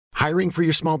Hiring for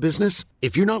your small business?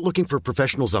 If you're not looking for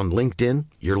professionals on LinkedIn,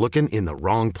 you're looking in the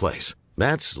wrong place.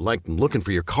 That's like looking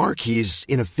for your car keys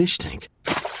in a fish tank.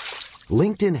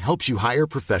 LinkedIn helps you hire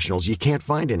professionals you can't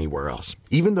find anywhere else,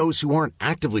 even those who aren't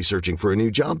actively searching for a new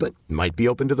job but might be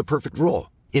open to the perfect role.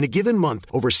 In a given month,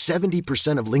 over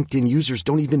 70% of LinkedIn users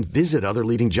don't even visit other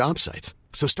leading job sites.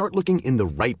 So start looking in the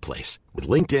right place. With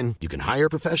LinkedIn, you can hire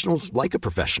professionals like a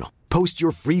professional. Post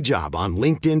your free job on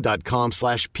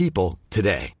linkedin.com/people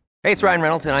today. Hey, it's Ryan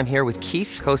Reynolds, and I'm here with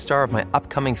Keith, co-star of my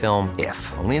upcoming film, If,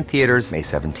 only in theaters May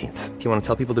 17th. Do you want to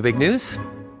tell people the big news?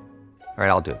 All right,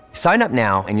 I'll do it. Sign up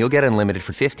now and you'll get unlimited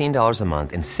for $15 a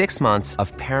month and 6 months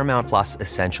of Paramount Plus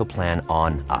Essential Plan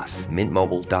on us.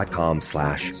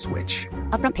 MintMobile.com/switch.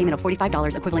 Upfront payment of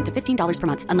 $45 equivalent to $15 per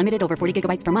month. Unlimited over 40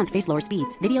 gigabytes per month. Face lower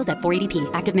speeds. Videos at 480p.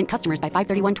 Active Mint customers by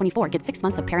 531.24 get 6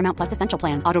 months of Paramount Plus Essential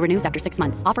Plan. Auto renews after 6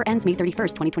 months. Offer ends May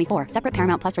 31st, 2024. Separate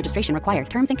Paramount Plus registration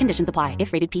required. Terms and conditions apply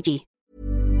if rated PG.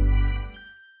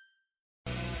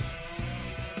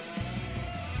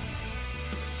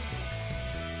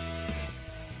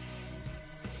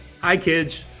 Hi,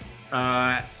 kids.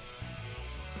 Happy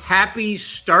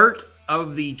start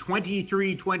of the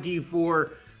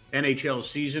 23-24 NHL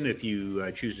season if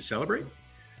you choose to celebrate.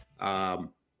 I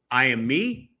am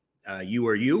me. You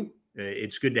are you.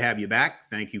 It's good to have you back.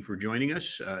 Thank you for joining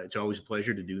us. It's always a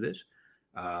pleasure to do this.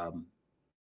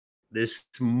 This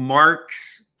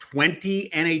marks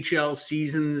 20 NHL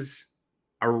seasons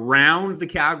around the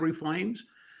Calgary Flames.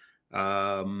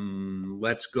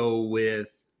 Let's go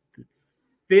with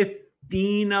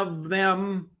 15 of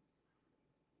them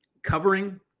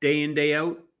covering day in, day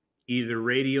out, either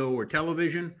radio or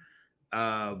television.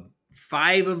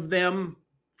 5 of them,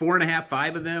 4.5,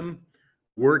 5 of them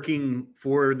working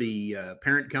for the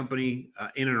parent company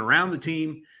in and around the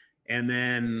team. And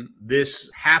then this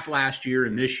half last year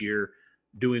and this year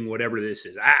doing whatever this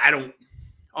is. I don't,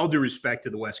 all due respect to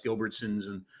the Wes Gilbertsons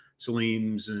and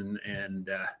Saleems and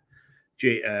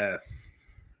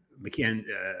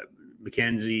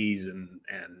Mackenzies and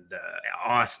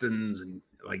Austins and,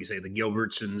 like you say, the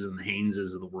Gilbertsons and the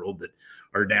Hayneses of the world that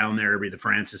are down there the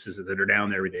Francises that are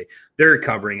down there every day. They're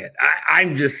covering it.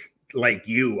 I'm just like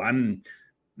you. I'm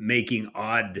making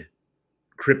odd,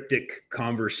 cryptic,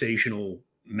 conversational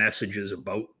messages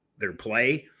about their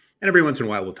play. And every once in a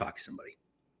while, we'll talk to somebody.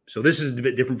 So this is a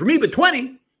bit different for me, but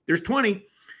 20, there's 20.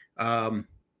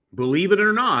 Believe it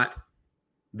or not,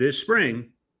 this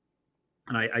spring,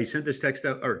 and I sent this text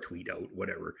out or tweet out,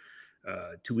 whatever,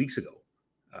 2 weeks ago.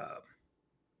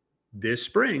 This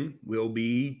spring will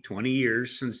be 20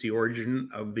 years since the origin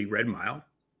of the Red Mile,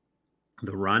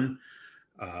 the run,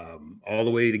 all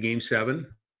the way to Game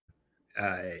 7.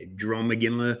 Jerome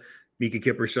McGinley, Mika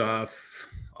Kiprusoff,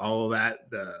 all of that,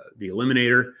 the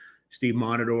Eliminator, Steve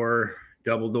Monador,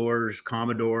 Double Doors,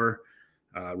 Commodore,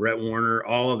 Rhett Warner,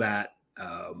 all of that,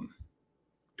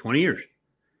 20 years.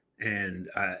 And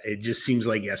it just seems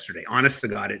like yesterday. Honest to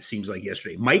God, it seems like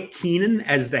yesterday. Mike Keenan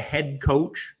as the head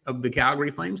coach of the Calgary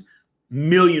Flames,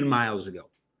 million miles ago.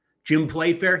 Jim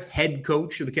Playfair, head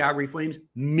coach of the Calgary Flames,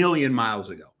 million miles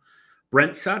ago.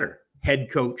 Brent Sutter, head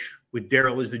coach with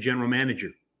Darryl as the general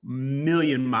manager,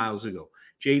 million miles ago.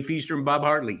 Jay Feaster and Bob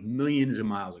Hartley, millions of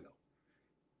miles ago.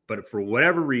 But for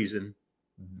whatever reason,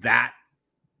 that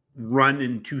run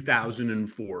in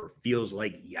 2004 feels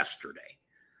like yesterday.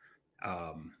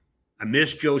 I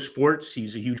miss Joe Sports.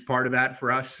 He's a huge part of that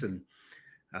for us and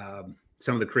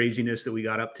some of the craziness that we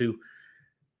got up to.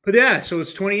 But yeah, so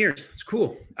it's 20 years. It's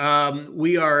cool.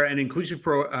 We are an inclusive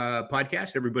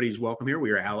podcast. Everybody's welcome here.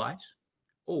 We are allies.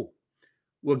 Oh,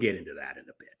 we'll get into that in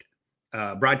a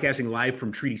bit. Broadcasting live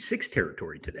from Treaty 6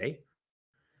 territory today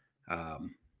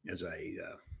as I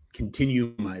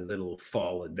continue my little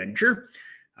fall adventure.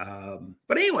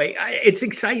 But anyway, it's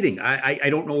exciting. I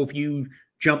don't know if you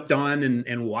jumped on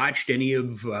and watched any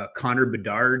of Connor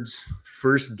Bedard's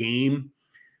first game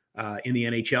in the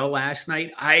NHL last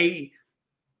night.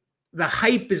 The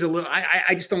hype is a little,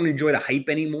 I just don't enjoy the hype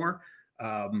anymore.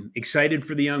 Excited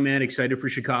for the young man, excited for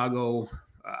Chicago.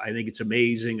 I think it's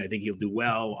amazing. I think he'll do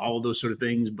well, all of those sort of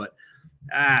things. But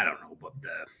I don't know about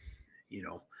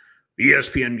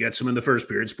ESPN gets him in the first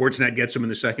period. Sportsnet gets him in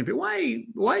the second period.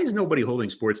 Why is nobody holding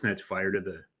Sportsnet's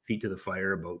feet to the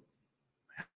fire about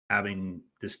having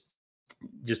this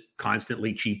just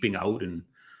constantly cheaping out and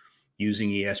using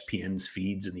ESPN's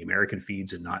feeds and the American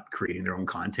feeds and not creating their own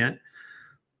content?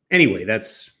 Anyway,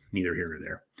 that's neither here nor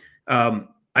there.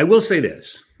 I will say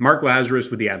this. Mark Lazarus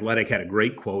with The Athletic had a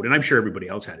great quote, and I'm sure everybody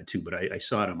else had it too, but I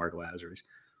saw it on Mark Lazarus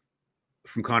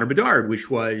from Connor Bedard, which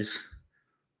was,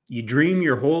 you dream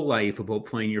your whole life about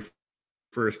playing your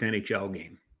first NHL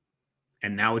game.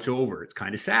 and now it's over. It's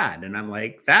kind of sad. And I'm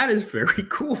like, that is very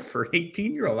cool for an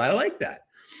 18-year-old. I like that.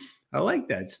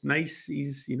 It's nice.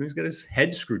 He's got his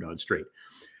head screwed on straight.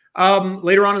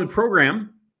 Later on in the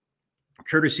program,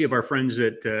 courtesy of our friends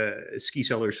at Ski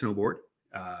Cellar Snowboard,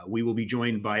 we will be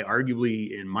joined by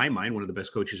arguably, in my mind, one of the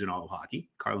best coaches in all of hockey.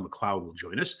 Carla MacLeod will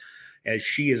join us as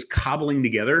she is cobbling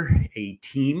together a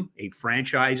team, a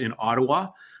franchise in Ottawa.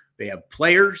 They have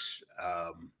players.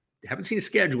 Haven't seen a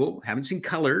schedule, haven't seen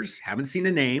colors, haven't seen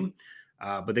a name,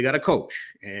 but they got a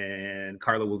coach. And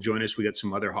Carla will join us. We got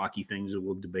some other hockey things that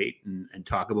we'll debate and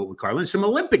talk about with Carla, and some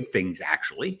Olympic things,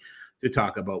 actually, to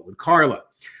talk about with Carla.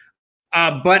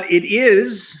 But it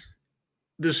is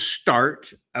the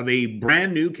start of a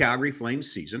brand new Calgary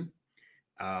Flames season.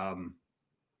 And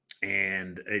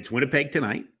it's Winnipeg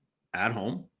tonight at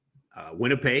home.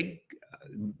 Winnipeg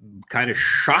kind of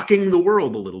shocking the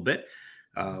world a little bit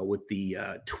with the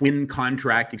twin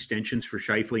contract extensions for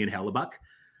Scheifele and Hellebuck.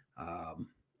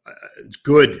 It's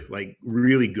good, like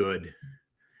really good.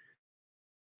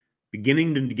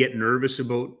 Beginning to get nervous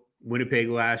about Winnipeg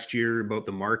last year, about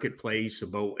the marketplace,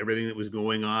 about everything that was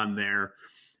going on there.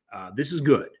 This is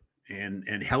good. And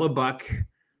Hellebuck,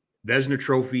 Vezina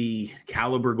Trophy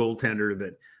caliber goaltender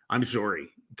that, I'm sorry,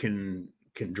 can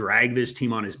drag this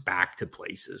team on his back to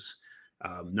places.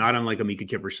 Not unlike a Mika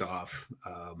Kiprusoff.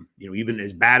 Even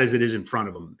as bad as it is in front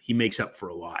of him, he makes up for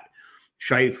a lot.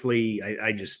 Scheifele,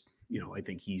 I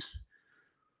think he's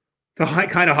the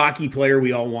kind of hockey player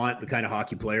we all want, the kind of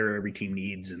hockey player every team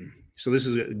needs. And so this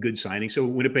is a good signing. So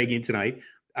Winnipeg in tonight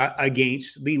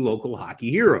against the local hockey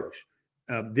heroes.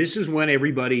 This is when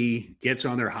everybody gets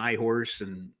on their high horse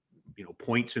and,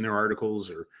 points in their articles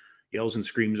or yells and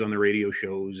screams on the radio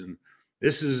shows. And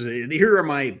here are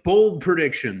my bold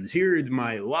predictions. Here's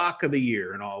my lock of the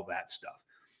year and all that stuff.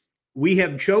 We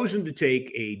have chosen to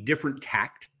take a different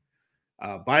tact.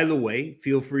 By the way,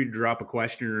 feel free to drop a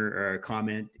question or a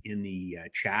comment in the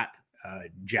chat.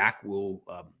 Jack will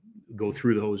go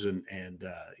through those and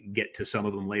get to some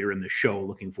of them later in the show.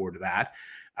 Looking forward to that.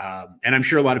 And I'm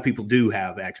sure a lot of people do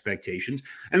have expectations.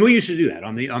 And we used to do that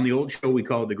on the old show. We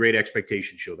call it the Great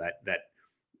Expectation Show,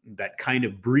 that kind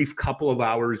of brief couple of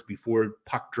hours before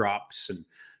puck drops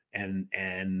and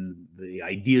the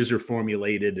ideas are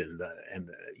formulated and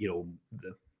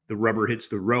the rubber hits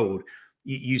the road.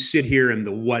 You sit here and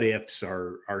the what ifs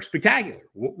are spectacular.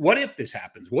 What if this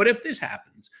happens? What if this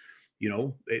happens?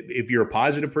 If you're a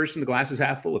positive person, the glass is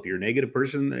half full. If you're a negative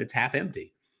person, it's half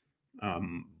empty.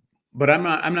 But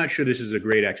I'm not sure this is a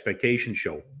great expectation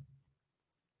show.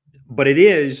 But it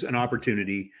is an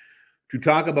opportunity to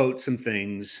talk about some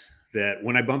things that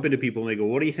when I bump into people and they go,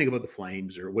 what do you think about the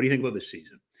Flames? Or what do you think about this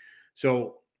season?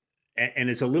 So, and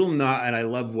it's a little nod, and I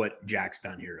love what Jack's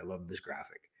done here. I love this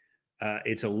graphic.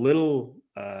 It's a little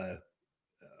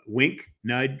wink,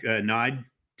 nod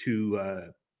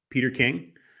to Peter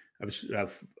King,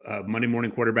 of Monday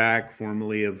Morning Quarterback,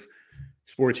 formerly of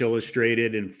Sports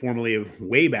Illustrated, and formerly of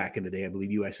way back in the day, I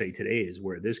believe USA Today is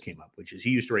where this came up, which is he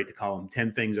used to write the column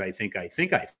 10 Things I Think.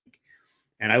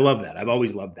 And I love that. I've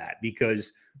always loved that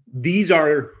because these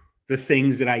are the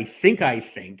things that I think.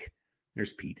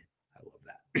 There's Pete. I love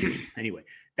that. Anyway,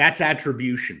 that's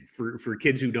attribution. For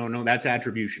kids who don't know, that's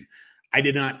attribution. I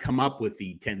did not come up with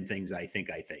the 10 things I think.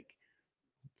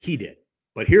 He did.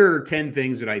 But here are 10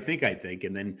 things that I think.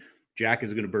 And then Jack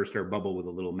is going to burst our bubble with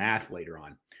a little math later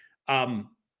on.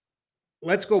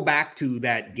 Let's go back to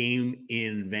that game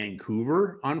in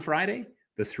Vancouver on Friday,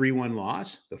 the 3-1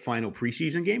 loss, the final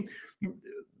preseason game.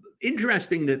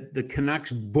 Interesting that the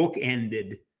Canucks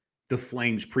bookended the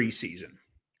Flames preseason.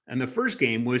 And the first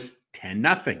game was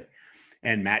 10-0.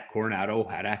 And Matt Coronado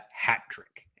had a hat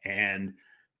trick. And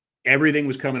everything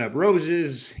was coming up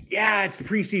roses. Yeah, it's the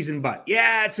preseason but.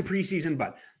 Yeah, it's the preseason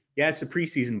but. Yeah, it's the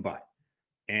preseason but.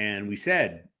 And we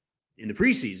said in the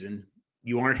preseason,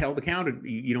 you aren't held accountable.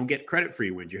 You don't get credit for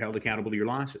your wins. You're held accountable to your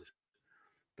losses.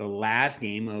 The last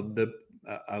game of the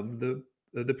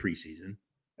preseason,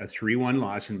 a 3-1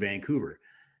 loss in Vancouver.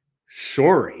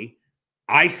 Sorry,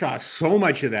 I saw so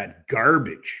much of that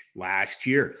garbage last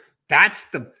year. That's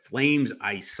the Flames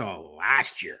I saw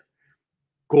last year.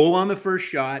 Goal on the first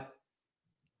shot,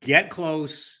 get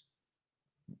close,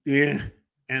 and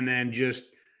then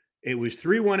it was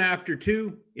 3-1 after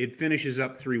 2. It finishes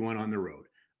up 3-1 on the road.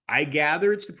 I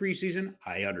gather it's the preseason.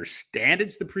 I understand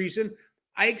it's the preseason.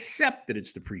 I accept that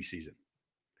it's the preseason.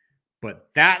 But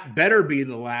that better be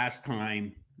the last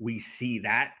time we see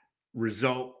that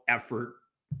result, effort,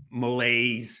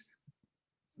 malaise,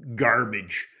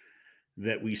 garbage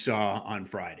that we saw on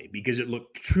Friday, because it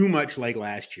looked too much like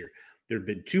last year. There have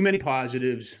been too many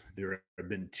positives. There have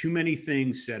been too many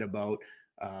things said about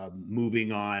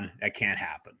moving on. That can't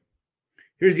happen.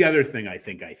 Here's the other thing I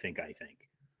think.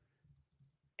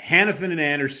 Hanifin and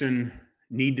Anderson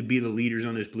need to be the leaders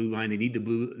on this blue line. They need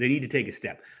to take a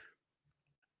step.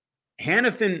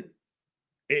 Hanifin,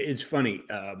 it's funny.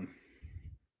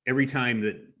 Every time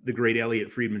that the great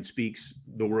Elliot Friedman speaks,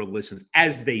 the world listens,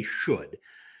 as they should.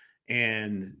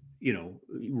 And,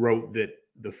 wrote that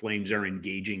the Flames are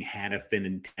engaging Hanifin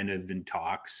and Tanev in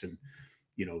talks. And,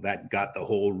 that got the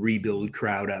whole rebuild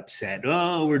crowd upset.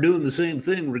 Oh, we're doing the same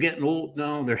thing. We're getting old.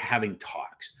 No, they're having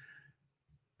talks.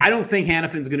 I don't think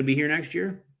Hanifin's going to be here next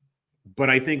year.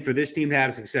 But I think for this team to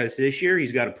have success this year,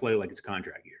 he's got to play like it's a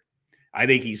contract year. I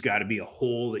think he's got to be a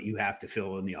hole that you have to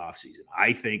fill in the offseason.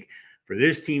 I think for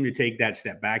this team to take that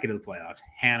step back into the playoffs,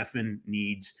 Hanifin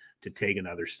needs to take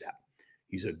another step.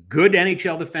 He's a good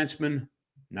NHL defenseman,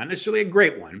 not necessarily a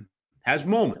great one, has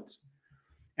moments.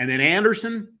 And then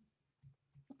Anderson,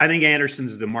 I think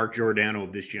Anderson's the Mark Giordano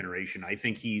of this generation. I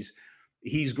think he's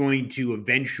going to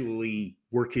eventually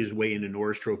work his way into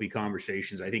Norris Trophy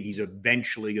conversations. I think he's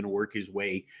eventually going to work his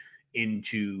way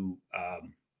into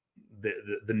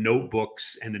the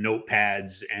notebooks and the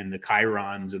notepads and the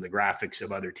chyrons and the graphics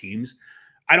of other teams.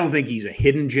 I don't think he's a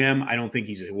hidden gem. I don't think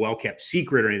he's a well-kept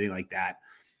secret or anything like that.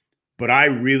 But I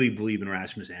really believe in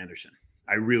Rasmus Anderson.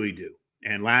 I really do.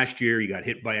 And last year he got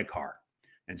hit by a car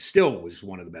and still was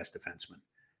one of the best defensemen.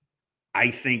 I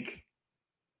think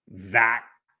that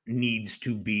needs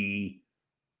to be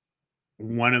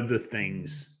one of the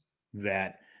things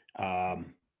that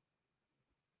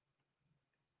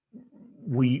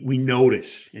we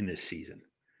notice in this season.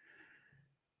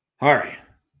 All right.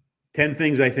 10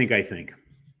 things I think.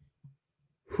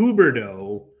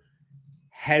 Huberdeau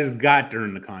has got to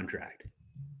earn the contract.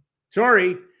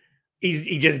 Sorry.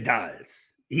 He just does.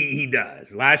 He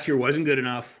does. Last year wasn't good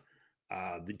enough.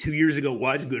 The 2 years ago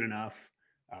was good enough.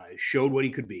 Showed what he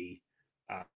could be.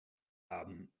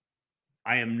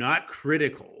 I am not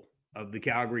critical of the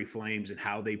Calgary Flames and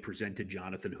how they presented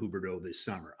Jonathan Huberdeau this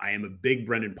summer. I am a big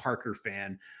Brendan Parker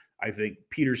fan. I think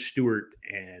Peter Stewart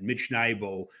and Mitch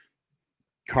Nybo,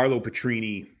 Carlo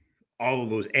Petrini, all of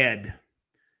those, Ed,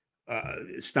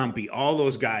 Stumpy, all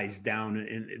those guys down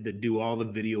that do all the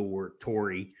video work,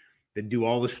 Tori, that do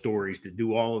all the stories, that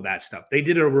do all of that stuff. They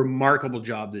did a remarkable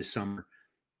job this summer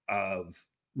of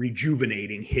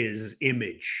rejuvenating his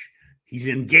image. He's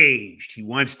engaged. He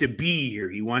wants to be here.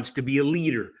 He wants to be a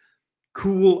leader.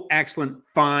 Cool, excellent,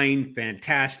 fine,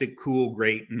 fantastic, cool,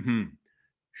 great.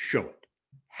 Show it.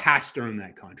 Has to earn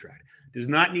that contract. Does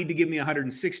not need to give me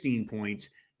 116 points.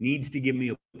 Needs to give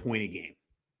me a point a game.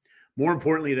 More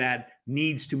importantly, that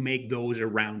needs to make those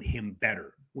around him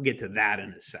better. We'll get to that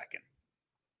in a second.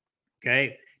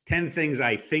 Okay? 10 things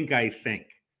I think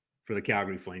for the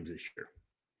Calgary Flames this year.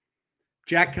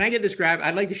 Jack, can I get this graphic?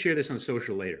 I'd like to share this on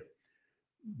social later.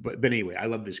 But anyway, I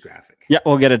love this graphic. Yeah,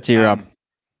 we'll get it to you, Rob.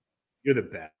 You're the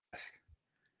best.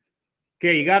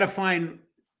 Okay, you got to find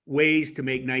ways to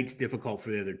make nights difficult for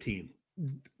the other team.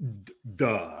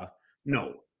 Duh.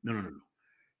 No.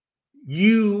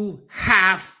 You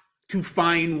have to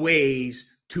find ways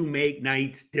to make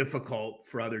nights difficult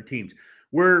for other teams.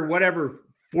 We're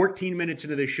 14 minutes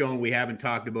into the show and we haven't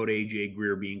talked about AJ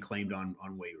Greer being claimed on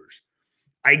waivers.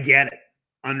 I get it.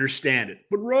 Understand it.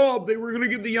 But Rob, they were going to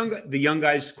give the young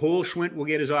guys, Cole Schwint will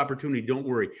get his opportunity. Don't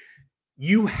worry.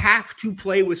 You have to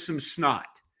play with some snot.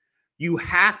 You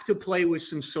have to play with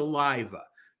some saliva.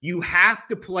 You have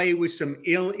to play with some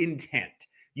ill intent.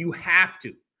 You have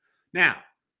to. Now,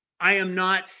 I am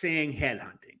not saying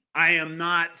headhunting. I am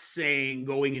not saying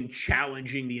going and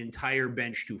challenging the entire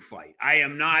bench to fight. I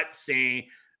am not saying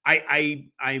I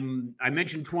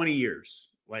mentioned 20 years.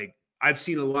 Like, I've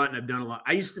seen a lot and I've done a lot.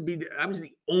 I was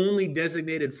the only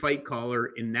designated fight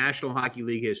caller in National Hockey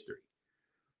League history.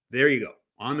 There you go.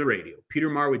 On the radio. Peter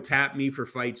Marr would tap me for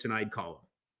fights and I'd call him.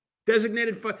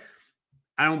 Designated fight.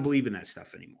 I don't believe in that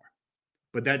stuff anymore.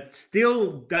 But that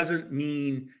still doesn't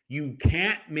mean you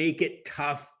can't make it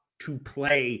tough to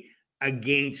play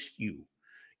against you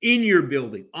in your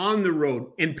building, on the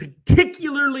road, and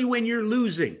particularly when you're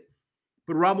losing.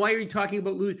 But Rob, why are you talking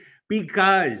about losing?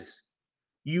 Because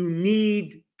you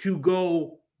need to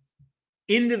go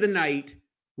into the night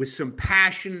with some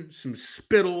passion, some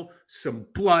spittle, some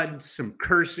blood, some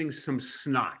cursing, some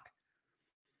snot.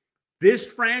 This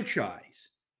franchise,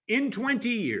 in 20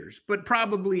 years, but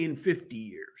probably in 50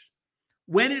 years,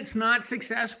 when it's not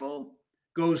successful,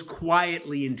 goes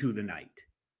quietly into the night.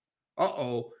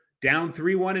 Down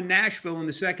 3-1 in Nashville in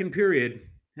the second period.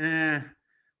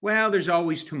 Well, there's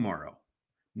always tomorrow.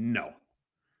 No.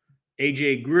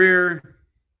 AJ Greer,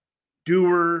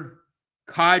 Dewar,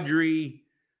 Kadri,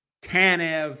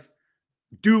 Tanev,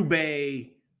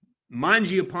 Dubé,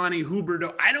 Mangiapane,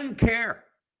 Huberdeau. I don't care.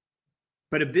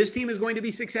 But if this team is going to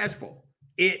be successful,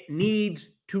 it needs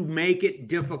to make it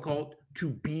difficult to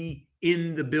be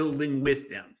in the building with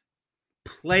them.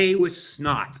 Play with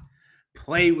snot.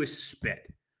 Play with spit.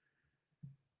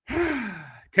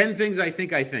 10 things I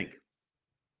think.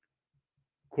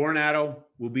 Coronado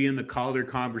will be in the Calder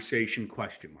conversation, ?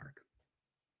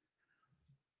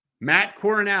 Matt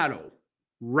Coronado,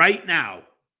 right now,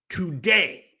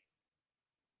 today,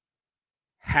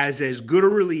 has as good a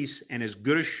release and as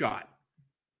good a shot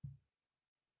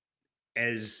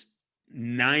as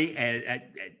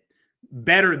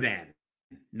better than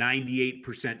 98%,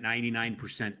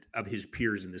 99% of his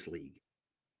peers in this league.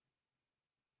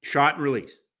 Shot and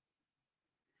release.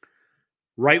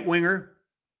 Right winger,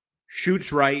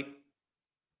 shoots right,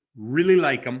 really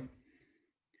like him.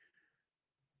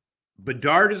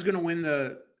 Bedard is going to win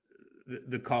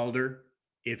the Calder.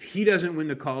 If he doesn't win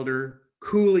the Calder,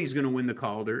 Cooley's going to win the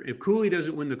Calder. If Cooley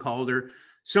doesn't win the Calder,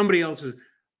 somebody else is.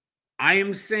 I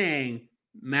am saying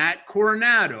Matt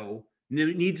Coronado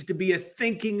needs to be a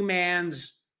thinking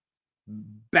man's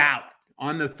ballot,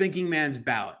 on the thinking man's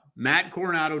ballot. Matt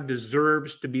Coronado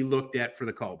deserves to be looked at for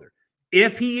the Calder.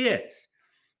 If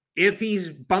he's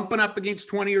bumping up against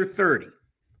 20 or 30,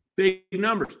 big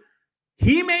numbers,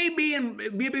 he may be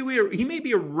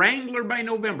a Wrangler by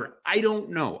November. I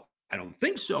don't know. I don't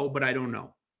think so, but I don't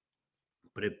know.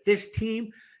 But if this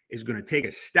team is going to take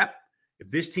a step, if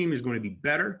this team is going to be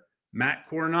better, Matt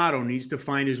Coronado needs to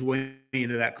find his way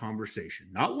into that conversation.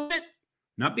 Not win it,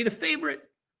 not be the favorite,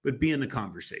 but be in the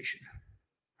conversation.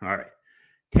 All right.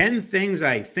 10 things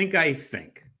I think.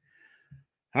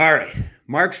 All right.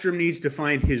 Markstrom needs to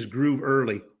find his groove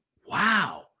early.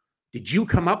 Wow. Did you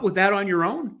come up with that on your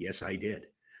own? Yes, I did.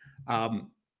 I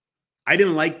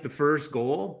didn't like the first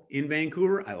goal in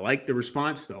Vancouver. I liked the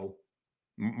response, though.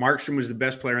 Markstrom was the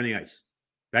best player on the ice.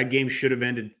 That game should have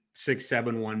ended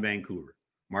 6-7-1 Vancouver.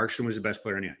 Markstrom was the best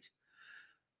player on the ice.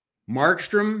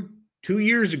 Markstrom, 2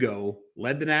 years ago,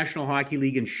 led the National Hockey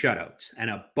League in shutouts, and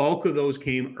a bulk of those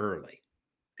came early.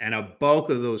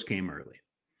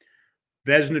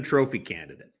 Vezina Trophy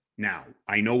candidate. Now,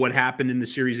 I know what happened in the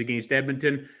series against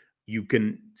Edmonton. You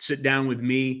can sit down with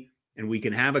me, and we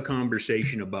can have a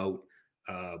conversation about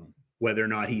whether or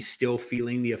not he's still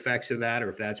feeling the effects of that, or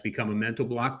if that's become a mental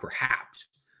block, perhaps.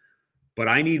 But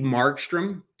I need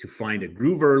Markstrom to find a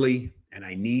groove early, and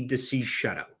I need to see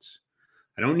shutouts.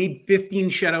 I don't need 15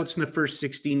 shutouts in the first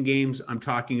 16 games. I'm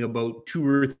talking about 2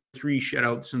 or 3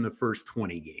 shutouts in the first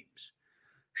 20 games.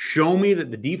 Show me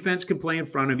that the defense can play in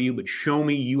front of you, but show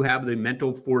me you have the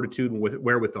mental fortitude and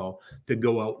wherewithal to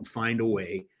go out and find a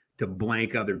way to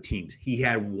blank other teams. He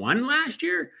had one last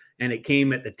year, and it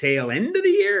came at the tail end of the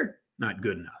year. Not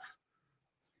good enough.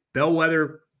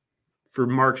 Bellwether for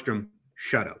Markstrom,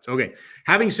 shutouts. Okay.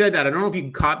 Having said that, I don't know if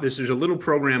you caught this. There's a little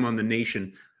program on the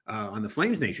Nation, on the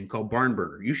Flames Nation, called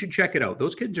Barnburner. You should check it out.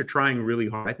 Those kids are trying really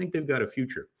hard. I think they've got a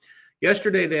future.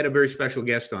 Yesterday, they had a very special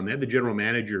guest on. They had the general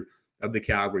manager of the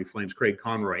Calgary Flames, Craig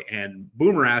Conroy, and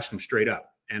Boomer asked him straight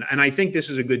up. And I think this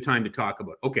is a good time to talk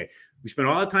about. Okay, we spent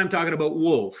all the time talking about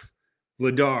Wolf,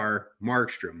 Vladar,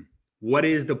 Markstrom. What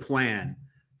is the plan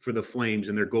for the Flames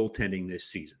and their goaltending this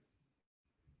season?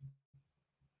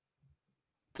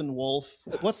 And Wolf,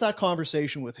 what's that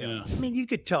conversation with him? Yeah. I mean, you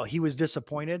could tell he was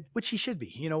disappointed, which he should be.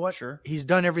 You know what? Sure. He's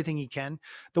done everything he can.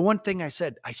 The one thing I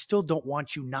said, I still don't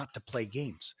want you not to play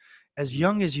games. As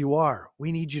young as you are,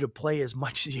 we need you to play as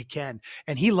much as you can.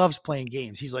 And he loves playing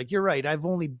games. He's like, you're right. I've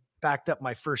only backed up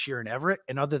my first year in Everett.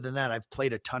 And other than that, I've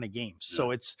played a ton of games. Yeah.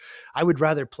 So I would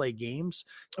rather play games,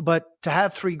 but to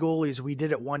have 3 goalies, we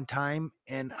did it one time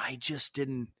and I just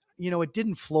didn't, it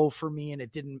didn't flow for me and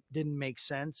it didn't make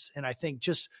sense. And I think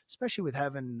just, especially with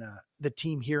having the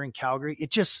team here in Calgary,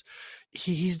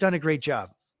 he's done a great job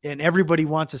and everybody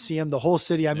wants to see him, the whole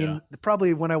city. I mean,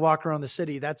 probably when I walk around the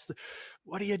city,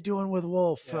 what are you doing with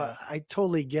Wolf? Yeah. I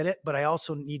totally get it, but I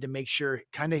also need to make sure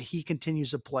he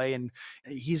continues to play and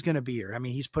he's going to be here. I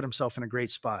mean, he's put himself in a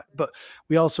great spot, but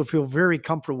we also feel very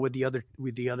comfortable with the other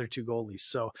 2 goalies.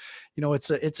 So,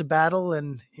 it's a battle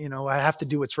and, I have to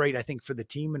do what's right, I think, for the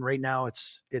team. And right now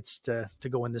it's to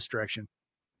go in this direction.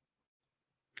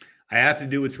 I have to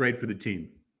do what's right for the team.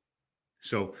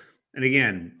 So, and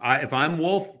again, if I'm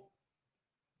Wolf,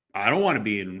 I don't want to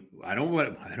be in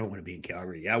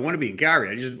Calgary. Yeah, I want to be in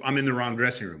Calgary. I'm in the wrong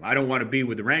dressing room. I don't want to be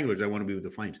with the Wranglers. I want to be with the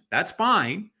Flames. That's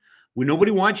fine.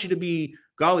 Nobody wants you to be,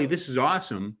 golly, this is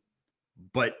awesome.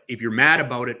 But if you're mad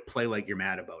about it, play like you're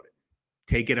mad about it.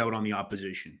 Take it out on the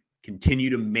opposition. Continue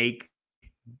to make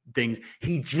things.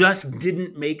 He just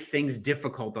didn't make things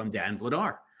difficult on Dan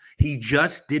Vladar. He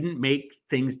just didn't make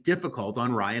things difficult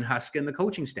on Ryan Huska and the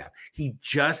coaching staff. He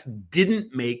just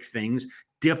didn't make things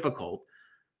difficult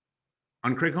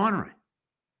on Craig Conroy.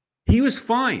 He was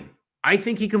fine. I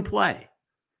think he can play,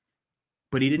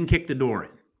 but he didn't kick the door in.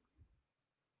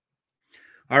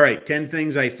 All right, 10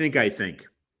 things I think.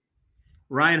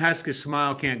 Ryan Huska's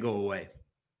smile can't go away.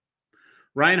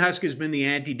 Ryan Huska has been the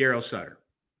anti-Daryl Sutter.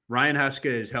 Ryan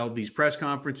Huska has held these press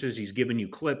conferences. He's given you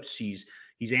clips. He's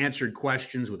answered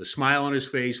questions with a smile on his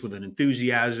face, with an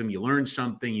enthusiasm. You learn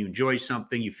something. You enjoy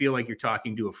something. You feel like you're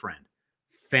talking to a friend.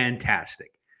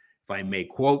 Fantastic. If I may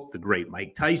quote the great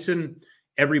Mike Tyson,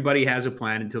 everybody has a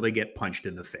plan until they get punched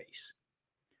in the face.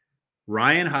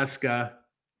 Ryan Huska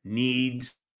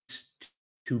needs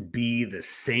to be the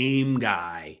same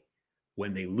guy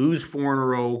when they lose 4 in a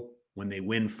row, when they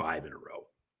win 5 in a row.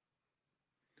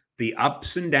 The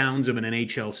ups and downs of an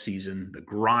NHL season, the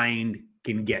grind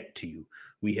can get to you.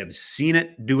 We have seen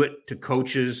it do it to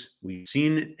coaches. We've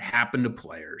seen it happen to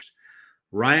players.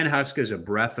 Ryan Huska is a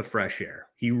breath of fresh air.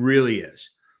 He really is.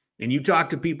 And you talk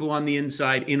to people on the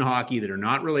inside in hockey that are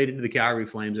not related to the Calgary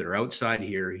Flames, that are outside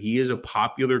here, he is a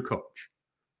popular coach.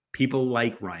 People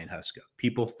like Ryan Huska.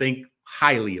 People think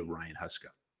highly of Ryan Huska.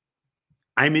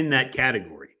 I'm in that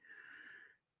category.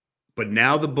 But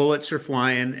now the bullets are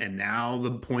flying and now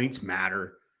the points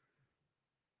matter.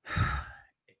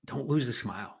 Don't lose the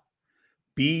smile.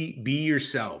 Be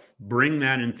yourself. Bring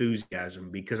that enthusiasm,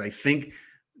 because I think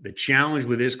the challenge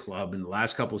with this club in the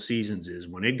last couple of seasons is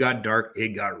when it got dark, it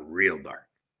got real dark.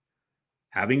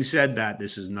 Having said that,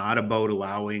 this is not about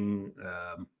allowing,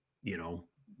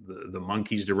 the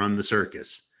monkeys to run the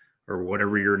circus, or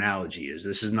whatever your analogy is.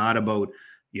 This is not about,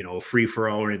 free for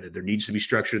all, or that there needs to be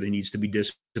structure, there needs to be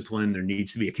discipline, there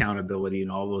needs to be accountability,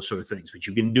 and all those sort of things. But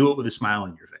you can do it with a smile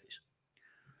on your face.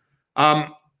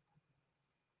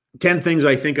 10 things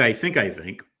I think.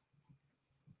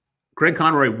 Craig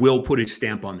Conroy will put his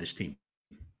stamp on this team.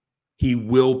 He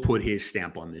will put his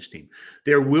stamp on this team.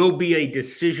 There will be a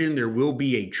decision. There will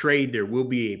be a trade. There will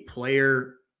be a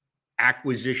player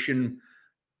acquisition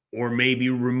or maybe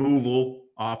removal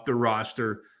off the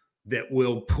roster that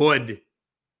will put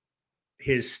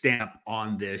his stamp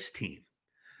on this team.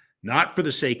 Not for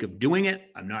the sake of doing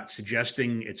it. I'm not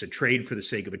suggesting it's a trade for the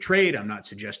sake of a trade. I'm not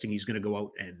suggesting he's going to go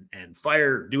out and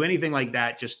do anything like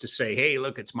that just to say, hey,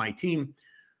 look, it's my team.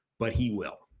 But he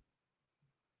will.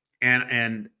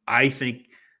 And I think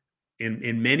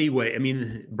in many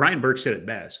ways, Brian Burke said it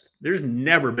best. There's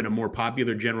never been a more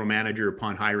popular general manager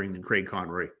upon hiring than Craig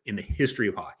Conroy in the history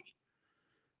of hockey.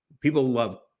 People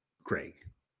love Craig.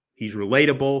 He's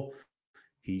relatable.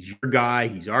 He's your guy.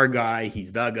 He's our guy.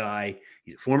 He's the guy.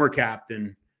 He's a former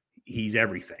captain. He's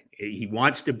everything. He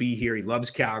wants to be here. He loves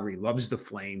Calgary. He loves the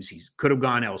Flames. He could have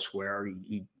gone elsewhere.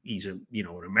 He's an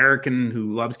American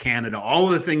who loves Canada. All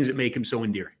of the things that make him so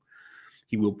endearing.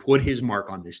 He will put his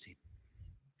mark on this team.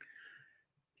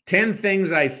 10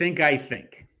 things I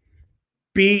think.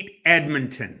 Beat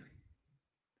Edmonton.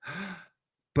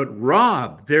 But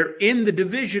Rob, they're in the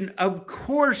division. Of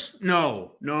course.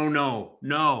 No.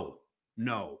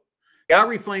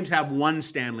 Calgary Flames have 1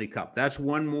 Stanley Cup. That's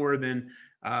 1 more than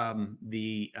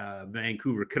the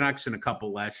Vancouver Canucks and a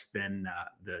couple less than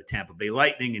the Tampa Bay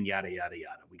Lightning, and yada, yada,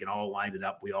 yada. We can all line it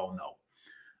up. We all know.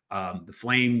 The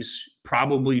Flames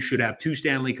probably should have 2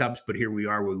 Stanley Cups, but here we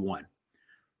are with 1.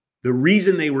 The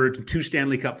reason they were to 2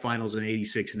 Stanley Cup finals in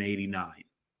 86 and 89,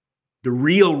 the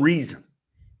real reason,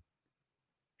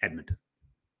 Edmonton.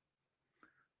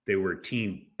 They were a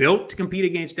team built to compete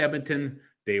against Edmonton.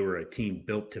 They were a team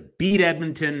built to beat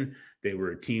Edmonton. They were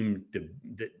a team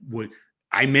that would,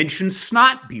 I mentioned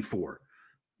snot before.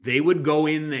 They would go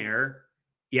in there.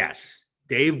 Yes,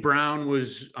 Dave Brown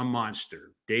was a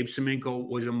monster. Dave Semenko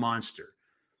was a monster.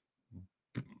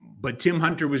 But Tim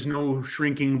Hunter was no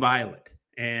shrinking violet.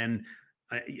 And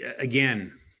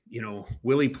again,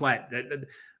 Willie Platt,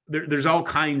 there's all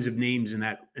kinds of names in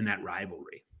that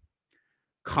rivalry.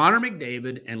 Connor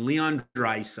McDavid and Leon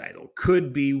Draisaitl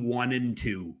could be 1 and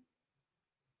 2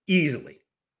 easily.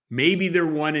 Maybe they're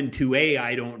 1 and 2A.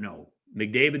 I don't know.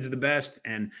 McDavid's the best,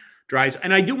 and Draisaitl.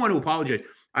 And I do want to apologize.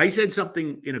 I said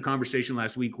something in a conversation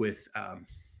last week with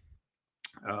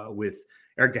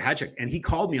Eric Dehachek, and he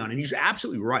called me on, and he's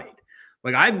absolutely right.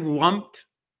 Like, I've lumped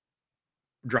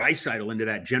Draisaitl into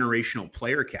that generational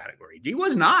player category. He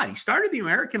was not. He started the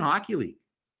American Hockey League.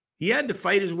 He had to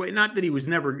fight his way. Not that he was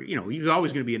never, he was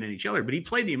always going to be an NHLer, but he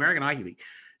played the American Hockey League.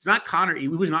 It's not Connor. He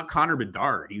was not Connor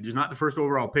Bedard. He was not the first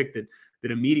overall pick that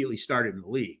immediately started in the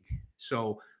league.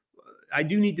 So I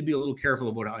do need to be a little careful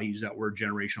about how I use that word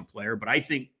generational player. But I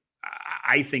think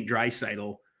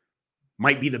Draisaitl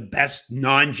might be the best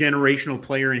non-generational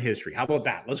player in history. How about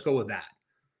that? Let's go with that.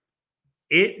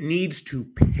 It needs to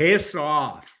piss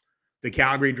off the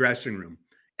Calgary dressing room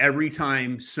every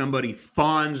time somebody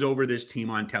fawns over this team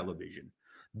on television.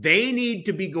 They need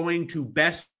to be going to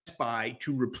Best Buy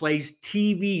to replace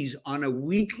TVs on a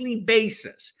weekly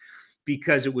basis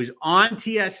because it was on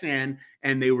TSN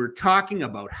and they were talking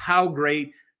about how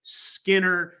great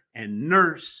Skinner and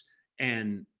Nurse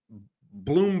and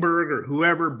Bloomberg or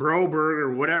whoever, Broberg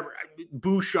or whatever,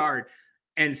 Bouchard,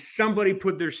 and somebody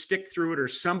put their stick through it or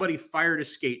somebody fired a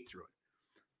skate through it.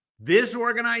 This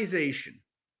organization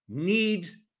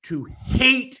needs to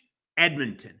hate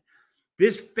Edmonton.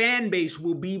 This fan base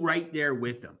will be right there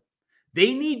with them.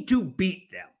 They need to beat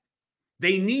them.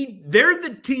 They're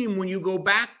the team when you go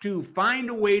back to find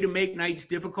a way to make nights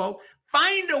difficult,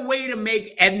 find a way to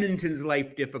make Edmonton's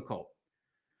life difficult.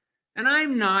 And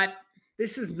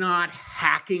this is not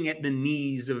hacking at the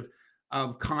knees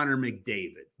of Connor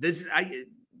McDavid. This is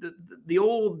the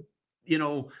old,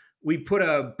 we put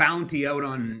a bounty out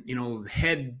on,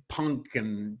 head punk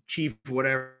and chief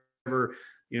whatever,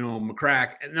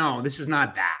 McCrack. No, this is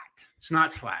not that. It's not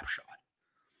Slapshot.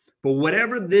 But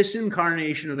whatever this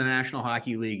incarnation of the National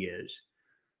Hockey League is,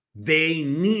 they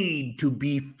need to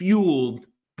be fueled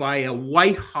by a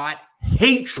white-hot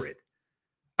hatred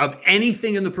of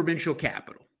anything in the provincial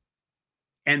capital.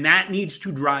 And that needs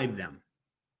to drive them.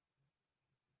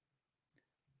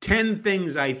 10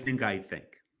 things I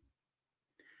think.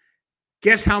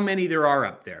 Guess how many there are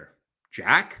up there?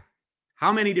 Jack,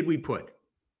 how many did we put?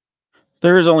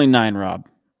 There is only 9, Rob.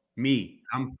 Me.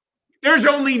 There's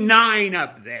only 9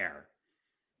 up there.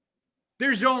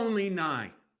 There's only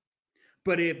 9.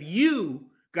 But if you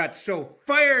got so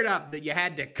fired up that you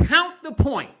had to count the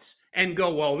points and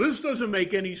go, well, this doesn't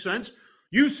make any sense.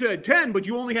 You said 10, but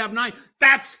you only have 9.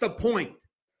 That's the point.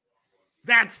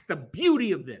 That's the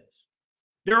beauty of this.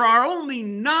 There are only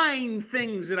 9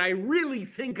 things that I really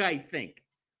think.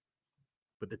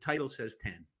 But the title says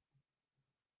 10.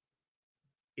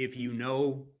 If you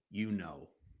know, you know.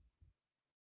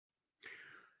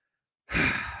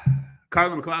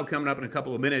 Carla MacLeod coming up in a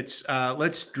couple of minutes.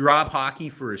 Let's drop hockey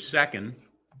for a second.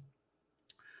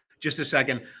 Just a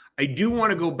second. I do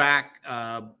want to go back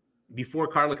before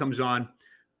Carla comes on.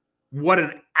 What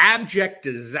an abject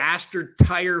disaster,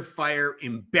 tire fire,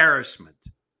 embarrassment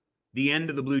the end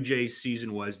of the Blue Jays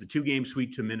season was, the 2-game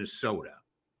sweep to Minnesota.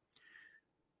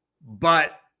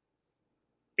 But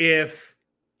if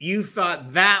you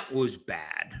thought that was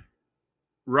bad,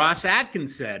 Ross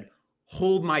Atkins said,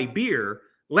 hold my beer.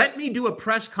 Let me do a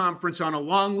press conference on a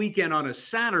long weekend on a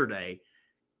Saturday,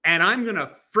 and I'm going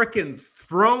to frickin'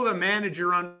 throw the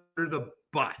manager under the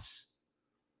bus.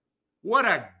 What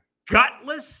a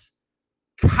gutless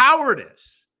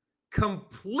cowardice,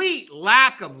 complete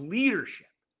lack of leadership.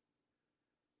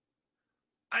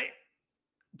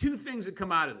 2 things that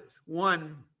come out of this.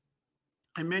 One,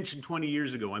 I mentioned 20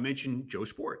 years ago, I mentioned Joe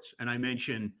Sports, and I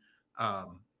mentioned, the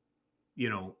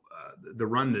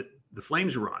run that the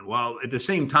Flames were on. While at the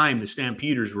same time, the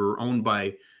Stampeders were owned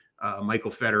by Michael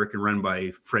Federick and run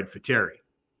by Fred Fitteri.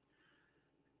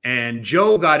 And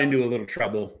Joe got into a little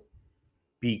trouble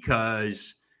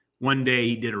because one day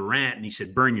he did a rant and he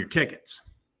said, burn your tickets.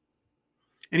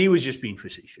 And he was just being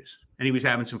facetious and he was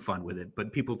having some fun with it,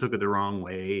 but people took it the wrong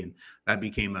way. And that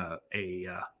became a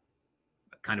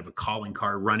kind of a calling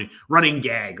card running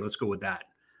gag. Let's go with that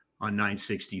on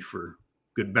 960 for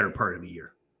better part of a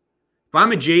year. If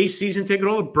I'm a Jays season ticket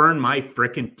holder, burn my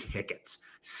frickin' tickets.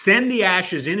 Send the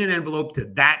ashes in an envelope to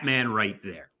that man right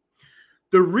there.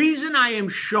 The reason I am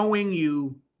showing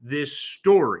you this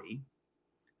story,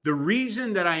 the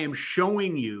reason that I am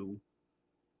showing you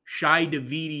Shai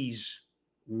Davidi's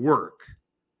work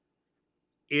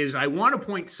is I want to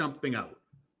point something out.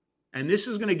 And this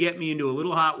is going to get me into a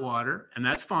little hot water, and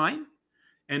that's fine.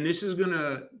 And this is going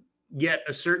to get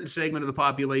a certain segment of the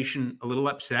population a little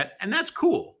upset, and that's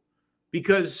cool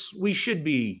because we should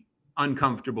be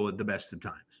uncomfortable at the best of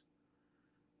times.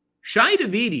 Shai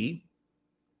Davidi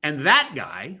and that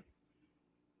guy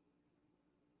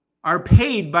are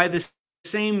paid by the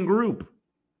same group.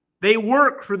 They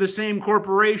work for the same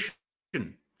corporation.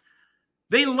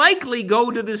 They likely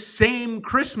go to the same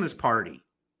Christmas party.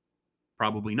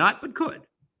 Probably not, but could.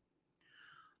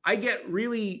 I get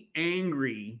really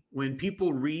angry when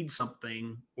people read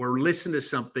something or listen to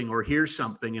something or hear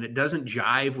something and it doesn't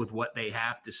jive with what they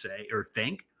have to say or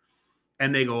think.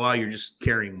 And they go, oh, you're just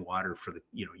carrying water for the,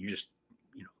 you're just,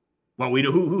 well, we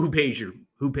know who pays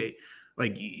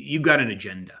like you've got an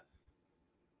agenda.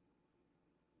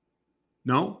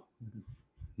 No,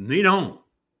 they don't.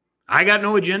 I got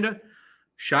no agenda.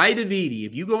 Shai Davidi,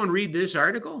 if you go and read this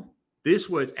article, this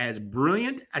was as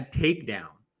brilliant a takedown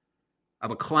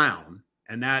of a clown,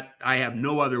 and that I have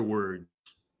no other words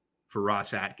for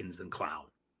Ross Atkins than clown.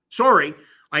 Sorry,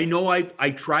 I know I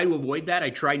try to avoid that.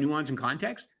 I try nuance and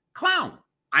context. Clown.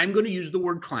 I'm going to use the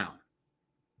word clown.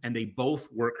 And they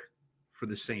both work for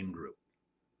the same group.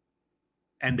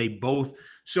 And they both,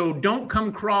 so don't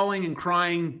come crawling and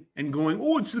crying and going,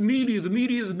 oh, it's the media, the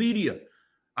media, the media.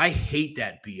 I hate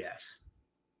that BS.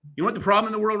 You know what the problem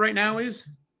in the world right now is?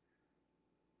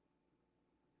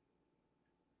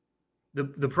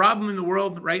 The problem in the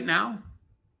world right now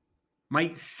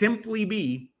might simply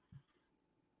be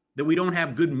that we don't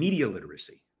have good media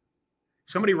literacy.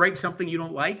 If somebody writes something you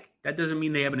don't like, that doesn't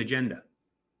mean they have an agenda.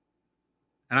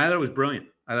 And I thought it was brilliant.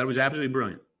 I thought it was absolutely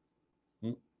brilliant.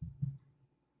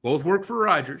 Both work for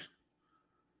Rogers.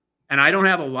 And I don't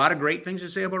have a lot of great things to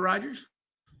say about Rogers.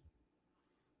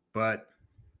 But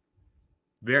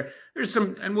there's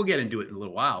some, and we'll get into it in a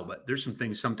little while, but there's some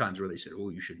things sometimes where they said, oh,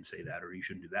 you shouldn't say that or you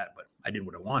shouldn't do that. But I did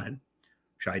what I wanted.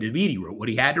 Shai Davidi wrote what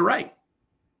he had to write.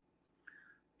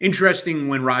 Interesting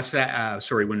when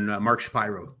Mark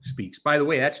Shapiro speaks. By the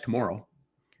way, that's tomorrow.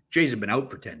 Jays have been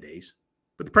out for 10 days,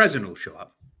 but the president will show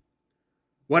up.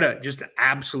 What just an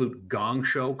absolute gong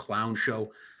show, clown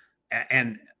show.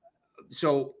 And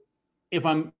so if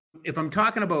I'm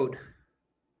talking about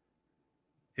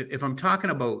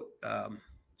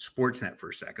Sportsnet for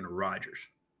a second, or Rogers,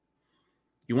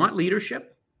 you want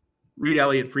leadership? Read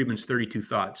Elliot Friedman's 32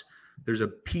 Thoughts. There's a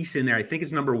piece in there, I think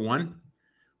it's number 1,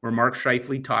 where Mark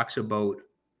Scheifele talks about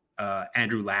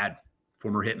Andrew Ladd,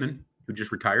 former hitman who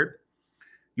just retired.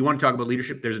 You want to talk about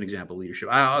leadership? There's an example of leadership.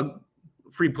 I'll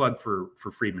free plug for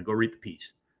Friedman. Go read the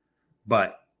piece.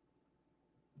 But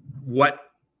what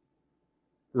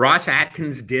Ross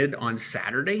Atkins did on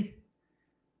Saturday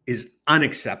is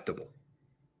unacceptable.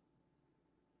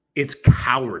 It's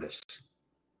cowardice.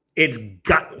 It's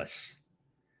gutless.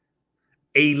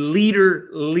 A leader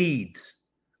leads.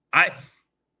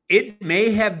 It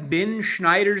may have been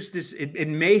Schneider's. It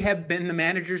may have been the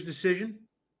manager's decision.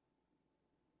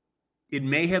 It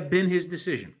may have been his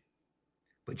decision.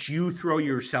 But you throw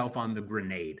yourself on the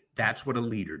grenade. That's what a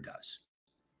leader does.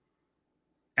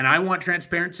 And I want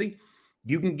transparency.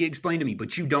 You can explain to me,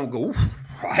 but you don't go,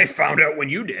 I found out when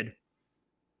you did.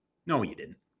 No, you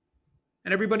didn't.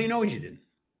 And everybody knows you didn't.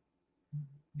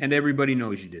 And everybody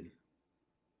knows you didn't.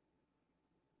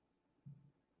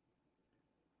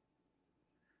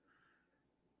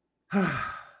 All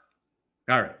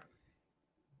right.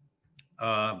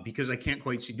 Because I can't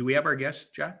quite see. Do we have our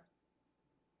guest, Jack?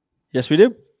 Yes, we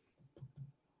do.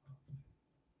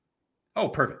 Oh,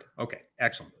 perfect. Okay,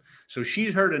 excellent. So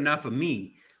she's heard enough of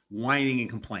me whining and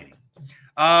complaining.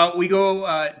 We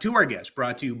go to our guest,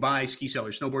 brought to you by Ski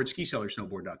Cellar Snowboard,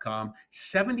 skicellarsnowboard.com.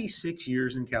 76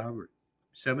 years in Calgary.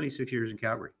 76 years in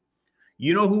Calgary.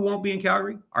 You know who won't be in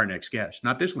Calgary? Our next guest.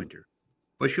 Not this winter,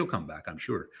 but she'll come back, I'm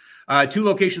sure. 2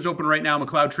 locations open right now,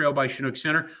 MacLeod Trail by Chinook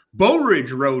Center, Bow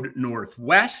Ridge Road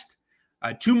Northwest.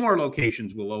 2 more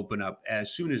locations will open up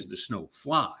as soon as the snow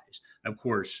flies. Of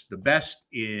course, the best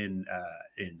in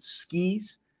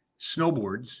skis,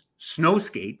 snowboards, snow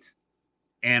skates,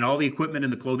 and all the equipment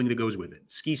and the clothing that goes with it.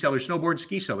 Ski Cellar Snowboard,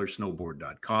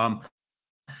 skicellarsnowboard.com.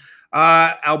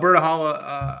 Alberta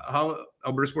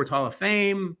Sports Hall of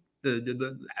Fame,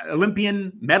 the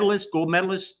Olympian medalist, gold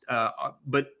medalist.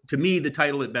 But to me, the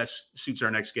title that best suits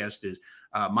our next guest is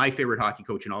my favorite hockey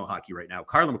coach in all of hockey right now.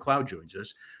 Carla MacLeod joins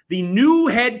us. The new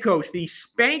head coach, the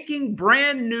spanking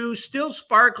brand new, still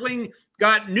sparkling,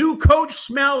 got new coach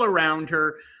smell around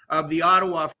her of the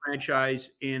Ottawa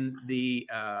franchise in the,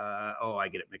 I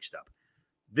get it mixed up.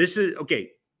 This is,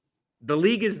 okay, the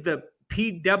league is the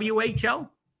PWHL?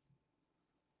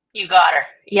 You got her.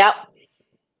 Yep.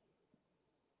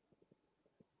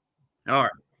 All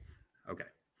right.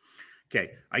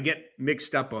 Okay. I get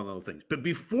mixed up on little things. But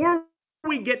before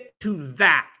we get to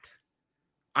that,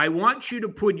 I want you to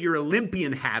put your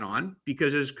Olympian hat on,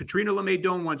 because as Katrina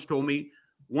LeMaidon once told me,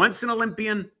 once an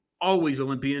Olympian, always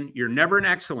Olympian. You're never an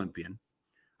ex-Olympian.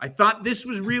 I thought this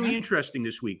was really interesting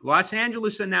this week. Los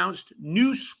Angeles announced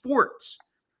new sports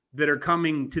that are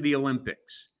coming to the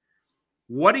Olympics.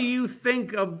 What do you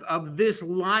think of this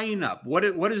lineup? What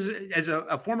is it, as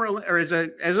a former, or as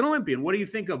an Olympian? What do you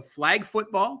think of flag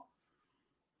football?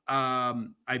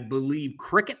 I believe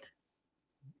cricket,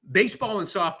 baseball, and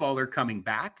softball are coming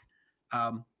back,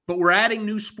 but we're adding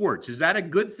new sports. Is that a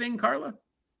good thing, Carla?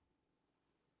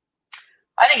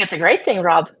 I think it's a great thing,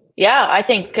 Rob. Yeah, I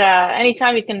think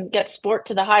anytime you can get sport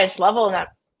to the highest level, and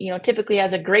that typically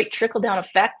has a great trickle down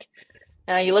effect.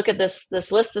 You look at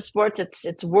this list of sports;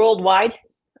 it's worldwide.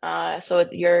 So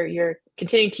you're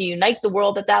continuing to unite the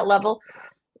world at that level.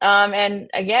 And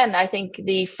again, I think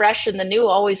the fresh and the new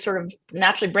always sort of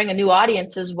naturally bring a new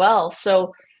audience as well.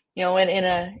 So, in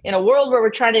a world where we're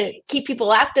trying to keep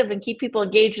people active and keep people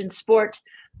engaged in sport,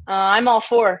 I'm all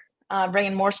for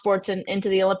bringing more sports into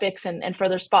the Olympics and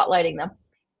further spotlighting them.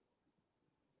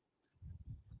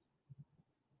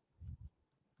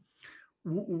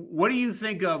 What do you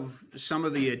think of some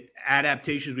of the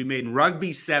adaptations we made?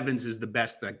 Rugby sevens is the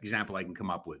best example I can come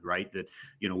up with, right? That,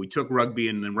 we took rugby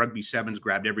and then rugby sevens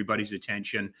grabbed everybody's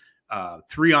attention.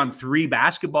 3-on-3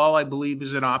 basketball, I believe,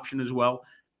 is an option as well.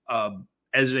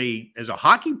 As a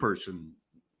hockey person,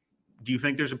 do you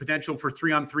think there's a potential for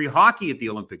 3-on-3 hockey at the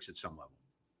Olympics at some level?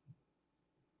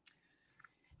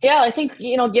 Yeah, I think,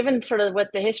 given sort of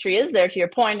what the history is there, to your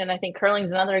point, and I think curling's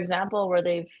another example where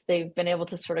they've been able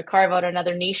to sort of carve out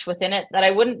another niche within it, that I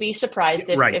wouldn't be surprised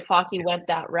if hockey went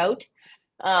that route.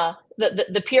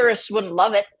 The purists wouldn't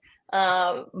love it,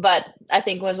 but I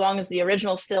think as long as the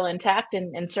original's still intact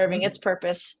and serving its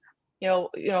purpose,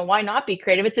 why not be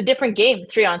creative? It's a different game,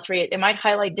 3-on-3. It might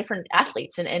highlight different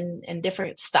athletes and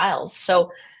different styles.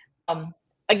 So,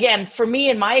 again, for me,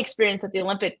 in my experience at the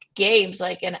Olympic Games,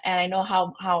 and I know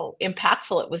how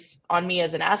impactful it was on me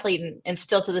as an athlete and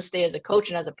still to this day as a coach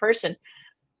and as a person,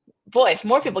 boy, if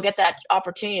more people get that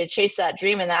opportunity to chase that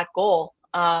dream and that goal,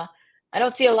 I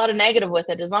don't see a lot of negative with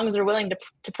it, as long as they're willing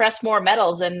to press more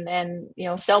medals and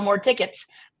sell more tickets,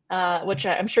 which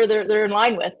I'm sure they're in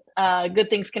line with. Good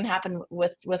things can happen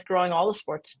with growing all the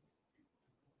sports.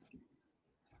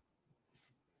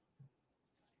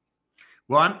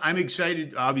 Well, I'm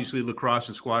excited. Obviously, lacrosse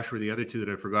and squash were the other two that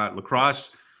I forgot.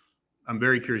 Lacrosse, I'm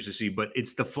very curious to see, but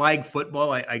it's the flag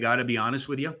football. I got to be honest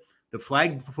with you. The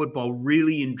flag football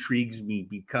really intrigues me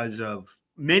because of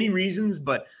many reasons,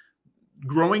 but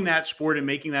growing that sport and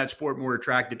making that sport more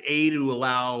attractive, to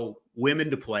allow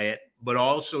women to play it, but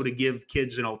also to give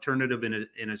kids an alternative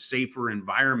in a safer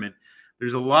environment.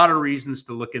 There's a lot of reasons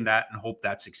to look in that and hope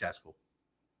that's successful.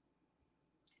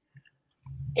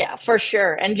 Yeah, for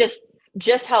sure. And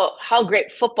just how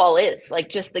great football is, like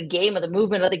just the game of the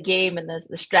movement of the game and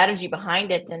the strategy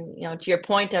behind it. And, to your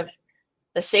point of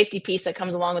the safety piece that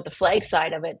comes along with the flag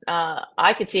side of it,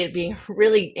 I could see it being a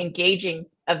really engaging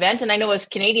event. And I know as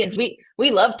Canadians, we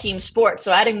love team sport.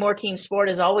 So adding more team sport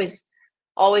is always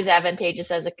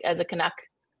advantageous as a Canuck.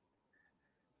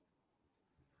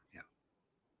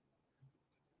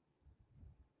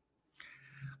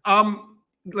 Yeah.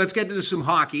 Let's get into some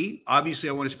hockey. Obviously,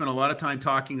 I want to spend a lot of time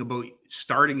talking about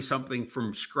starting something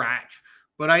from scratch.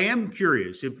 But I am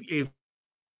curious, if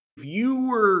you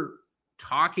were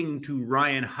talking to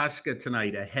Ryan Huska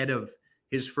tonight ahead of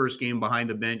his first game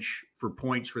behind the bench for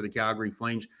points for the Calgary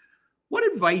Flames, what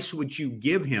advice would you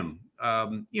give him?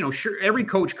 Sure, every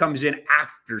coach comes in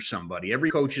after somebody.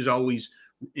 Every coach is always,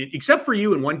 except for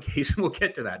you in one case, and we'll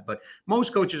get to that, but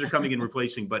most coaches are coming in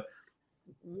replacing. But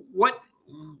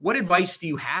what advice do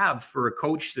you have for a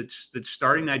coach that's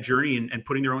starting that journey and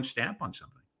putting their own stamp on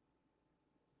something?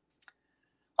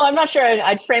 Well, I'm not sure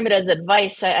I'd frame it as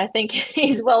advice. I think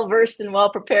he's well versed and well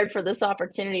prepared for this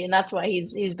opportunity, and that's why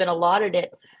he's been allotted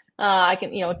it. I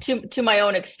can, to my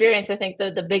own experience, I think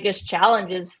the biggest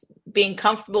challenge is being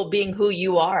comfortable being who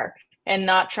you are and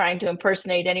not trying to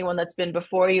impersonate anyone that's been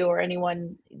before you or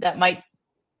anyone that might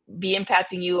be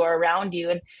impacting you or around you,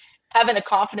 and having the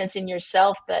confidence in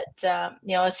yourself that,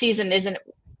 a season isn't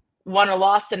won or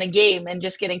lost in a game, and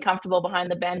just getting comfortable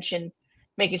behind the bench and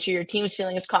making sure your team's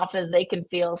feeling as confident as they can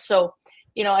feel. So,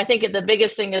 I think the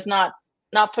biggest thing is not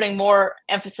putting more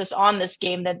emphasis on this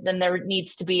game than there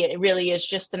needs to be. It really is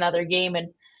just another game.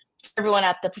 And for everyone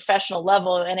at the professional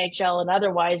level, NHL and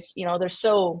otherwise, they're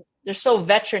so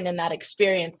veteran in that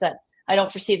experience that I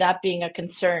don't foresee that being a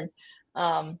concern.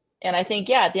 And I think,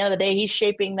 at the end of the day, he's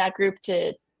shaping that group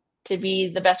to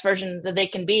be the best version that they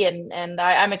can be. And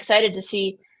I'm excited to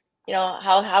see,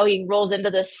 how he rolls into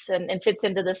this and fits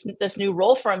into this new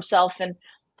role for himself, and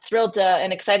thrilled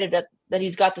and excited that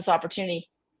he's got this opportunity.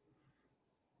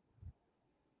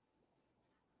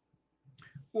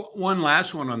 One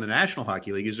last one on the National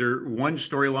Hockey League. Is there one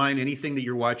storyline, anything that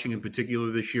you're watching in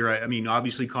particular this year? I mean,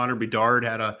 obviously Connor Bedard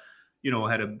had a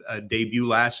debut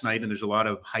last night, and there's a lot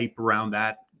of hype around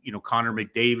that. Connor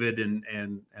McDavid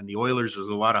and the Oilers, there's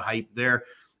a lot of hype there.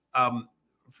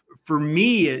 For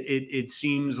me, it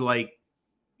seems like,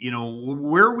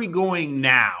 where are we going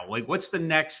now? Like, what's the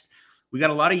next? We got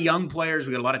a lot of young players.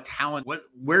 We got a lot of talent.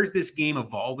 Where's this game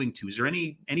evolving to? Is there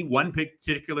any one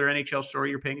particular NHL story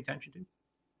you're paying attention to?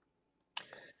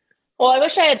 Well, I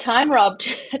wish I had time, Rob,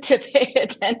 to pay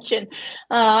attention.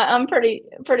 I'm pretty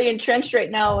entrenched right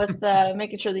now with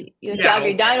making sure the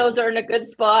Calgary Dinos are in a good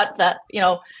spot. That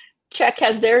Czech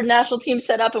has their national team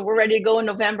set up, and we're ready to go in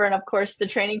November. And of course, the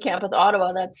training camp with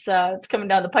Ottawa that's coming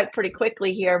down the pipe pretty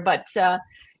quickly here. But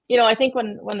I think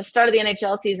when the start of the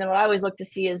NHL season, what I always look to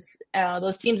see is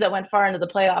those teams that went far into the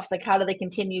playoffs. Like, how do they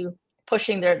continue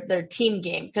pushing their team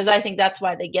game? Because I think that's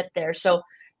why they get there. So.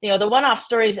 The one-off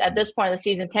stories at this point of the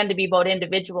season tend to be about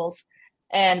individuals.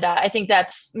 And I think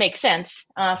that makes sense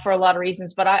for a lot of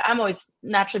reasons. But I'm always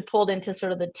naturally pulled into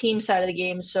sort of the team side of the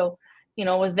game. So,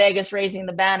 with Vegas raising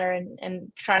the banner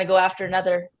and trying to go after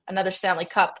another Stanley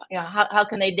Cup, how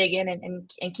can they dig in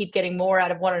and keep getting more out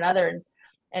of one another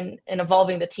and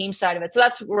evolving the team side of it? So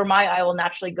that's where my eye will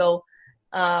naturally go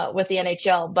with the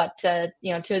NHL. But,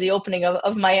 to the opening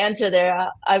of my answer there,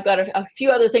 I've got a few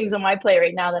other things on my plate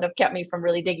right now that have kept me from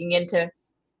really digging into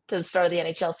the start of the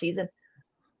NHL season.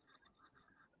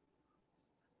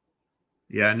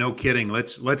 Yeah, no kidding.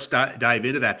 Let's dive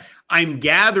into that. I'm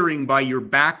gathering by your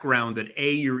background that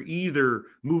you're either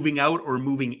moving out or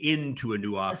moving into a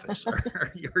new office.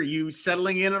 Are you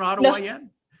settling in Ottawa yet?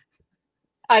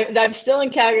 I'm still in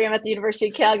Calgary. I'm at the University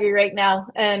of Calgary right now.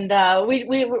 And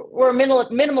we're a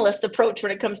minimalist approach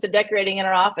when it comes to decorating in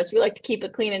our office. We like to keep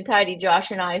it clean and tidy,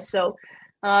 Josh and I. So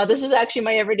this is actually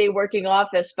my everyday working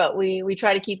office, but we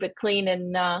try to keep it clean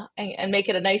and make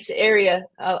it a nice area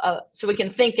so we can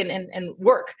think and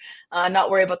work, not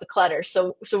worry about the clutter.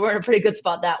 So we're in a pretty good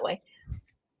spot that way.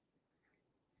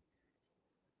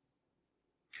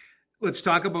 Let's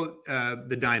talk about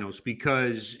the Dinos,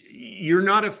 because you're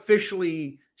not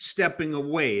officially stepping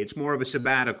away. It's more of a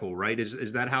sabbatical, right?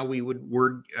 Is that how we would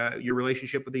word your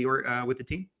relationship with the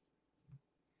team?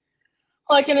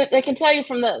 Well, I can tell you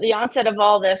from the onset of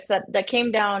all this that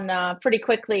came down pretty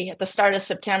quickly at the start of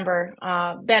September.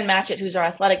 Ben Matchett, who's our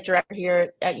athletic director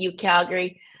here at U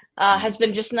Calgary, has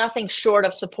been just nothing short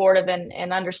of supportive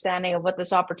and understanding of what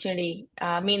this opportunity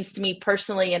means to me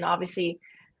personally, and obviously.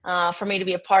 For me to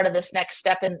be a part of this next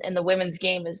step in the women's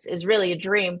game is really a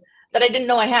dream that I didn't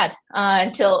know I had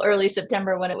until early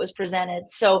September when it was presented.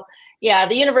 So yeah,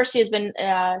 the university has been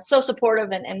so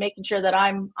supportive and making sure that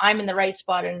I'm in the right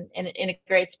spot and in a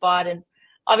great spot. And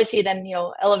obviously then,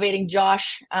 elevating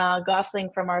Josh Gosling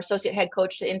from our associate head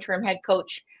coach to interim head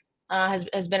coach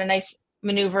has been a nice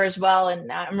maneuver as well.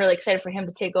 And I'm really excited for him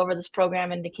to take over this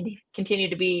program and to continue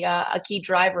to be a key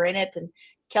driver in it. And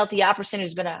Kelty Apperson,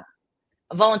 who's been a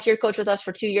volunteer coach with us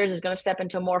for 2 years, is going to step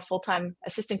into a more full-time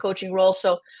assistant coaching role.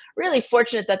 So really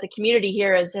fortunate that the community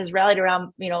here has rallied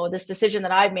around, this decision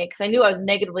that I've made, because I knew I was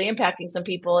negatively impacting some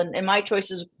people and my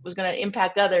choices was going to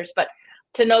impact others. But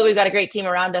to know we've got a great team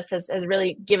around us has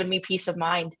really given me peace of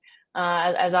mind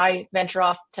as I venture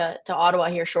off to Ottawa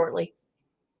here shortly.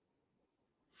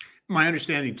 My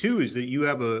understanding too is that you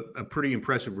have a pretty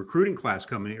impressive recruited class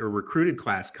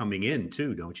coming in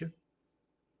too, don't you?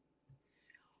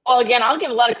 Well, again, I'll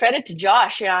give a lot of credit to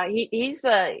Josh. He's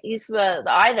the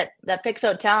eye that picks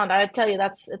out talent. I tell you,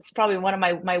 it's probably one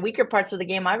of my weaker parts of the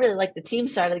game. I really like the team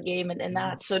side of the game and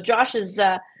that. So Josh has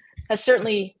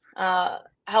certainly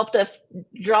helped us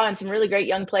draw in some really great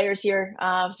young players here,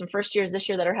 some first years this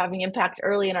year that are having impact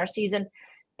early in our season.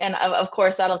 And of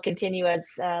course, that'll continue as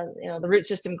the root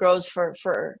system grows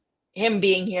for him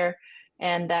being here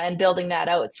and building that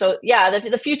out. So yeah,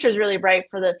 the future is really bright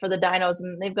for the Dinos,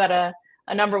 and they've got a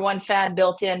number one fan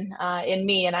built in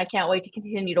me, and I can't wait to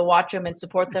continue to watch them and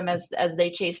support them as they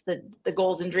chase the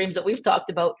goals and dreams that we've talked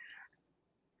about.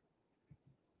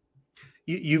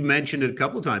 You've mentioned it a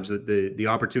couple of times that the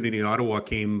opportunity in Ottawa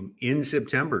came in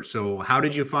September. So how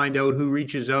did you find out who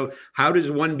reaches out? How does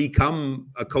one become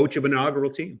a coach of an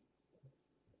inaugural team?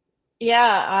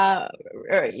 Yeah,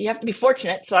 you have to be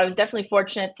fortunate. So I was definitely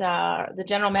fortunate. The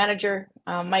general manager,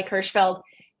 Mike Hirschfeld,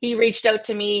 he reached out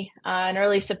to me in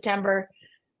early September,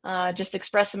 just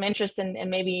expressed some interest in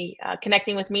maybe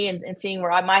connecting with me and seeing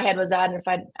where my head was at, and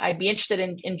if I'd be interested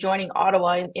in joining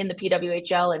Ottawa in the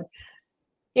PWHL. And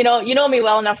you know me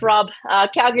well enough, Rob.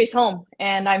 Calgary's home,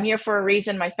 and I'm here for a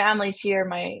reason. My family's here.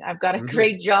 I've got a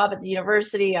great job at the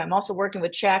university. I'm also working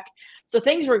with Czech, so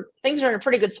things are in a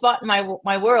pretty good spot in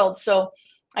my world. So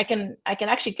I can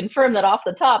actually confirm that off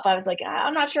the top. I was like,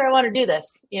 I'm not sure I want to do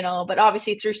this, but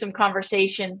obviously through some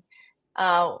conversation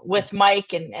with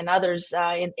Mike and others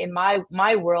in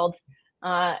my world,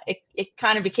 it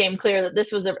kind of became clear that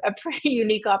this was a pretty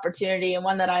unique opportunity and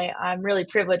one that I'm really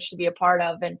privileged to be a part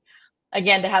of. And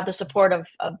again, to have the support of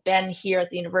Ben here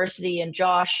at the university and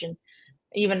Josh and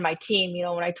even my team,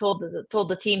 when I told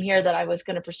the team here that I was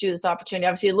going to pursue this opportunity,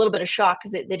 obviously a little bit of shock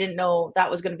because they didn't know that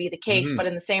was going to be the case, but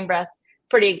in the same breath,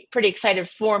 pretty excited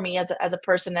for me as a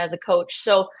person, as a coach.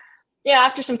 So yeah,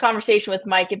 after some conversation with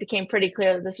Mike, it became pretty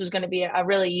clear that this was going to be a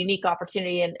really unique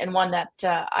opportunity, and one that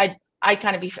I'd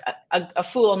kind of be a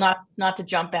fool not to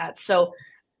jump at. So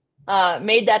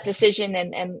made that decision,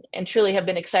 and truly have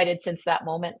been excited since that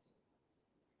moment.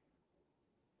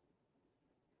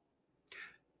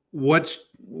 What's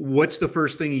the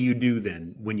first thing you do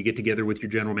then when you get together with your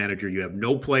general manager? You have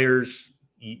no players.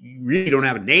 You really don't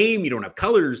have a name. You don't have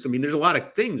colors. I mean, there's a lot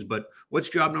of things, but what's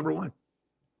job number one?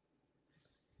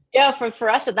 Yeah, for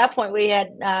us at that point, we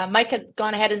had Mike had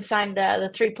gone ahead and signed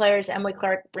the 3 players: Emily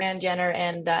Clark, Brand Jenner,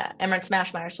 and Emmerich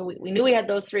Smashmeyer. So we knew we had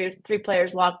those three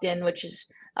players locked in, which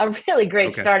is a really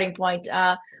great starting point.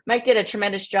 Mike did a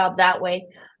tremendous job that way,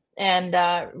 and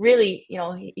really,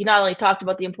 he not only talked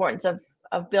about the importance of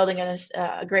building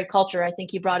a great culture. I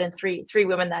think he brought in three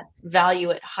women that value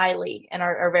it highly and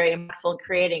are very impactful in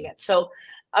creating it. So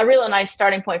a really nice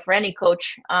starting point for any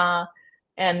coach.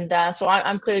 So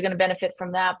I'm clearly going to benefit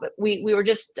from that. But we were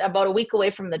just about a week away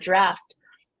from the draft.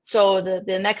 So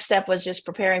the next step was just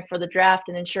preparing for the draft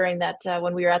and ensuring that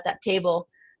when we were at that table,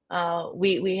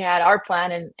 we had our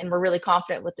plan and we're really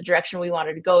confident with the direction we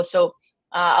wanted to go. So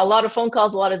a lot of phone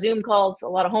calls, a lot of Zoom calls, a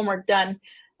lot of homework done.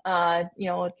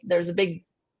 There's a big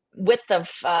width of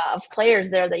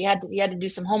players there that you had to do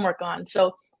some homework on.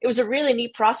 So it was a really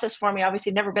neat process for me.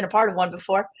 Obviously, never been a part of one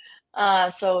before.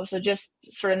 So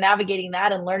just sort of navigating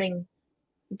that and learning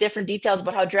different details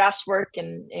about how drafts work,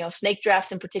 and snake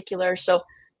drafts in particular. So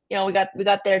we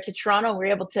got there to Toronto. We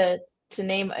were able to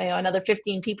name another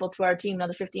 15 people to our team,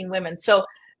 another 15 women. So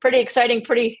pretty exciting,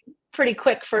 pretty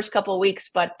quick first couple of weeks,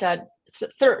 but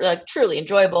truly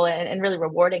enjoyable and really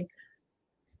rewarding.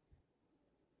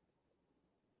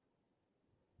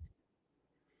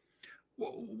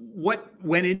 What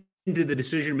went into the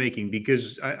decision making?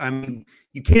 Because I mean,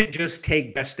 you can't just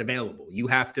take best available. You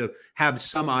have to have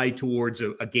some eye towards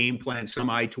a game plan,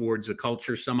 some eye towards a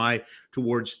culture, some eye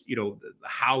towards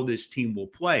how this team will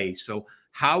play. So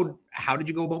how did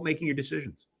you go about making your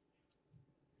decisions?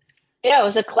 Yeah, it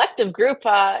was a collective group.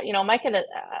 Mike had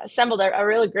assembled a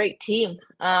really great team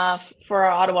for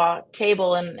our Ottawa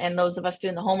table, and those of us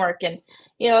doing the homework. And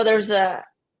there's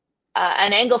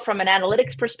an angle from an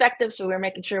analytics perspective. So we were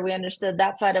making sure we understood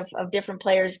that side of different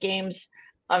players' games.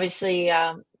 Obviously,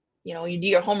 you do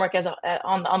your homework as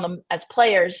as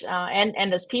players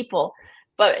and as people.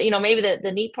 But maybe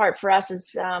the neat part for us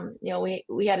is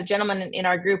we had a gentleman in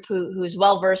our group who's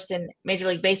well versed in Major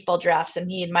League Baseball drafts,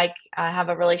 and he and Mike have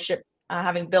a relationship,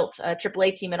 having built a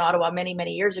AAA team in Ottawa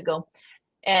many years ago.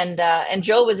 And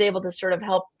Joe was able to sort of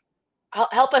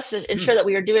help us ensure that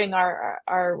we were doing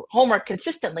our homework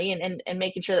consistently and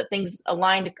making sure that things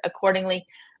aligned accordingly.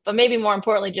 But maybe more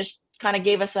importantly, just kind of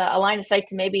gave us a line of sight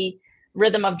to maybe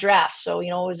rhythm of drafts. So,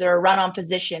 was there a run on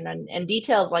position and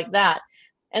details like that?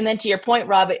 And then to your point,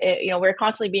 Rob, we're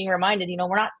constantly being reminded,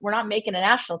 we're not making a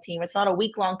national team. It's not a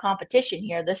week-long competition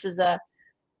here. This is a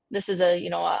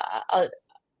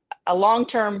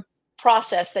long-term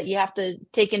process that you have to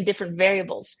take in different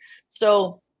variables.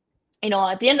 So,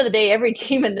 at the end of the day, every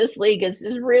team in this league is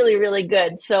really, really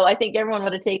good. So I think everyone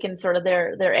would have taken sort of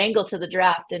their angle to the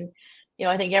draft. And,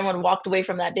 I think everyone walked away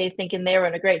from that day thinking they were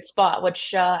in a great spot,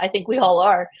 which I think we all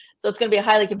are. So it's going to be a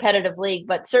highly competitive league,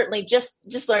 but certainly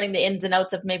just learning the ins and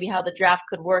outs of maybe how the draft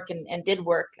could work and did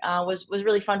work was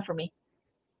really fun for me.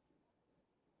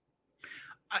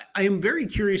 I am very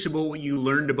curious about what you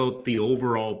learned about the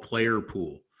overall player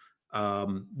pool.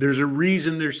 There's a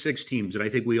reason there's 6 teams, and I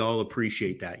think we all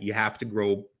appreciate that. You have to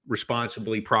grow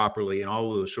responsibly, properly, and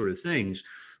all of those sort of things.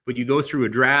 But you go through a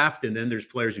draft, and then there's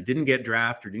players who didn't get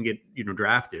drafted or didn't get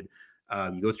drafted.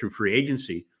 You go through free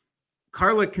agency.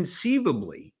 Carla,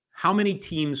 conceivably, how many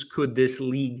teams could this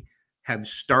league have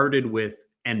started with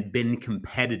and been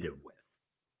competitive with?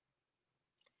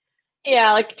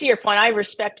 Yeah, like to your point, I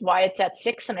respect why it's at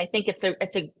 6, and I think it's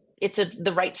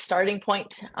the right starting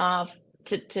point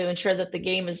to ensure that the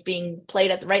game is being played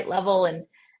at the right level, and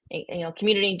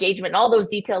community engagement and all those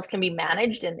details can be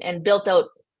managed and built out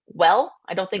well.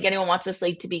 I don't think anyone wants this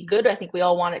league to be good. I think we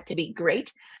all want it to be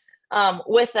great.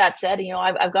 With that said,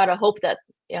 I've got to hope that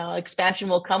expansion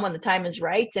will come when the time is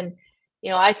right, and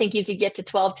I think you could get to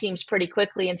 12 teams pretty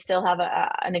quickly and still have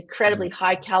an incredibly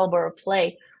high caliber of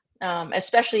play,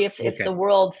 especially if the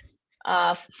world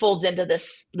folds into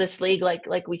this league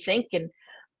like we think. And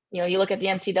you look at the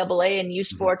NCAA and U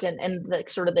Sport and the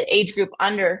sort of the age group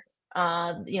under,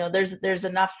 there's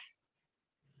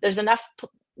enough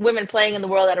women playing in the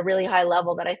world at a really high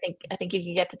level that I think you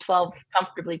can get to 12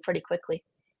 comfortably pretty quickly.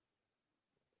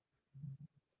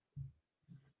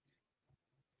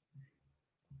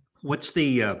 What's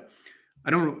the I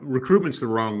don't, recruitment's the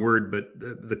wrong word, but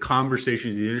the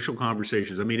conversations, the initial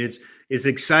conversations. I mean, it's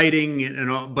exciting and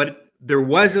all, but there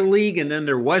was a league and then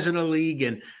there wasn't a league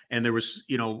and there was,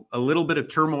 a little bit of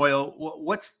turmoil.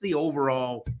 What's the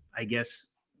overall, I guess,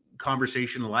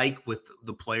 conversation like with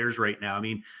the players right now? I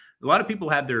mean, a lot of people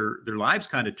had their lives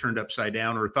kind of turned upside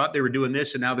down or thought they were doing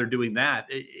this and now they're doing that.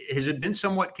 Has it been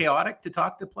somewhat chaotic to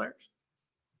talk to players?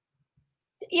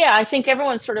 Yeah, I think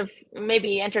everyone sort of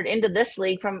maybe entered into this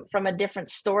league from a different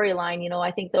storyline.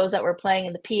 I think those that were playing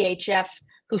in the PHF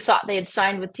who thought they had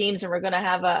signed with teams and were going to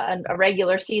have a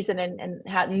regular season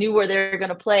and knew where they were going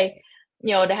to play,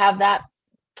 to have that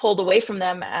pulled away from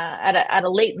them at a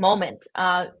late moment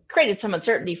created some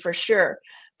uncertainty for sure.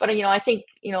 But, I think,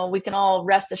 we can all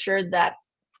rest assured that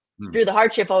through the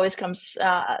hardship always comes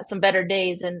some better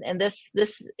days. And this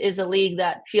is a league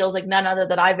that feels like none other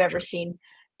that I've ever seen.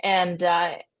 And,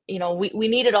 we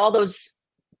needed all those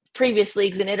previous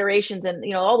leagues and iterations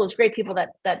and, all those great people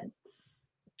that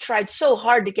tried so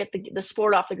hard to get the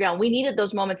sport off the ground. We needed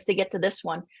those moments to get to this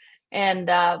one. And,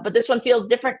 but this one feels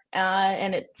different.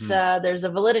 And it's, there's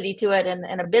a validity to it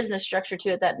and a business structure to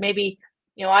it that maybe,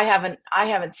 I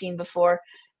haven't seen before.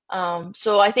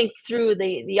 So I think through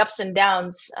the ups and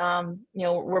downs,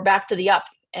 we're back to the up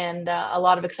and a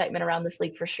lot of excitement around this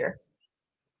league for sure.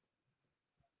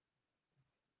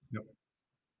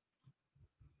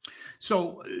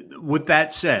 So with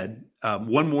that said,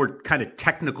 one more kind of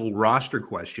technical roster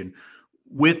question.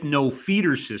 With no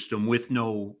feeder system, with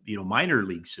no minor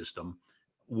league system,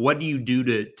 what do you do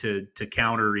to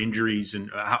counter injuries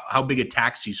and how big a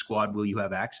taxi squad will you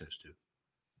have access to?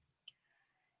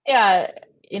 Yeah,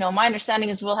 my understanding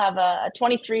is we'll have a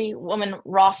 23-woman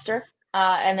roster,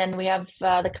 and then we have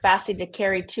the capacity to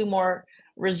carry 2 more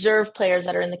reserve players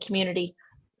that are in the community.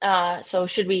 So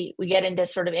should we get into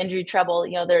sort of injury trouble,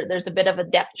 there's a bit of a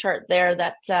depth chart there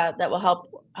that will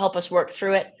help us work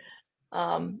through it.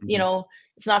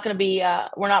 It's not going to be,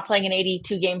 we're not playing an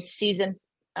 82 game season.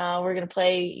 We're going to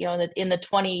play, in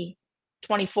the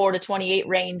 24 to 28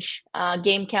 range,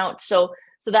 game count. So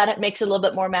that makes it a little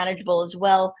bit more manageable as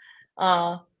well.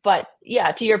 But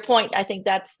yeah, to your point, I think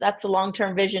that's the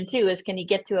long-term vision too, is can you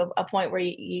get to a point where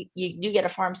you do get a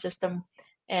farm system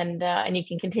and you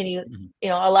can continue,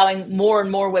 allowing more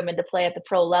and more women to play at the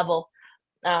pro level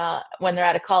when they're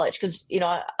out of college. Because,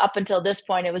 up until this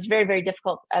point, it was very, very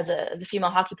difficult as a female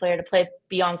hockey player to play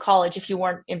beyond college if you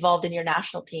weren't involved in your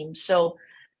national team. So,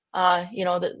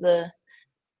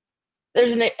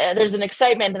 there's an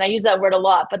excitement, and I use that word a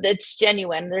lot, but it's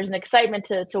genuine. There's an excitement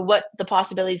to what the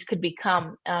possibilities could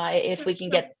become if we can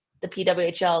get the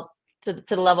PWHL to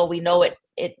the level we know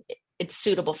it's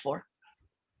suitable for.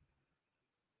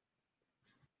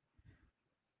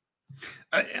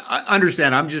 I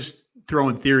understand. I'm just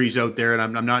throwing theories out there,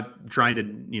 and I'm not trying to,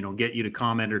 get you to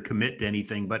comment or commit to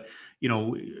anything. But,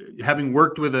 having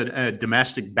worked with a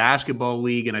domestic basketball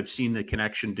league, and I've seen the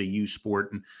connection to U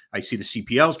Sport, and I see the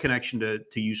CPL's connection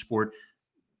to U Sport.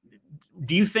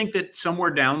 Do you think that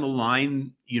somewhere down the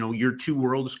line, your two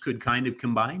worlds could kind of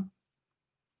combine?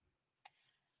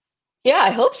 Yeah,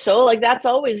 I hope so. Like that's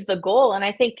always the goal. And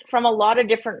I think from a lot of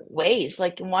different ways,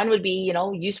 like one would be,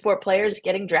 U Sport players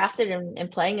getting drafted and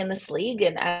playing in this league.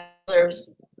 And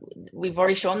we've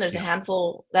already shown there's a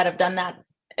handful that have done that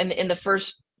in the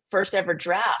first ever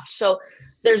draft. So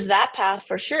there's that path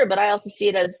for sure. But I also see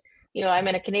it as, I'm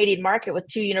in a Canadian market with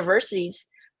 2 universities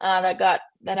that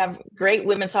have great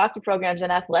women's hockey programs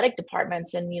and athletic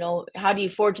departments. And, how do you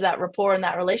forge that rapport and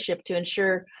that relationship to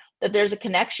ensure that there's a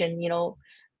connection,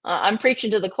 I'm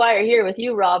preaching to the choir here with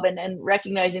you, Rob, and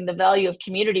recognizing the value of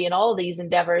community in all of these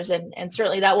endeavors. And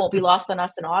certainly that won't be lost on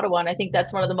us in Ottawa. And I think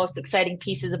that's one of the most exciting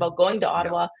pieces about going to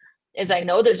Ottawa is I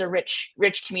know there's a rich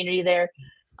community there.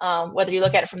 Whether you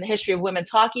look at it from the history of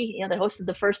women's hockey, they hosted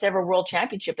the first ever world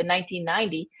championship in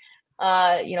 1990,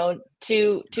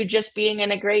 to just being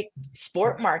in a great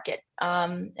sport market.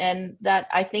 And that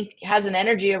I think has an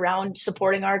energy around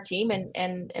supporting our team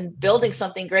and building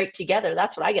something great together.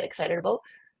 That's what I get excited about.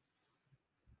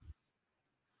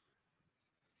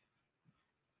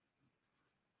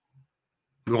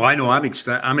 Well, I know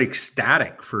I'm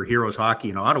ecstatic for Heroes Hockey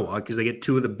in Ottawa because they get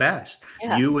 2 of the best,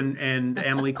 you and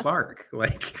Emily Clark.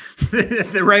 Like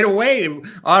right away,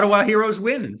 Ottawa Heroes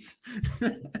wins.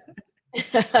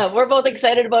 We're both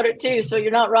excited about it too. So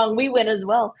you're not wrong. We win as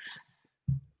well.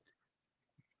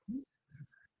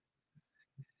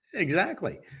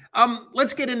 Exactly.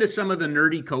 Let's get into some of the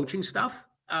nerdy coaching stuff.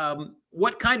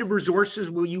 What kind of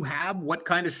resources will you have? What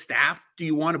kind of staff do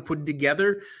you want to put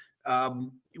together?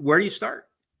 Where do you start?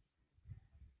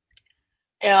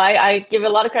 I give a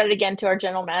lot of credit again to our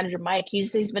general manager, Mike.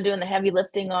 He's been doing the heavy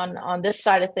lifting on this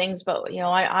side of things, but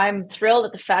I'm thrilled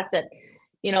at the fact that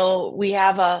we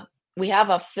have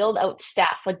a filled out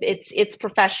staff. Like it's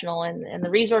professional, and the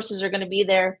resources are going to be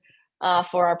there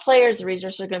for our players. The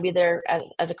resources are going to be there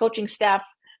as a coaching staff.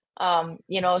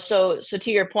 So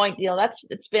to your point,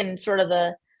 it's been sort of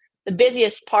the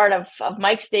busiest part of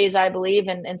Mike's days, I believe,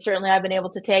 and certainly I've been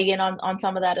able to tag in on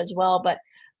some of that as well. But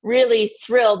really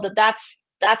thrilled that that's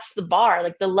the bar.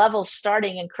 Like the level's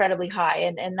starting incredibly high,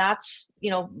 and that's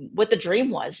what the dream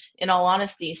was, in all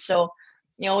honesty. So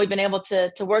we've been able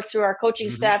to work through our coaching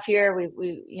staff here.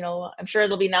 We I'm sure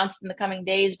it'll be announced in the coming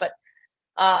days, but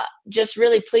just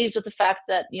really pleased with the fact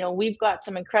that we've got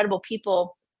some incredible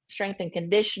people: strength and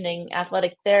conditioning,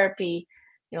 athletic therapy,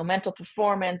 mental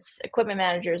performance, equipment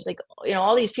managers. Like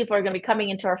all these people are going to be coming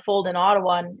into our fold in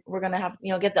Ottawa, and we're going to have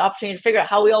get the opportunity to figure out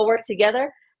how we all work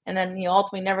together, and then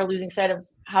ultimately never losing sight of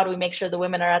how do we make sure the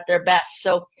women are at their best.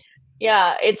 So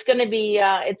yeah, it's going to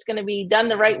be done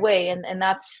the right way, and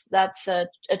that's a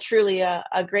truly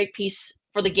a great piece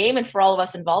for the game and for all of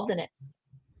us involved in it.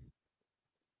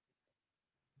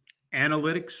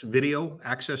 Analytics, video,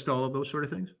 access to all of those sort of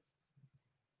things.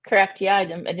 Correct. Yeah, I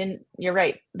didn't. You're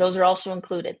right. Those are also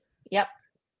included. Yep.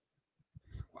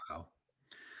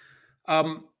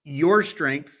 Wow. Your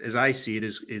strength, as I see it,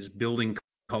 is building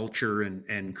culture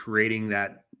and creating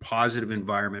that positive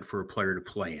environment for a player to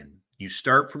play in. You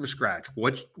start from scratch.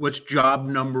 What's job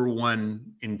number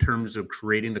one in terms of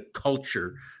creating the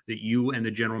culture that you and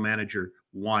the general manager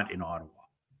want in Ottawa?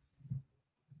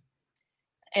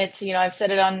 It's I've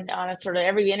said it on sort of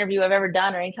every interview I've ever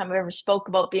done, or anytime I've ever spoke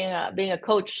about being a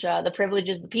coach. The privilege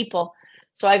is the people.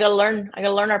 So I got to learn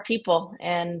our people,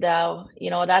 and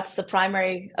that's the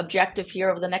primary objective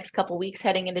here over the next couple of weeks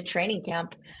heading into training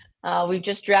camp. We've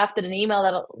just drafted an email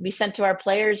that'll be sent to our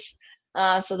players,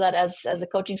 so that as a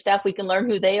coaching staff we can learn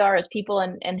who they are as people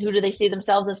and who do they see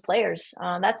themselves as players.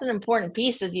 That's an important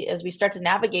piece as we start to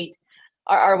navigate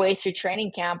our way through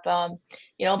training camp.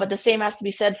 But the same has to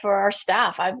be said for our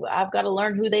staff. I've got to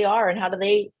learn who they are and how do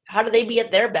they be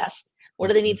at their best. What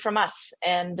do they need from us?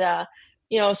 And I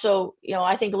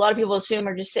think a lot of people assume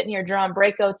we're just sitting here drawing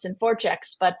breakouts and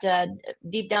forechecks, but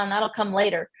deep down that'll come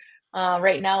later.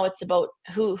 Right now it's about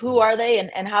who are they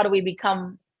and how do we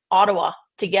become Ottawa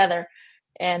together,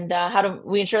 and how do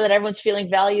we ensure that everyone's feeling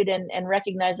valued and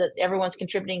recognize that everyone's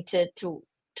contributing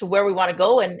to where we want to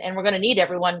go, and we're going to need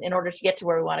everyone in order to get to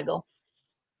where we want to go.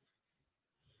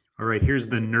 All right, here's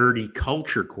the nerdy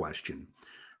culture question.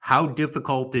 How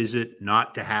difficult is it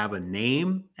not to have a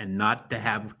name and not to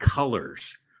have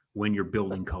colors when you're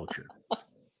building culture?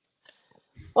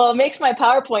 Well, it makes my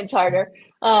PowerPoints harder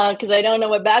because I don't know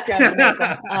what background to make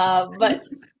them.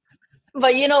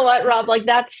 But you know what, Rob? Like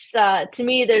that's to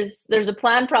me, there's a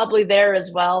plan probably there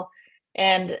as well.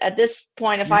 And at this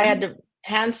point, if I had to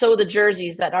hand sew the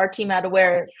jerseys that our team had to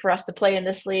wear for us to play in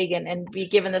this league and be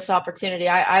given this opportunity,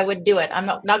 I would do it. I'm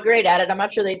not great at it. I'm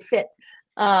not sure they'd fit.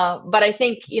 But I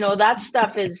think, that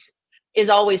stuff is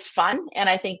always fun. And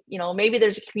I think, maybe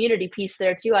there's a community piece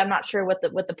there too. I'm not sure what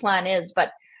the plan is,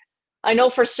 but I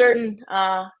know for certain,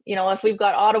 if we've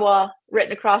got Ottawa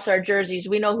written across our jerseys,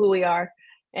 we know who we are,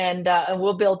 and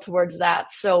we'll build towards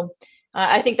that. So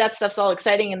I think that stuff's all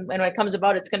exciting. And when it comes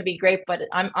about, it's going to be great, but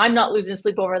I'm not losing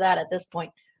sleep over that at this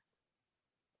point.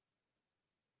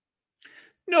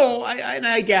 No,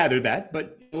 I gather that,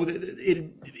 but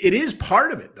it is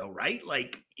part of it though, right?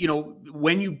 Like,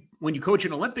 when you coach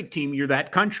an Olympic team, you're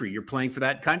that country, you're playing for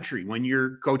that country. When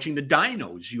you're coaching the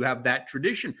Dinos, you have that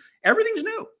tradition. Everything's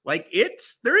new. Like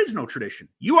there is no tradition.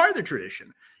 You are the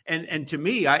tradition. And to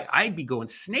me, I'd be going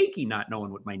snaky not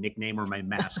knowing what my nickname or my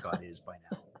mascot is by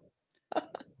now.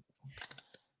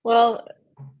 Well,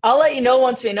 I'll let you know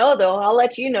once we know, though. I'll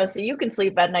let you know so you can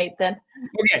sleep at night then.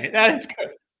 Okay, that's good.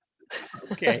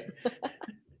 Okay.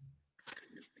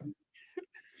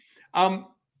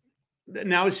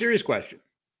 Now a serious question.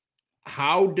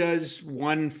 How does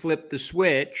one flip the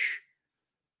switch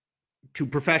to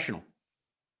professional?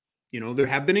 There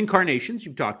have been incarnations.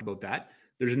 You've talked about that.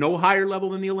 There's no higher level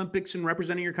than the Olympics and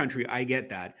representing your country. I get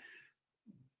that.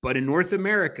 But in North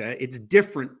America, it's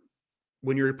different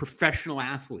when you're a professional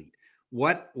athlete.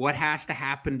 What has to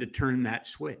happen to turn that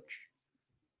switch?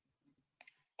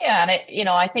 Yeah, and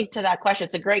I think to that question,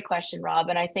 it's a great question, Rob,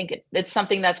 and I think it's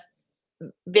something that's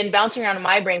been bouncing around in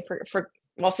my brain for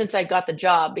since I got the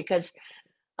job, because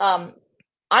I'm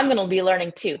going to be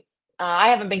learning too. I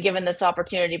haven't been given this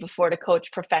opportunity before to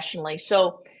coach professionally,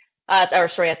 so at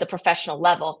the professional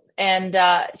level, and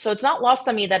so it's not lost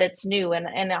on me that it's new,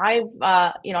 and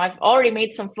I've already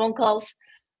made some phone calls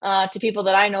to people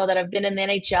that I know that have been in the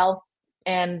NHL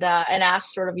and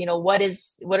asked sort of, what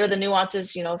are the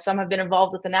nuances? Some have been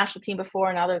involved with the national team before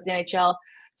and now they're with the NHL.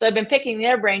 So I've been picking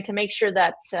their brain to make sure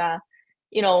that,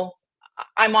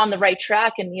 I'm on the right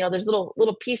track. And, there's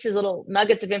little pieces, little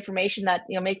nuggets of information that,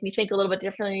 make me think a little bit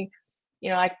differently.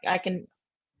 I can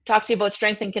talk to you about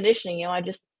strength and conditioning. I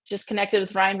just connected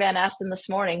with Ryan Van Asten this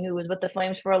morning, who was with the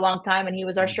Flames for a long time, and he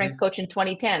was our strength coach in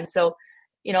 2010. So,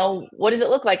 what does it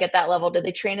look like at that level? Do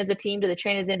they train as a team? Do they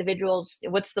train as individuals?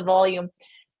 What's the volume?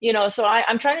 So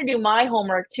I'm trying to do my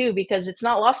homework too, because it's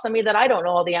not lost on me that I don't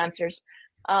know all the answers.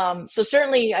 So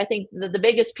certainly I think the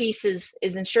biggest piece is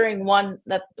ensuring, one,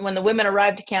 that when the women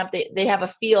arrive to camp, they have a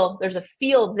feel. There's a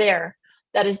feel there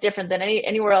that is different than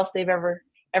anywhere else they've ever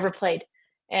played.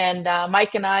 And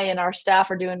Mike and I and our staff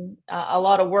are doing a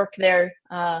lot of work there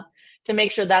to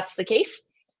make sure that's the case.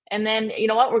 And then,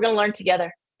 we're going to learn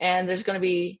together. And there's going to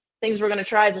be things we're going to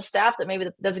try as a staff that maybe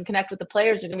doesn't connect with the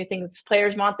players. There's going to be things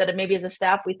players want that maybe as a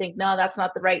staff we think, no, that's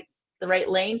not the right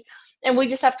lane. And we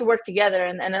just have to work together.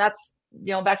 And that's,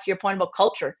 back to your point about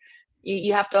culture.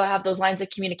 You have to have those lines of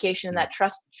communication and that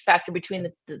trust factor between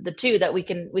the two, that we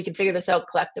can figure this out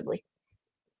collectively.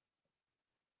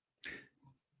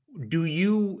 Do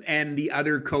you and the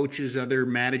other coaches, other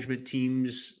management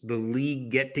teams, the league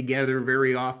get together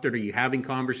very often? Are you having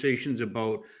conversations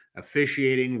about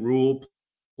officiating, rule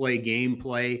play,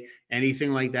 gameplay,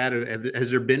 anything like that?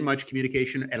 Has there been much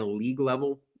communication at a league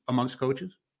level amongst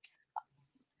coaches?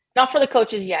 Not for the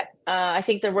coaches yet. I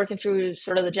think they're working through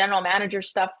sort of the general manager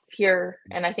stuff here,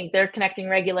 and I think they're connecting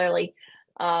regularly.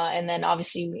 And then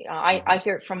obviously I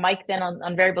hear it from Mike then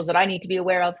on variables that I need to be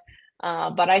aware of.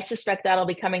 But I suspect that'll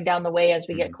be coming down the way as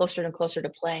we get closer and closer to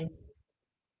playing.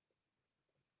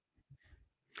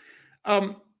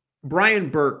 Brian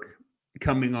Burke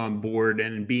coming on board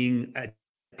and being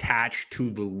attached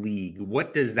to the league,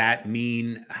 what does that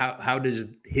mean? How does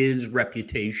his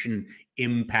reputation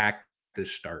impact the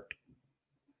start?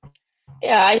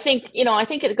 Yeah, I think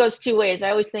it goes two ways.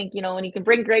 I always think, when you can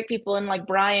bring great people in like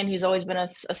Brian, who's always been a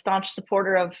staunch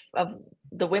supporter of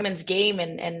the women's game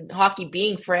and hockey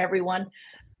being for everyone,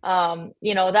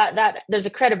 that there's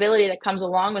a credibility that comes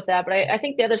along with that. But I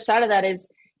think the other side of that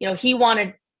is, he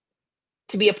wanted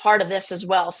to be a part of this as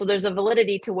well. So there's a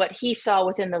validity to what he saw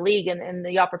within the league and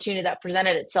the opportunity that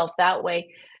presented itself that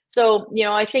way. So,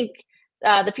 I think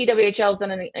the PWHL has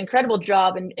done an incredible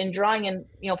job in drawing in,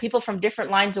 people from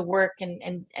different lines of work.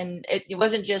 And it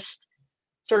wasn't just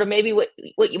sort of maybe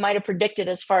what you might have predicted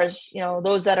as far as,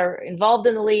 those that are involved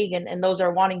in the league and those who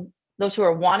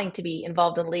are wanting to be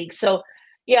involved in the league. So,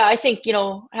 yeah, I think,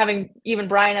 having even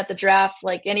Brian at the draft,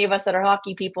 like any of us that are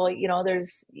hockey people,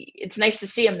 it's nice to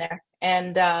see him there.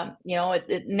 And,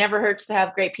 it never hurts to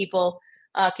have great people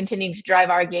continuing to drive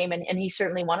our game. And he's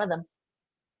certainly one of them.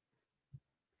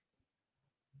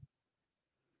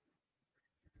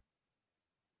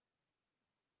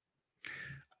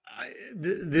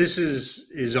 This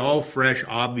is all fresh,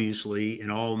 obviously,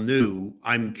 and all new.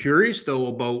 I'm curious, though,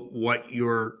 about what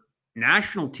your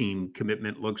national team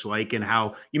commitment looks like and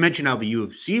how you mentioned how the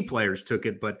UFC players took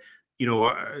it, but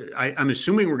I'm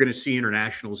assuming we're going to see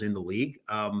internationals in the league.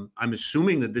 I'm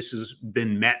assuming that this has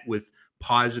been met with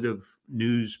positive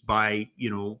news by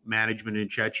management in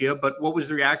Czechia. But what was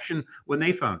the reaction when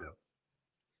they found out?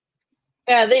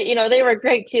 Yeah, they were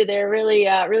great too. They're really,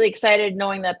 really excited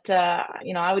knowing that,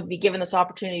 I would be given this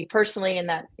opportunity personally, and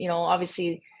that,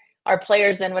 obviously our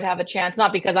players then would have a chance,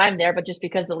 not because I'm there, but just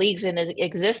because the league's in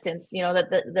existence,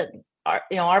 that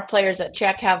our players at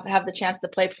Czech have the chance to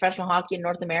play professional hockey in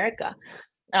North America.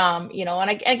 And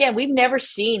again, we've never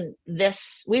seen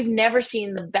this. We've never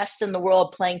seen the best in the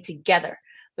world playing together.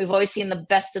 We've always seen the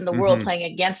best in the world playing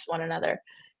against one another.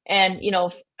 And,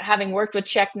 having worked with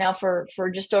Czech now for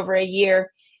just over a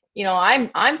year,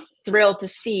 I'm thrilled to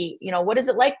see, what is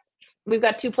it like? We've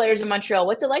got two players in Montreal.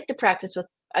 What's it like to practice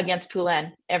against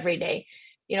Poulin every day?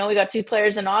 We got two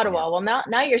players in Ottawa. Well,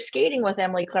 now you're skating with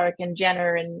Emily Clark and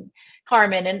Jenner and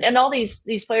Harmon and all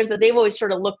these players that they've always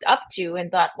sort of looked up to and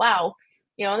thought, wow,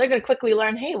 they're going to quickly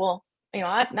learn, hey, well,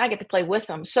 I get to play with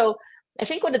them. So I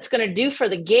think what it's going to do for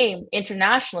the game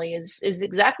internationally is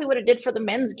exactly what it did for the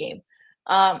men's game.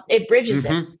 It bridges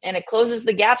it and it closes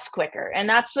the gaps quicker. And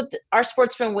that's what our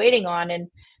sport's been waiting on. And,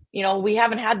 we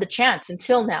haven't had the chance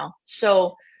until now.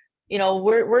 So,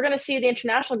 we're going to see the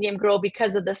international game grow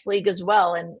because of this league as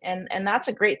well. And that's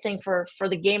a great thing for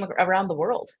the game around the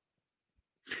world.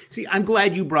 See, I'm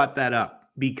glad you brought that up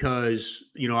because,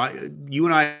 you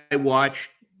and I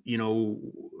watched,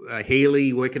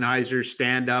 Haley Wickenheiser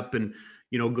stand up and,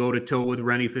 go to toe with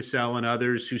Rennie Fissell and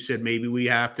others who said maybe we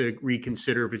have to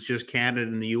reconsider if it's just Canada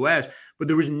and the US. But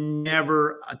there was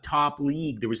never a top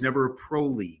league. There was never a pro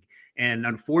league. And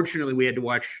unfortunately, we had to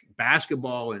watch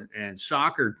basketball and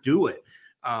soccer do it.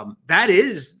 That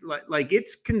is like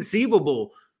it's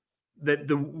conceivable that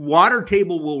the water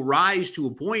table will rise to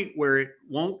a point where it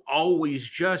won't always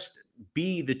just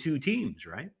be the two teams,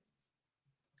 right?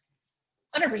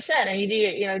 100%. And you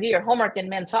do your homework in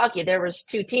men's hockey. There was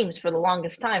two teams for the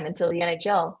longest time until the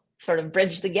NHL sort of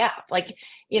bridged the gap. Like,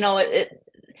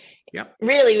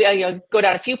 really, go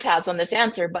down a few paths on this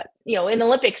answer, but in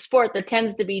Olympic sport, there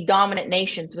tends to be dominant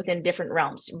nations within different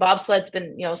realms. Bobsled's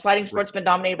been, sliding sports been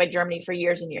dominated by Germany for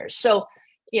years and years. So,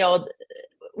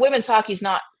 women's hockey is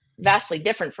not vastly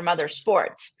different from other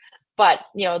sports. But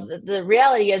the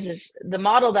reality is the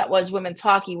model that was women's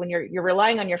hockey, when you're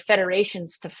relying on your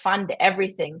federations to fund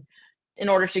everything in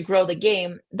order to grow the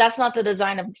game, that's not the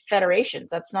design of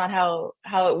federations. That's not how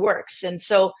it works. And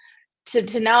so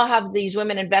to now have these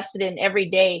women invested in every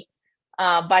day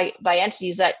by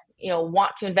entities that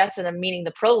want to invest in them, meaning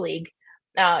the pro league,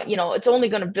 it's only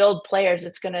going to build players.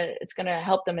 It's going to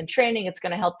help them in training. It's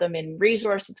going to help them in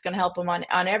resource. It's going to help them on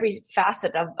every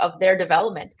facet of their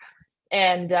development.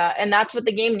 And that's what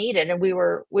the game needed. And we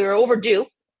were overdue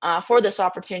for this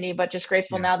opportunity, but just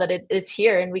grateful now that it's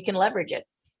here and we can leverage it.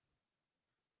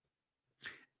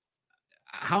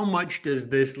 How much does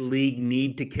this league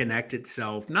need to connect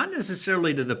itself, not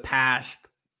necessarily to the past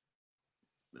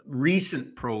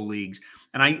recent pro leagues?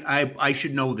 And I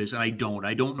should know this, and I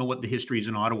don't know what the history is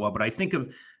in Ottawa, but I think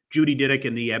of Judy Diddick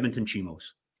and the Edmonton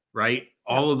Chimos, right?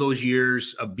 All of those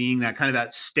years of being that kind of that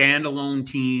standalone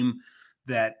team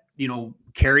that,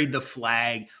 carried the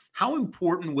flag. How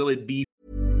important will it be?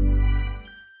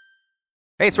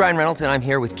 Hey, it's Ryan Reynolds, and I'm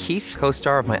here with Keith,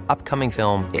 co-star of my upcoming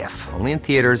film, If, only in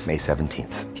theaters May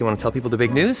 17th. Do you want to tell people the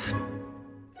big news?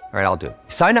 All right, I'll do it.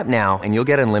 Sign up now and you'll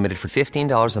get unlimited for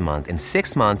 $15 a month and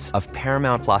 6 months of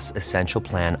Paramount Plus Essential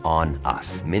Plan on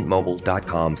us.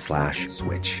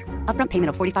 MintMobile.com/switch. Upfront payment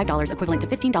of $45 equivalent to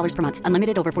 $15 per month.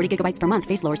 Unlimited over 40 gigabytes per month.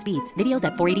 Face lower speeds. Videos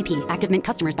at 480p. Active Mint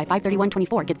customers by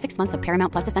 531.24 get 6 months of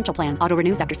Paramount Plus Essential Plan. Auto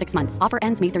renews after 6 months. Offer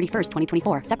ends May 31st,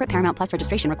 2024. Separate Paramount Plus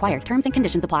registration required. Terms and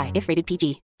conditions apply if rated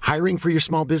PG. Hiring for your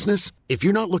small business? If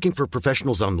you're not looking for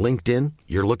professionals on LinkedIn,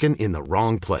 you're looking in the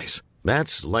wrong place.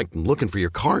 That's like looking for your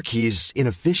car keys in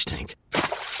a fish tank.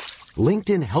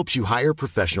 LinkedIn helps you hire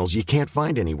professionals you can't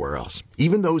find anywhere else,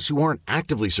 even those who aren't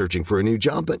actively searching for a new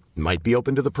job but might be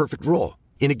open to the perfect role.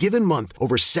 In a given month,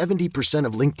 over 70%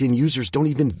 of LinkedIn users don't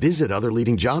even visit other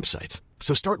leading job sites.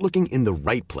 So start looking in the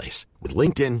right place. With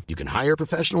LinkedIn, you can hire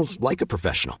professionals like a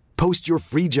professional. Post your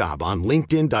free job on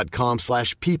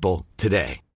linkedin.com/people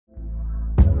today.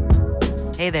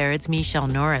 Hey there, it's Michelle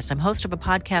Norris. I'm host of a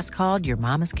podcast called Your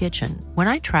Mama's Kitchen. When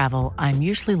I travel, I'm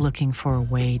usually looking for a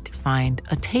way to find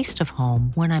a taste of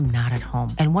home when I'm not at home.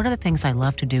 And one of the things I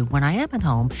love to do when I am at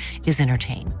home is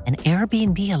entertain. And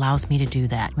Airbnb allows me to do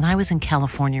that. When I was in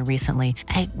California recently,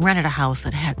 I rented a house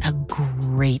that had a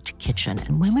great kitchen.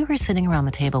 And when we were sitting around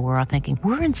the table, we're all thinking,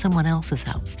 we're in someone else's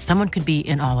house. Someone could be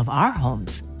in all of our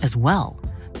homes as well.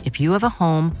 If you have a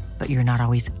home, but you're not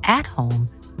always at home,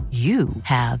 you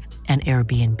have an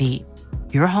Airbnb.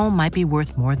 Your home might be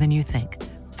worth more than you think.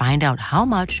 Find out how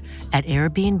much at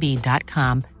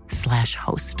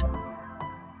airbnb.com/host.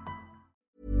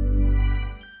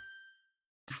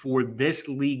 For this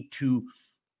league to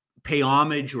pay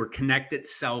homage or connect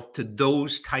itself to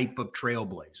those type of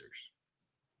trailblazers?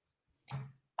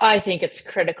 I think it's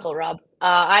critical, Rob.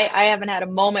 I haven't had a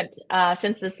moment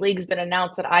since this league's been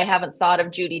announced that I haven't thought of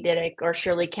Judy Diddick or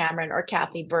Shirley Cameron or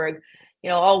Kathy Berg.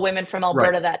 All women from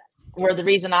Alberta that were the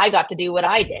reason I got to do what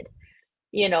I did,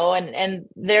 and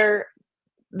they're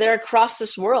across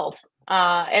this world.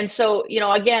 And so,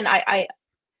 again,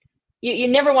 you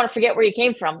never want to forget where you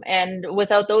came from. And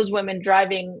without those women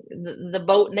driving the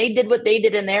boat, and they did what they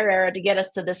did in their era to get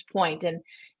us to this point. And,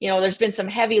 there's been some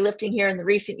heavy lifting here in the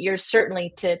recent years,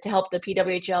 certainly to help the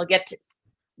PWHL get to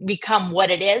become what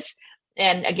it is.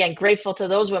 And again, grateful to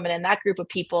those women and that group of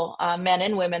people, men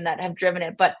and women that have driven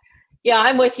it. But yeah,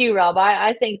 I'm with you, Rob.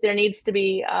 I think there needs to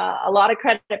be a lot of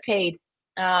credit paid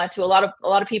to a lot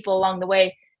of people along the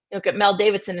way. Look at Mel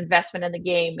Davidson investment in the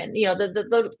game, and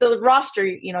the roster.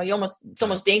 It's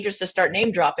almost dangerous to start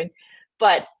name dropping,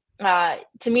 but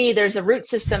to me, there's a root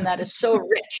system that is so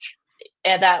rich,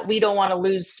 and that we don't want to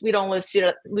lose. We don't lose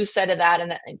sight of that.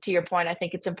 And to your point, I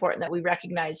think it's important that we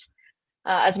recognize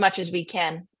as much as we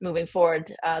can moving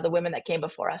forward the women that came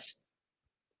before us.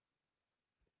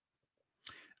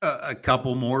 A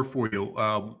couple more for you.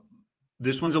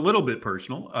 this one's a little bit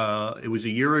personal. It was a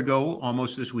year ago,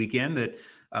 almost this weekend, that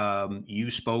you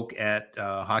spoke at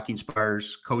Hockey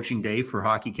Inspire's coaching day for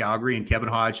Hockey Calgary, and Kevin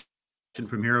Hodgson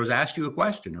from Heroes asked you a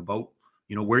question about,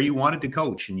 where you wanted to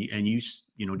coach, and you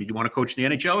did you want to coach the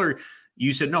NHL, or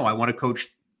you said, no, I want to coach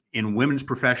in women's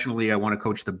professionally. I want to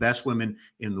coach the best women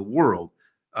in the world.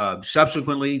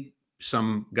 Subsequently,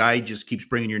 some guy just keeps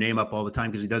bringing your name up all the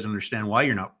time because he doesn't understand why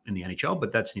you're not in the NHL,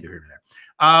 but that's neither here nor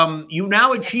there. You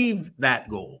now achieve that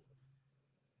goal.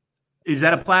 Is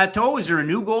that a plateau? Is there a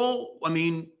new goal? I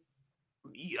mean,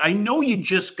 I know you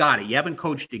just got it. You haven't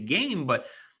coached a game, but,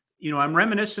 I'm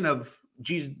reminiscent of,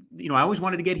 geez, I always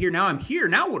wanted to get here. Now I'm here.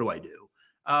 Now what do I do?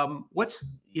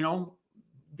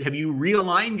 Have you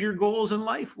realigned your goals in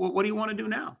life? What do you want to do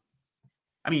now?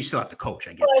 I mean, you still have to coach,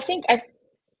 I guess. Well, I think I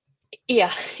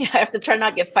have to try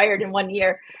not to get fired in 1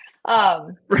 year.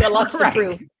 Got lots to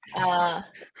prove.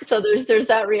 So there's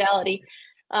that reality.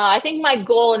 I think my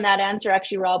goal in that answer,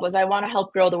 actually, Rob, was I want to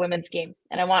help grow the women's game,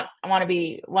 and I want to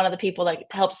be one of the people that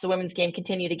helps the women's game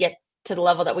continue to get to the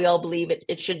level that we all believe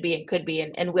it should be and could be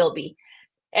and will be.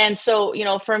 And so,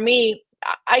 for me,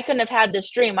 I couldn't have had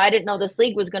this dream. I didn't know this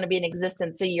league was going to be in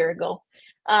existence a year ago.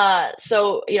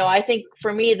 So, I think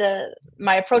for me,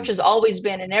 my approach has always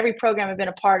been, in every program I've been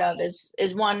a part of, is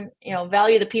one,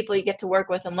 value the people you get to work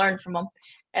with and learn from them.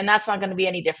 And that's not going to be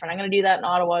any different. I'm going to do that in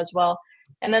Ottawa as well.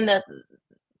 And then the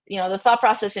thought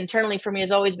process internally for me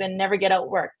has always been never get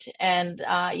outworked. And,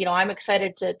 I'm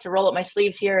excited to roll up my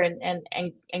sleeves here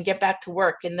and get back to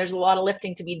work. And there's a lot of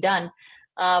lifting to be done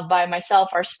by myself,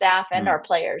 our staff, and our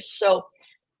players. So,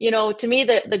 to me,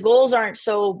 the goals aren't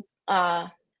so,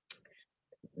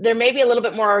 they're maybe a little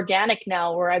bit more organic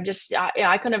now, where I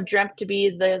couldn't have dreamt to be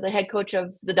the head coach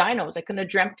of the Dinos. I couldn't have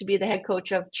dreamt to be the head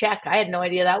coach of Czech. I had no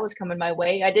idea that was coming my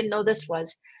way. I didn't know this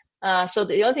was. So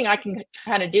the only thing I can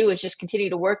kind of do is just continue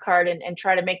to work hard and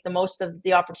try to make the most of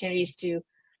the opportunities to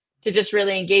just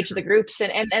really engage the groups.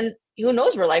 And who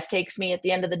knows where life takes me at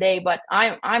the end of the day, but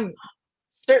I'm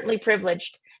certainly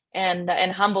privileged and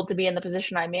humbled to be in the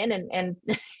position I'm in. And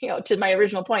to my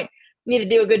original point, need to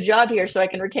do a good job here so I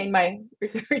can retain my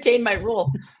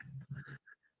role.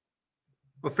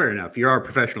 Well, fair enough. You are a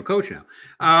professional coach now.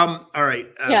 All right.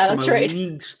 Yeah, that's right.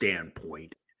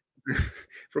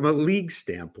 From a league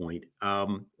standpoint,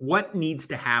 what needs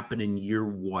to happen in year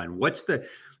one?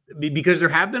 Because there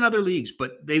have been other leagues,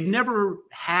 but they've never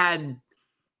had,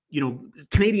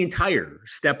 Canadian Tire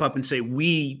step up and say,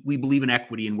 we believe in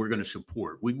equity and we're going to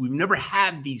support. We've never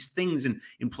had these things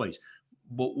in place.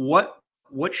 But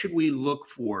what should we look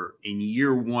for in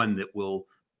year one that will,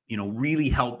 really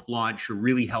help launch or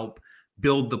really help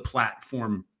build the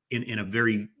platform in a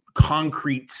very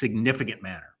concrete, significant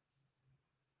manner?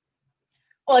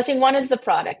 Well, I think one is the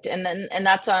product, and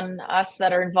that's on us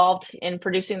that are involved in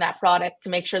producing that product to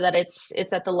make sure that it's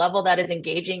at the level that is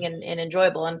engaging and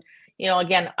enjoyable. And,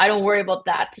 again, I don't worry about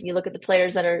that. You look at the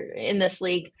players that are in this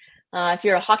league. If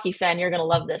you're a hockey fan, you're going to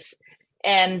love this.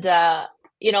 And,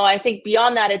 I think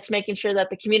beyond that, it's making sure that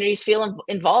the communities feel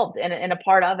involved and a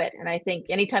part of it. And I think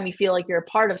anytime you feel like you're a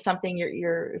part of something,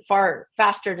 you're far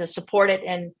faster to support it.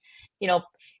 And,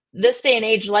 this day and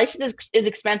age, life is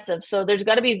expensive. So there's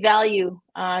got to be value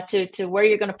to where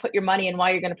you're going to put your money and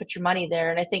why you're going to put your money there.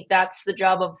 And I think that's the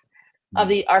job of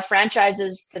our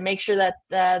franchises, to make sure that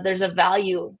there's a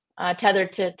value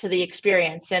tethered to the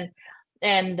experience. And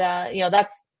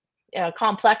that's a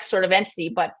complex sort of entity,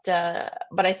 but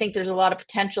I think there's a lot of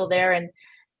potential there.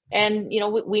 And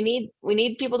we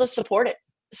need people to support it.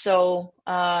 So,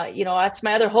 that's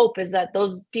my other hope, is that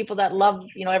those people that love,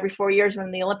 every 4 years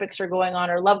when the Olympics are going on,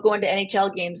 or love going to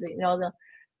NHL games,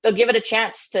 they'll give it a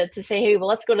chance to say, hey, well,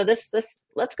 let's go to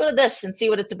this and see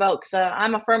what it's about. Cause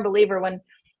I'm a firm believer when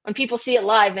people see it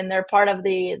live and they're part of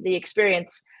the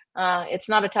experience, it's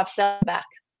not a tough setback.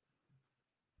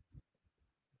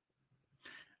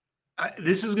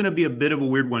 This is going to be a bit of a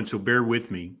weird one, so bear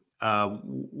with me.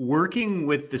 Working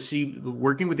with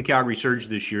the Calgary Surge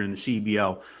this year in the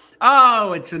CBL.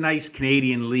 Oh, it's a nice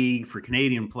Canadian league for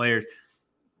Canadian players,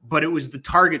 but it was the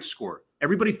target score.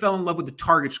 Everybody fell in love with the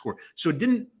target score. So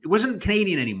it wasn't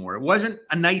Canadian anymore. It wasn't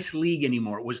a nice league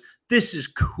anymore. It was, this is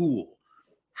cool.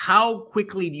 How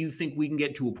quickly do you think we can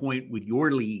get to a point with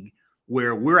your league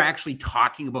where we're actually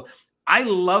talking about, I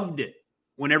loved it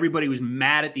when everybody was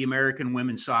mad at the American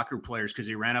women's soccer players because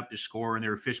they ran up to score and they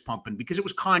were fist pumping because it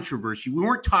was controversy. We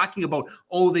weren't talking about,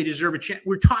 they deserve a chance.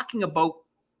 We're talking about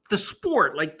the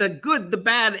sport, like the good, the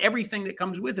bad, everything that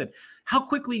comes with it. How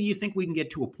quickly do you think we can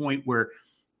get to a point where,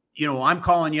 I'm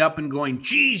calling you up and going,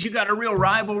 geez, you got a real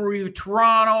rivalry with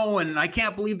Toronto, and I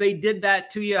can't believe they did that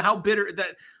to you. How bitter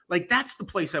that, that's the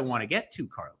place I want to get to,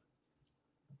 Carla.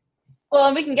 Well,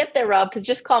 and we can get there, Rob, because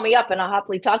just call me up and I'll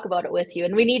happily talk about it with you.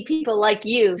 And we need people like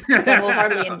you that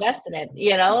wholeheartedly invest in it.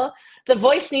 The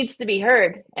voice needs to be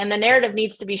heard and the narrative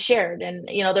needs to be shared. And,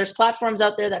 there's platforms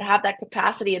out there that have that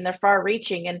capacity and they're far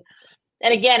reaching. And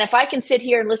again, if I can sit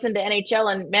here and listen to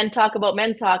NHL and men talk about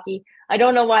men's hockey, I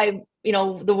don't know why,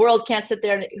 the world can't sit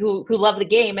there who love the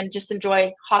game and just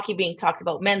enjoy hockey being talked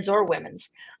about, men's or women's.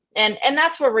 And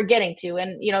that's where we're getting to.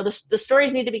 And, the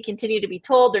stories need to continue to be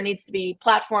told. There needs to be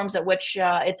platforms at which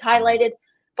it's highlighted.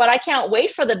 But I can't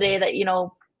wait for the day that,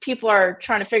 people are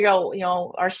trying to figure out,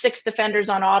 our 6 defenders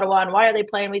on Ottawa and why are they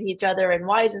playing with each other and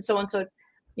why isn't so and so.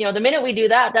 The minute we do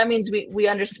that, that means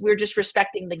we're just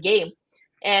respecting the game.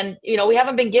 And, we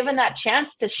haven't been given that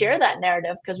chance to share that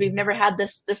narrative because we've never had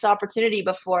this opportunity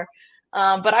before.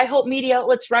 But I hope media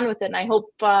outlets run with it. And I hope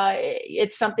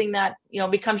it's something that,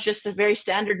 becomes just a very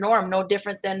standard norm, no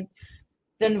different than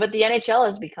what the NHL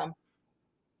has become.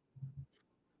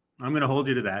 I'm going to hold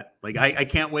you to that. Like, I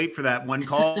can't wait for that one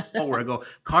call where I go,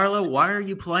 Carla, why are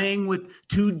you playing with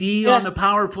 2D on the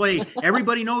power play?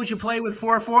 Everybody knows you play with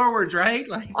 4 forwards, right?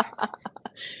 Like,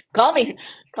 call me.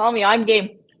 I'm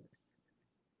game.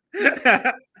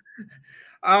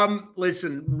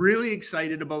 Listen, really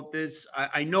excited about this.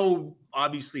 I know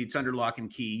obviously it's under lock and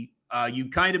key.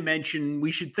 You kind of mentioned we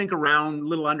should think around a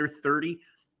little under 30.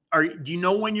 Do you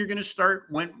know when you're going to start?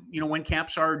 When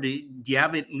camps are? Do you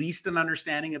have at least an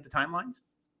understanding of the timelines?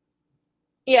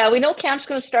 Yeah, we know camp's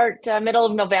going to start middle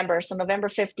of November. So November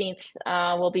 15th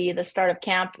will be the start of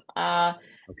camp.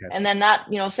 Okay. And then that,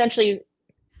 essentially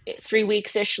 3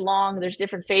 weeks-ish long. There's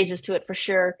different phases to it for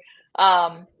sure.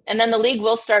 And then the league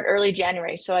will start early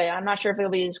January. So I'm not sure if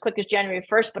it'll be as quick as January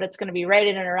 1st, but it's going to be right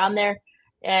in and around there.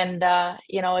 And,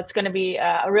 it's going to be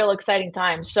a real exciting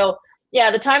time. So, yeah,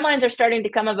 the timelines are starting to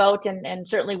come about and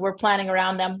certainly we're planning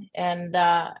around them. And,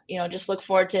 just look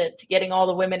forward to getting all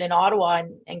the women in Ottawa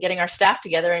and getting our staff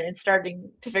together and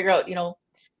starting to figure out,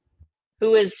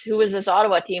 who is this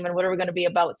Ottawa team and what are we going to be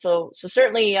about. So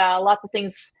certainly lots of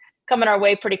things coming our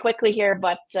way pretty quickly here,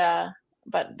 but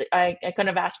I couldn't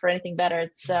have asked for anything better.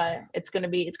 It's going to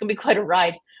be quite a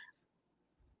ride.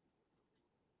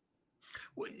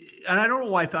 And I don't know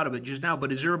why I thought of it just now,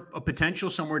 but is there a potential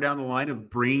somewhere down the line of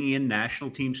bringing in national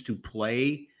teams to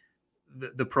play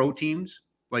the pro teams?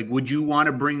 Like, would you want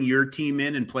to bring your team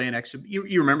in and play an exhibition?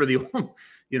 You remember the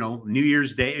New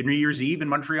Year's Day, New Year's Eve in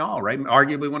Montreal, right?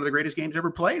 Arguably one of the greatest games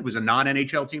ever played was a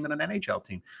non-NHL team and an NHL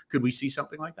team. Could we see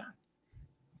something like that?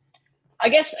 I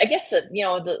guess that,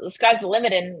 the sky's the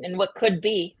limit in what could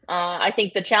be. I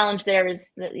think the challenge there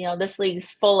is that, this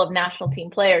league's full of national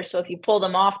team players. So if you pull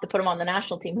them off to put them on the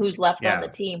national team, who's left on the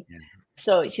team? Yeah.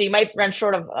 So you might run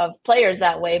short of players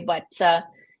that way. But, I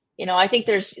think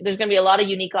there's going to be a lot of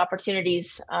unique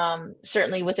opportunities,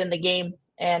 certainly within the game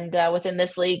and within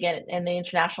this league and the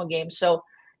international game. So,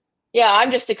 yeah,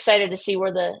 I'm just excited to see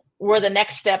where the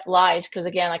next step lies. Because,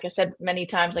 again, like I said many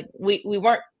times, like we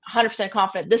weren't 100%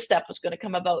 confident this step was going to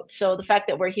come about. So the fact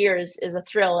that we're here is a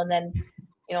thrill. And then,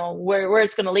 where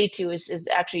it's going to lead to is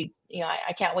actually,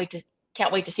 I can't wait to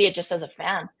see it just as a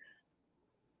fan.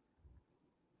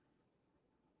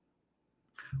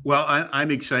 Well,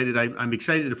 I'm excited. I'm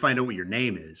excited to find out what your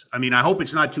name is. I mean, I hope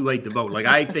it's not too late to vote. Like,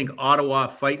 I think Ottawa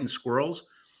Fighting Squirrels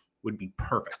would be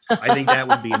perfect. I think that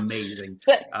would be amazing.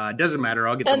 Doesn't matter.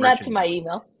 I'll get send that to my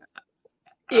email.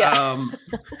 Yeah.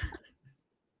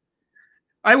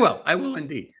 I will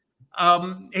indeed.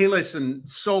 Hey, listen,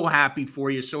 so happy for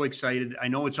you. So excited. I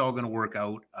know it's all going to work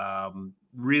out.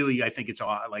 Really, I think it's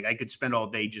all like I could spend all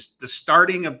day just the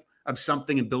starting of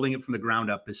something and building it from the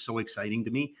ground up is so exciting to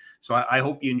me. So I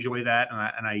hope you enjoy that.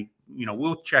 And I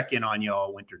we'll check in on you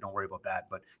all winter. Don't worry about that,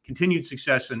 but continued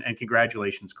success and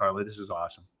congratulations, Carla. This is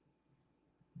awesome.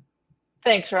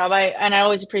 Thanks, Rob. I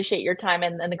always appreciate your time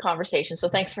and the conversation. So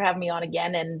thanks for having me on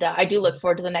again. And I do look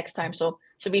forward to the next time. So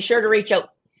be sure to reach out.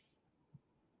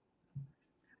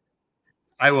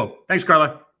 I will. Thanks,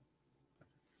 Carla.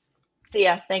 See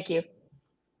ya. Thank you.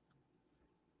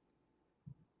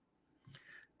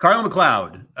 Carla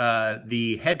MacLeod,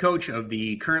 the head coach of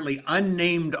the currently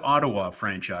unnamed Ottawa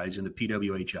franchise in the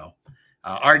PWHL.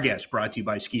 Our guest brought to you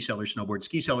by Ski Cellar Snowboard,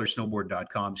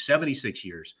 skicellarsnowboard.com, 76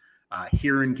 years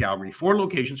here in Calgary. 4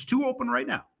 locations, 2 open right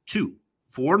now, 2,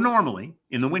 4 normally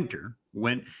in the winter.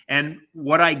 And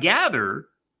what I gather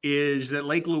is that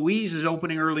Lake Louise is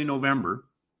opening early November.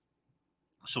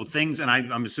 So things, and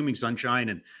I'm assuming Sunshine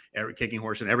and Kicking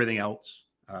Horse and everything else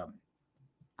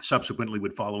subsequently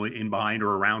would follow in behind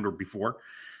or around or before.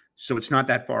 So it's not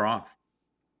that far off.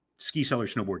 Ski Cellar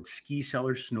Snowboard,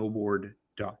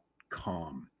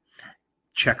 skicellarsnowboard.com.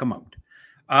 Check them out.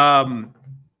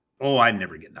 I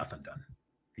never get nothing done.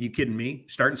 you kidding me?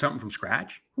 Starting something from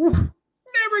scratch? Whew,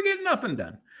 never get nothing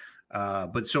done.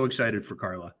 But so excited for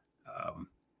Carla.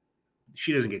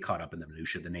 She doesn't get caught up in the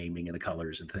minutia, the naming and the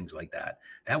colors and things like that.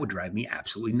 That would drive me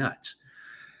absolutely nuts.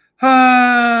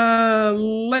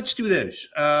 Let's do this.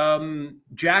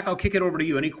 Jack, I'll kick it over to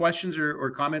you. Any questions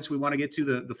or comments we want to get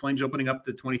to? The Flames opening up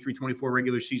the 23-24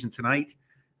 regular season tonight.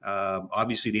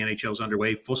 Obviously, the NHL's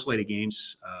underway, full slate of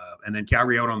games, and then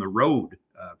Calgary out on the road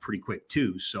pretty quick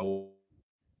too. So,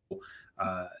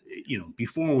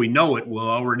 before we know it, we'll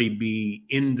already be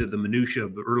into the minutia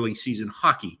of early season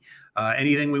hockey.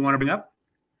 Anything we want to bring up?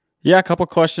 Yeah, a couple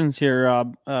questions here,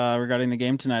 Rob, regarding the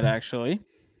game tonight, actually.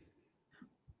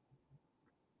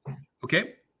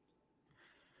 Okay.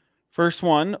 First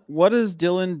one, what does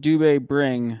Dylan Dubé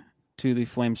bring to the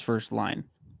Flames' first line?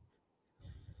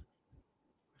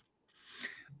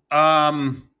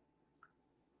 The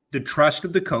trust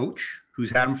of the coach, who's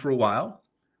had him for a while.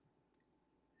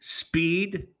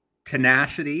 Speed,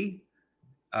 tenacity.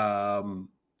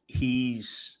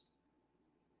 He's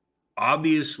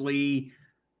obviously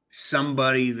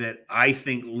somebody that I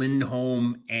think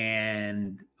Lindholm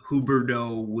and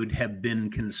Huberdeau would have been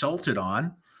consulted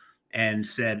on and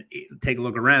said, take a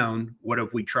look around. What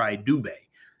if we try Dubé?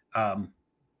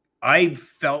 I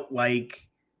felt like,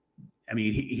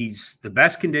 he's the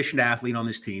best conditioned athlete on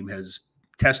this team, has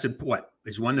tested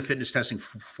has won the fitness testing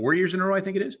 4 years in a row, I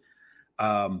think it is.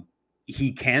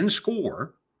 He can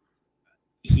score.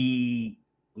 He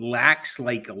lacks,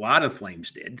 like a lot of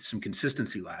Flames did, some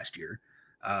consistency last year.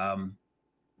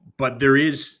 But there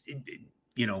is,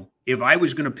 if I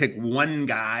was going to pick one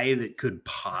guy that could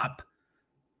pop,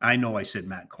 I know I said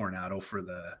Matt Coronado for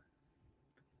the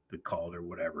call or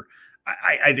whatever.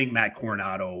 I think Matt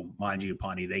Coronado,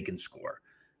 Mangiapane, they can score.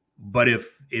 But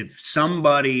if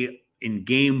somebody in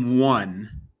game one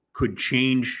could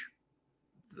change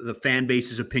the fan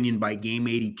base's opinion by game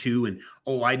 82 and,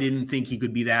 I didn't think he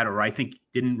could be that, or I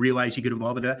didn't realize he could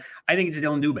evolve into that, I think it's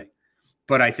Dylan Dubé.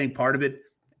 But I think part of it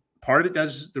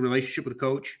does the relationship with the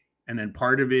coach, and then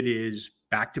part of it is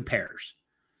back to pairs.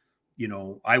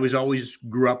 I always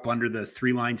grew up under the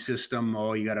 3-line system.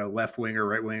 You got a left winger,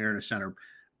 right winger, and a center.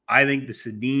 I think the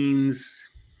Sedins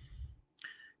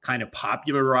kind of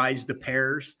popularized the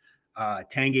pairs.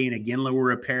 Tanguay and Iginla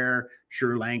were a pair.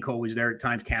 Sure, Lanko was there at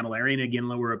times. Camilleri and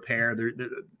Iginla were a pair.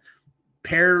 The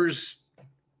pairs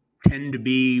tend to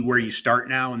be where you start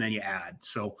now and then you add.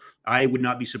 So I would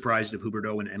not be surprised if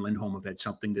Huberdeau and Lindholm have had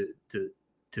something to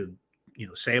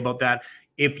say about that.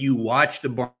 If you watch the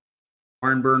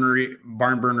barn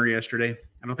burner yesterday,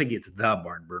 I don't think it's the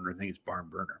barn burner. I think it's barn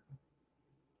burner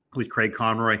with Craig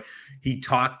Conroy. He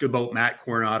talked about Matt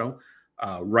Coronado,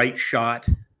 right shot.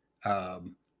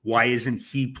 Why isn't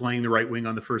he playing the right wing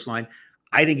on the first line?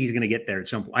 I think he's going to get there at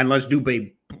some point. Unless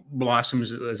Dubé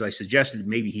blossoms, as I suggested,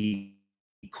 maybe he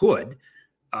could.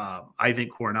 I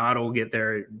think Coronado will get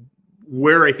there.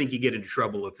 Where I think you get into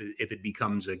trouble if it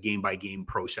becomes a game-by-game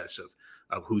process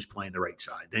of who's playing the right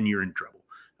side. Then you're in trouble.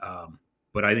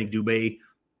 But I think Dubé,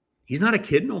 he's not a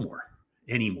kid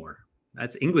anymore.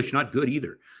 That's English, not good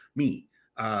either.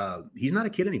 He's not a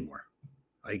kid anymore.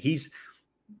 Like he's,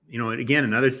 again,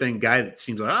 another guy that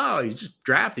seems like, he's just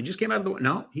drafted, just came out of the,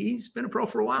 no, he's been a pro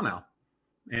for a while now.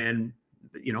 And,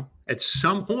 at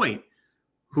some point,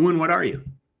 who and what are you?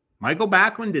 Michael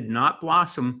Backlund did not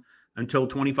blossom until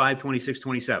 25, 26,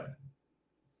 27.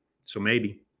 So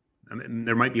maybe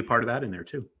there might be a part of that in there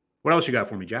too. What else you got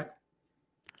for me, Jack?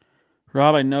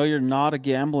 Rob, I know you're not a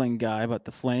gambling guy, but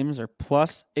the Flames are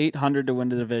plus 800 to win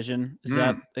the division. Is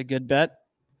that a good bet?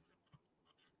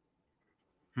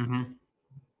 Mm-hmm.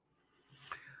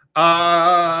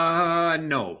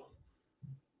 No.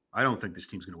 I don't think this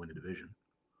team's going to win the division.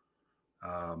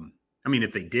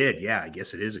 If they did, I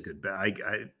guess it is a good bet.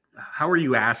 How are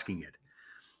you asking it?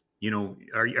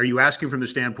 Are you asking from the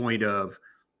standpoint of,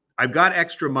 I've got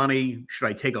extra money, should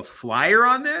I take a flyer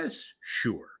on this?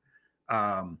 Sure.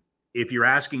 If you're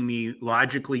asking me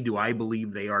logically, do I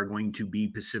believe they are going to be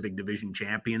Pacific Division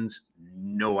champions?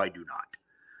 No, I do not.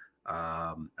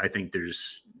 I think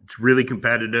it's really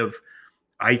competitive.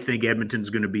 I think Edmonton's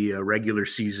going to be a regular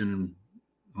season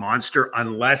monster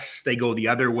unless they go the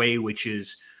other way, which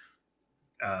is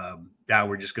that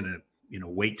we're just going to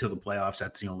wait till the playoffs.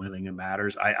 That's the only thing that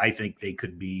matters. I think they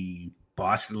could be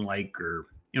Boston-like, or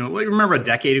remember a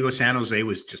decade ago, San Jose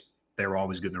was just, they were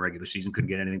always good in the regular season, couldn't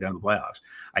get anything done in the playoffs.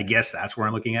 I guess that's where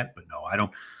I'm looking at, but no, I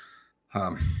don't.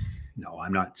 No,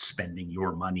 I'm not spending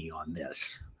your money on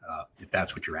this, if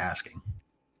that's what you're asking.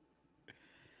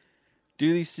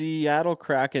 Do the Seattle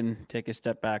Kraken take a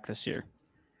step back this year?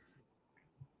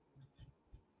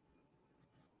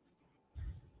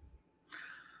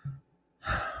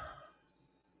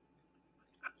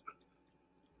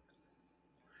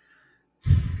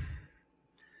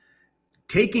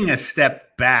 taking a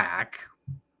step back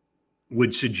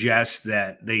would suggest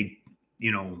that they,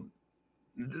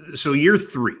 so year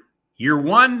 3, year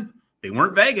 1, they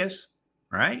weren't Vegas,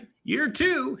 right? Year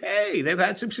 2, hey, they've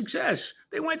had some success.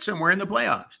 They went somewhere in the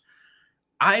playoffs.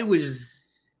 I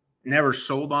was never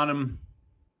sold on them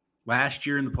last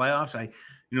year in the playoffs.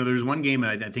 There was one game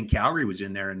I think Calgary was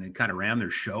in there and they kind of ran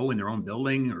their show in their own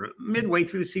building or midway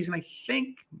through the season. I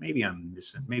think maybe I'm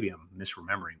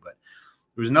misremembering, but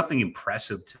there was nothing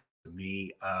impressive to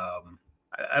me.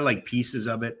 I like pieces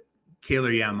of it.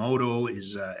 Kailer Yamamoto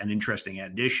is an interesting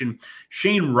addition.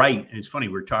 Shane Wright, and it's funny,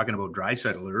 we were talking about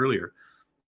Draisaitl earlier.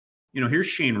 Here's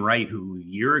Shane Wright, who a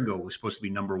year ago was supposed to be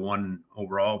number 1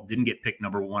 overall, didn't get picked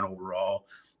number 1 overall.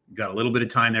 Got a little bit of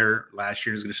time there last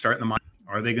year. Is going to start in the minors.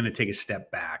 Are they going to take a step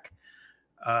back?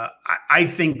 I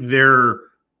think they're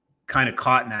kind of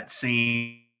caught in that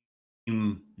same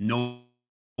no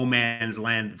man's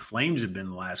land the Flames have been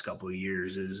the last couple of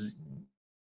years. Is,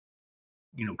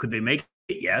 could they make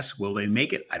it? Yes. Will they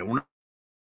make it? I don't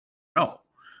know.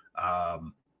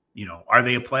 Are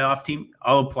they a playoff team?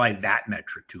 I'll apply that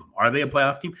metric to them. Are they a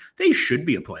playoff team? They should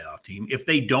be a playoff team. If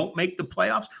they don't make the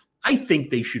playoffs, I think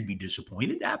they should be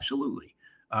disappointed. Absolutely.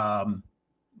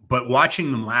 But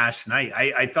watching them last night,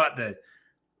 I thought that,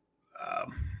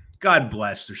 God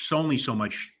bless, there's only so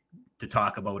much to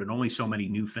talk about and only so many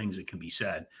new things that can be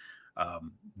said.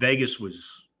 Vegas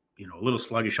was, a little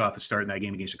sluggish off the start in that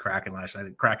game against the Kraken last night.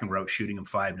 The Kraken were out shooting them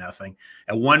 5-0.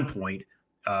 At one point,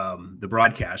 the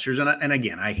broadcasters, and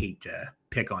again, I hate to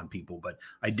pick on people, but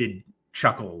I did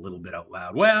chuckle a little bit out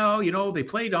loud. Well, they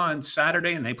played on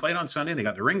Saturday and they played on Sunday. They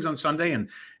got the rings on Sunday, and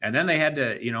then they had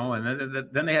to, and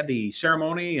then they had the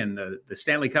ceremony and the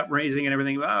Stanley Cup raising and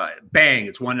everything. Bang!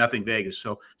 It's 1-0 Vegas.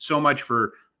 So much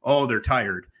for they're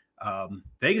tired.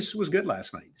 Vegas was good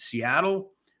last night.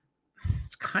 Seattle,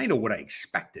 it's kind of what I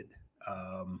expected.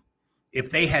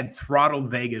 If they had throttled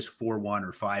Vegas 4-1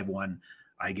 or 5-1,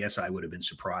 I guess I would have been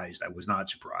surprised. I was not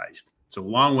surprised. So a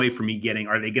long way for me getting.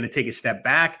 Are they going to take a step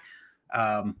back?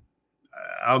 I'll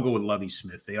go with Lovie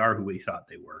Smith. They are who we thought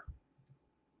they were.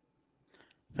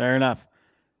 Fair enough.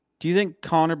 Do you think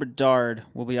Connor Bedard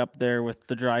will be up there with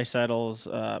the Draisaitl's,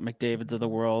 McDavids of the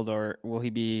world, or will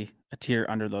he be a tier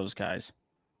under those guys?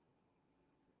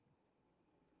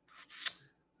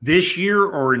 This year,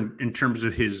 or in terms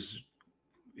of his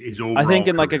overall I think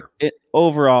in career?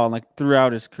 Overall,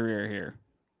 throughout his career here.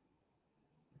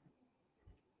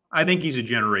 I think he's a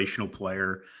generational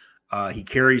player. He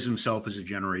carries himself as a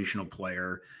generational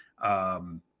player. I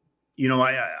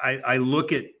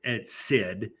look at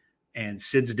Sid, and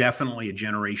Sid's definitely a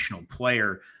generational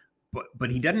player, but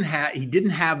he didn't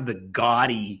have the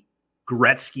gaudy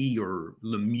Gretzky or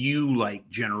Lemieux like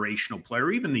generational player,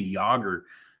 even the Yager.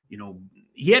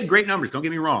 He had great numbers. Don't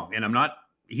get me wrong, and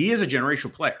he is a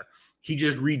generational player. He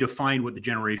just redefined what the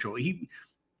generational.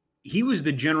 He was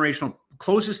the generational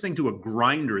closest thing to a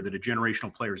grinder that a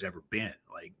generational player has ever been.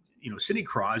 Sidney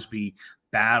Crosby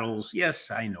battles.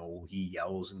 Yes, I know he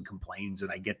yells and complains,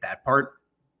 and I get that part.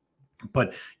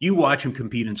 But you watch him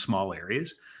compete in small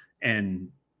areas, and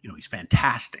he's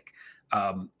fantastic.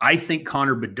 I think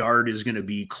Connor Bedard is going to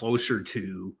be closer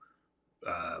to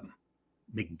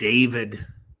McDavid.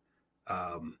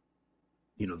 The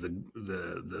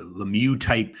Lemieux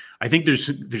type. I think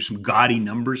there's some gaudy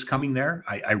numbers coming there.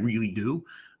 I really do.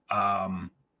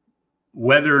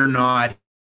 Whether or not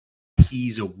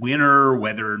he's a winner,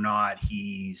 whether or not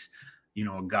he's,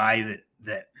 a guy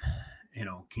that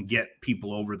can get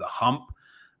people over the hump,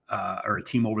 or a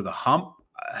team over the hump,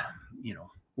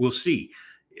 we'll see.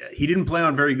 He didn't play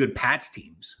on very good Pats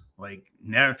teams.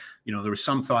 There was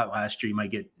some thought last year he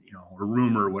might get, a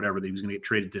rumor or whatever that he was going to get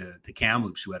traded to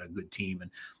Kamloops, who had a good team.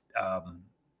 And,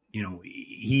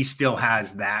 he still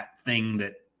has that thing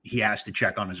that he has to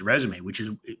check on his resume, which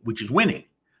is winning,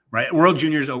 right? World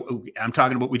Juniors. I'm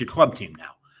talking about with the club team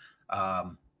now.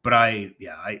 But I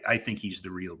think he's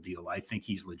the real deal. I think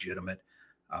he's legitimate.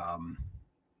 At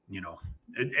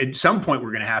some point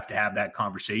we're going to have that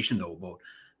conversation though about,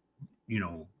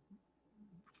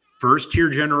 first tier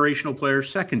generational player,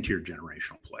 second tier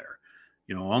generational player.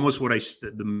 Almost what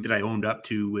that I owned up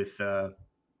to with Eric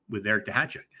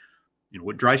Dehacek.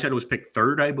 What Draisaitl was picked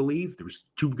third, I believe. There was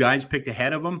 2 guys picked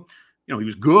ahead of him. He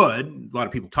was good. A lot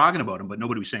of people talking about him, but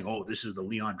nobody was saying, "Oh, this is the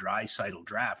Leon Draisaitl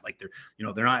draft." They're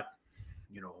not,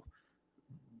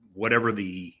 whatever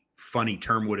the funny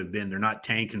term would have been. They're not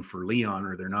tanking for Leon,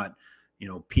 or they're not,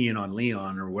 peeing on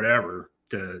Leon or whatever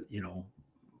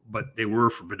but they were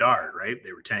for Bedard, right?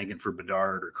 They were tanking for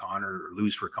Bedard or Connor, or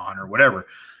lose for Connor, whatever.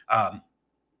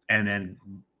 And then,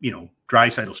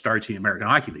 Draisaitl starts the American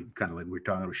Hockey League, kind of like we were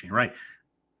talking about Shane Wright.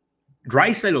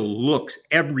 Draisaitl looks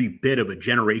every bit of a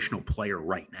generational player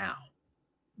right now.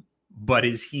 But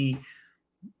is he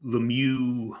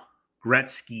Lemieux,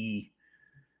 Gretzky?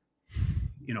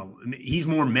 He's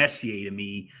more Messier to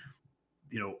me.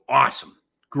 Awesome,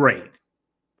 great,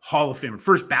 Hall of Famer,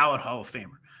 first ballot Hall of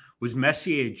Famer. Was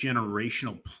Messier a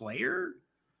generational player,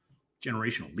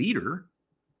 generational leader?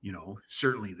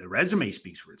 Certainly the resume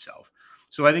speaks for itself.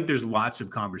 So I think there's lots of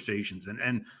conversations,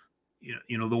 and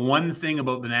the one thing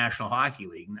about the National Hockey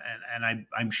League, and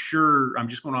I'm sure I'm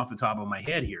just going off the top of my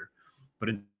head here, but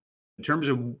in terms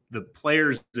of the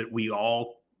players that we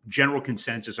all general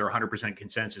consensus or 100%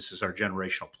 consensus is our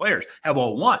generational players have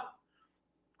all won.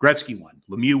 Gretzky won,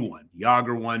 Lemieux won,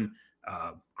 Jágr won,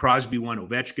 Crosby won,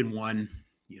 Ovechkin won.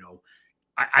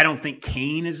 I don't think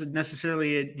Kane is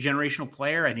necessarily a generational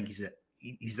player. I think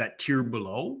he's that tier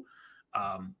below.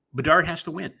 Bedard has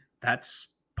to win. That's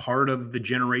part of the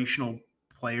generational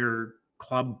player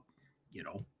club.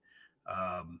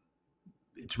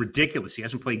 It's ridiculous. He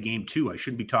hasn't played game 2. I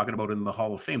shouldn't be talking about it in the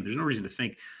Hall of Fame. There's no reason to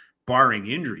think, barring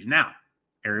injuries. Now,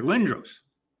 Eric Lindros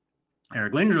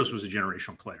was a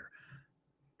generational player.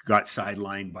 Got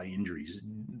sidelined by injuries.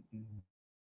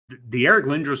 The Eric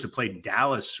Lindros that played in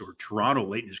Dallas or Toronto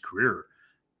late in his career,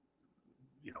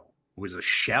 was a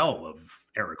shell of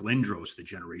Eric Lindros, the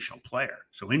generational player.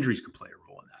 So injuries can play a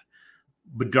role in that.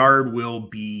 Bedard will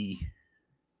be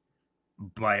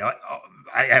I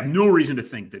have no reason to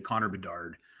think that Connor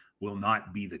Bedard will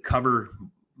not be the cover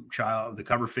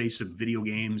face of video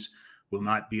games, will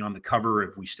not be on the cover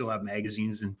if we still have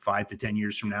magazines in 5 to 10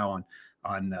 years from now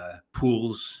on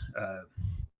pools,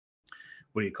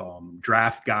 what do you call them,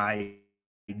 draft guides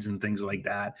and things like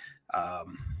that.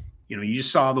 You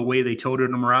just saw the way they toted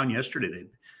him around yesterday.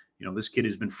 This kid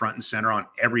has been front and center on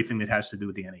everything that has to do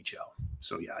with the NHL.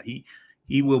 So yeah,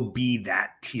 he will be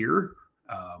that tier,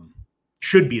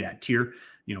 should be that tier,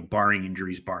 barring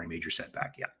injuries, barring major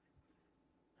setback. Yeah.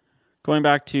 Going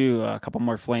back to a couple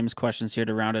more Flames questions here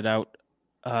to round it out.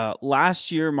 Last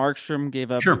year, Markstrom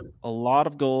gave up a lot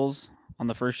of goals on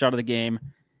the first shot of the game.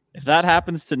 If that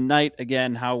happens tonight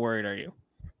again, how worried are you?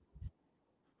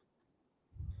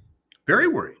 Very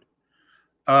worried.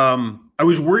 I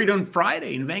was worried on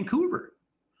Friday in Vancouver.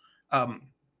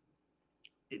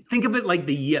 Think of it like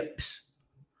the yips.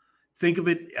 Think of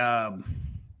it,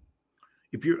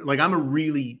 if you're like, I'm a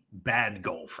really bad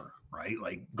golfer, right?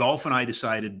 Like golf and I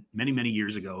decided many, many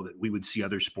years ago that we would see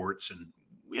other sports and,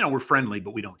 we're friendly,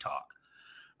 but we don't talk.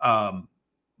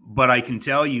 But I can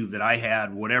tell you that I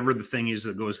had whatever the thing is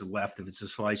that goes to the left, if it's a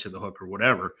slice of the hook or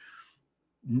whatever,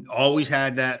 always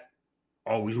had that,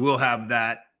 always will have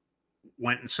that.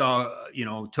 Went and saw,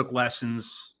 took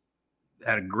lessons,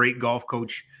 had a great golf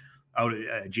coach out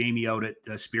at Jamie out at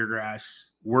Speargrass,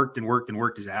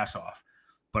 worked his ass off.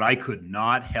 But I could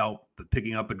not help but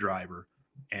picking up a driver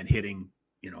and hitting,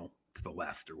 to the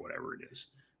left or whatever it is,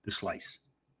 the slice.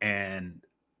 And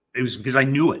it was because I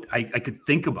knew it. I could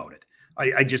think about it.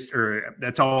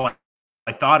 That's all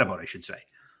I thought about, I should say.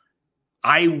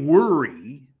 I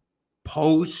worry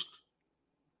post,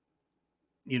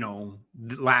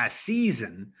 last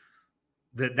season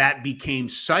that became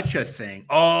such a thing.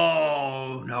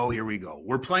 Oh, no, here we go.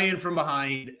 We're playing from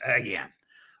behind again.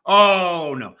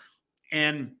 Oh, no.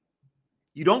 And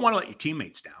you don't want to let your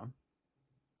teammates down.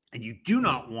 And you do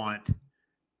not want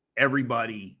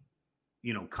everybody,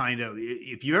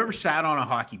 if you ever sat on a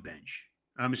hockey bench,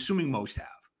 I'm assuming most have,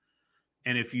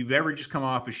 and if you've ever just come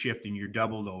off a shift and you're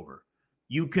doubled over,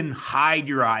 you can hide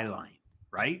your eye line,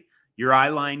 right? Your eye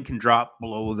line can drop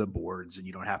below the boards and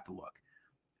you don't have to look.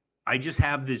 I just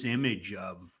have this image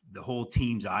of the whole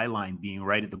team's eye line being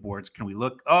right at the boards. Can we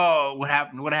look? Oh, what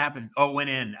happened? What happened? Oh, it went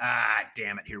in.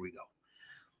 Damn it. Here we go.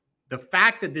 The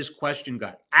fact that this question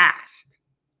got asked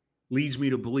leads me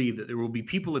to believe that there will be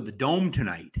people at the Dome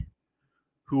tonight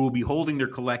who will be holding their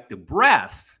collective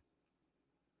breath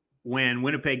when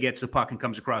Winnipeg gets the puck and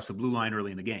comes across the blue line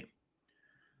early in the game.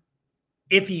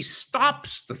 If he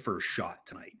stops the first shot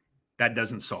tonight, that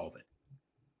doesn't solve it.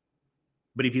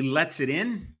 But if he lets it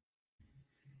in,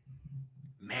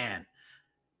 man,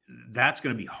 that's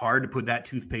going to be hard to put that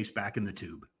toothpaste back in the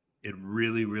tube. It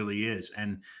really, really is.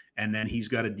 And then he's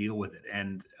got to deal with it.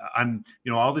 And I'm,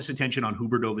 all this attention on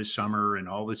Huberdeau this summer and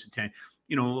all this attention,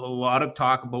 a lot of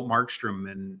talk about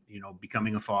Markstrom and,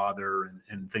 becoming a father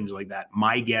and things like that.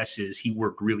 My guess is he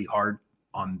worked really hard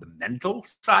on the mental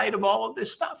side of all of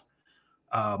this stuff.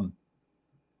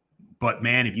 But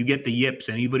man, if you get the yips,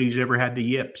 anybody who's ever had the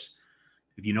yips,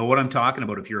 if you know what I'm talking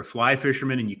about, if you're a fly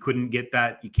fisherman and you can't get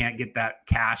that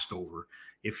cast over,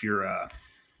 if you're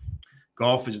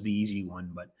golf is the easy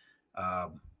one, but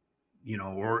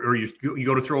or you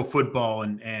go to throw a football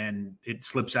and it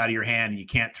slips out of your hand and you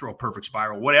can't throw a perfect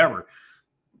spiral, whatever.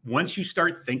 Once you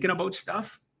start thinking about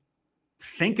stuff,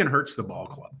 thinking hurts the ball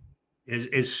club.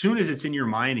 As soon as it's in your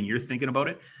mind and you're thinking about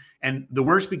it, and the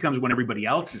worst becomes when everybody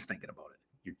else is thinking about it,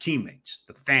 your teammates,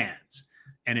 the fans,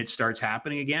 and it starts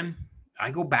happening again.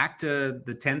 I go back to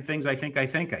the 10 things I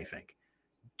think.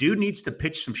 Dude needs to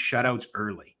pitch some shutouts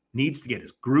early. Needs to get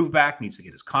his groove back, needs to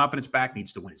get his confidence back,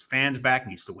 needs to win his fans back,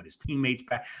 needs to win his teammates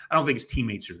back. I don't think his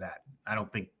teammates are that. I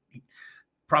don't think he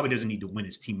probably doesn't need to win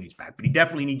his teammates back, but he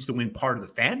definitely needs to win part of the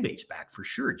fan base back for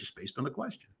sure, just based on the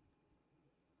question.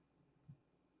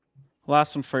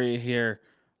 Last one for you here.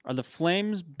 Are the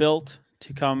Flames built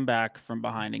to come back from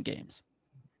behind in games?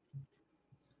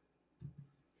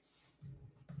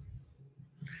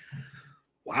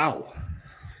 Wow.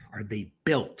 Are they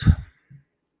built?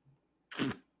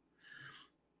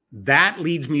 That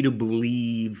leads me to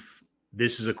believe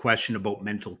this is a question about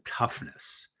mental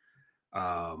toughness.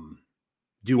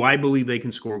 Do I believe they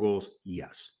can score goals?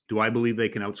 Yes. Do I believe they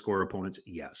can outscore opponents?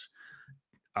 Yes.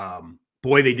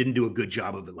 Boy, they didn't do a good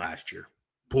job of it last year.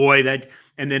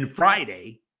 And then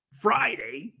Friday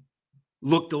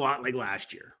looked a lot like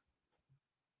last year.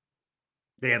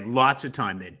 They had lots of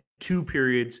time. They had 2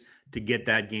 periods to get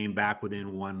that game back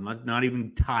within one, not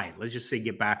even tie it. Let's just say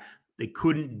get back. They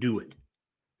couldn't do it.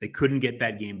 They couldn't get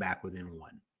that game back within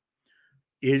one.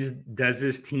 Does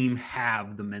this team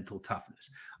have the mental toughness?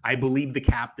 I believe the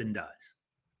captain does.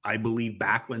 I believe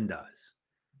Backlund does.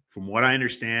 From what I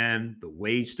understand, the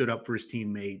way he stood up for his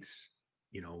teammates,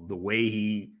 the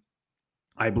way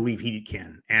I believe he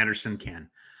can. Anderson can.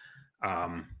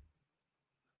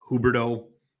 Huberdeau,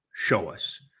 show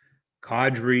us.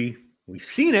 Kadri, we've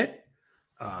seen it.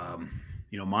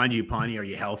 Mangiapane, are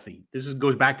you healthy? This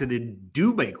goes back to the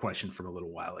Dubé question from a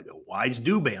little while ago. Why is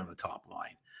Dubé on the top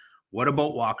line? What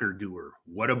about Walker Dewar?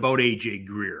 What about AJ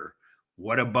Greer?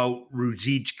 What about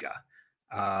Ruzicka?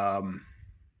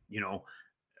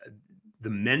 The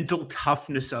mental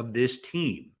toughness of this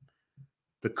team,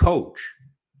 the coach,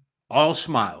 all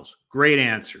smiles, great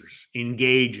answers,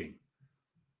 engaging.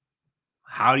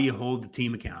 How do you hold the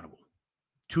team accountable?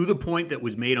 To the point that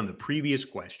was made on the previous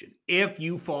question, if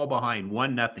you fall behind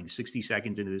 1-0, 60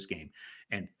 seconds into this game,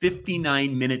 and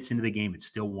 59 minutes into the game, it's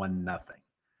still 1-0.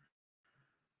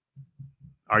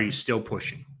 Are you still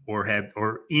pushing?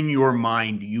 Or in your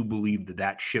mind, do you believe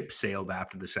that ship sailed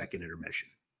after the second intermission?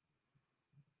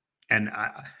 And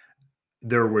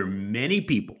there were many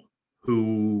people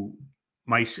who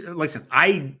listen,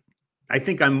 I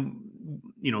think I'm,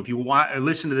 if you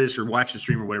listen to this or watch the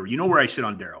stream or whatever, where I sit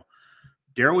on Daryl.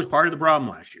 Daryl was part of the problem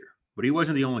last year, but he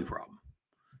wasn't the only problem.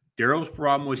 Daryl's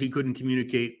problem was he couldn't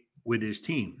communicate with his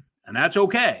team, and that's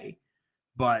okay.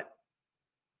 But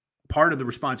part of the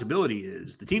responsibility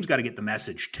is the team's got to get the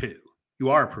message too. You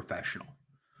are a professional.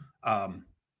 I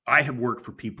have worked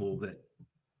for people that,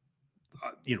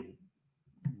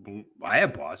 I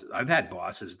have bosses. I've had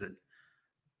bosses that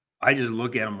I just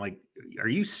look at them like, are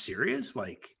you serious?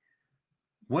 Like,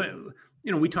 what?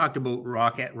 We talked about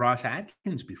Ross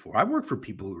Atkins before. I worked for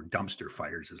people who were dumpster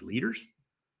fires as leaders.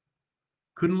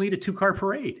 Couldn't lead a 2-car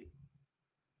parade.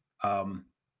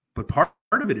 But part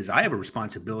of it is I have a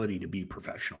responsibility to be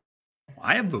professional.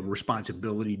 I have the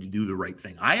responsibility to do the right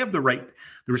thing. I have the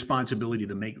responsibility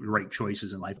to make the right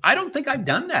choices in life. I don't think I've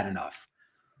done that enough.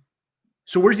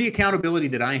 So where's the accountability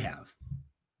that I have?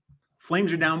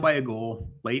 Flames are down by a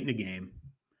goal late in the game.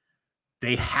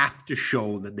 They have to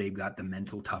show that they've got the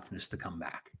mental toughness to come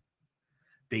back.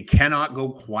 They cannot go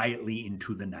quietly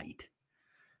into the night.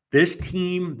 This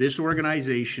team, this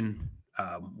organization,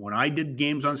 when I did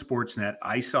games on Sportsnet,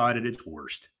 I saw it at its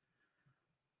worst.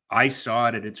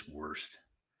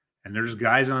 And there's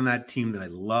guys on that team that I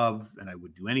love and I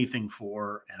would do anything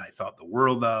for, and I thought the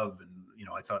world of, and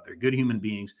I thought they're good human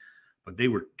beings, but they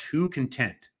were too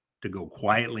content to go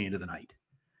quietly into the night.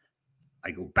 I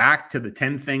go back to the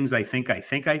 10 things I think.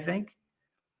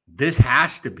 This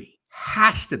has to be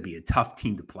a tough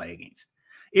team to play against.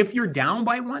 If you're down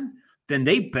by one, then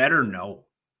they better know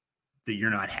that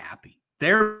you're not happy.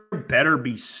 There better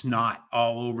be snot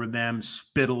all over them,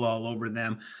 spittle all over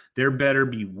them. There better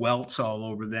be welts all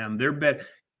over them.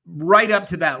 Right up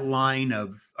to that line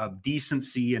of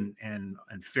decency and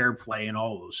fair play and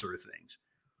all those sort of things.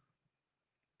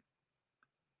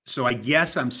 So I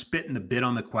guess I'm spitting a bit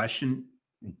on the question.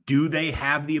 Do they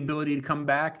have the ability to come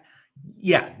back?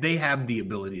 Yeah, they have the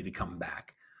ability to come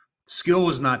back. Skill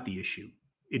is not the issue.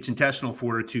 It's intestinal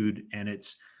fortitude, and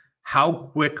it's how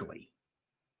quickly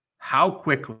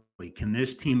can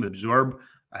this team absorb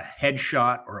a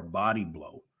headshot or a body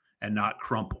blow and not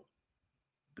crumple?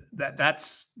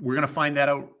 we're going to find that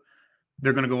out.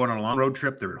 They're going to go on a long road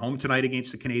trip. They're at home tonight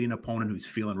against a Canadian opponent who's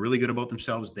feeling really good about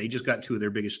themselves. They just got two of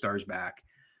their biggest stars back.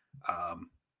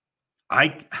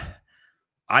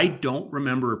 I don't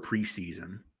remember a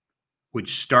preseason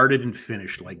which started and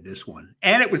finished like this one.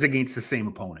 And it was against the same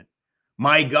opponent.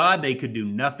 My God, they could do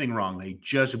nothing wrong. They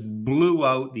just blew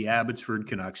out the Abbotsford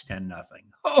Canucks 10-0.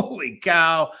 Holy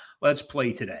cow, let's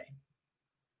play today.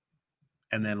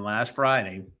 And then last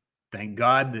Friday, thank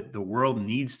God that the world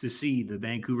needs to see the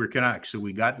Vancouver Canucks. So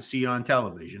we got to see it on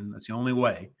television. That's the only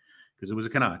way, because it was a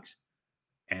Canucks.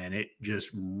 And it just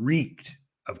reeked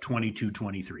of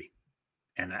 22-23.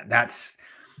 And that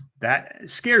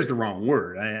scares the wrong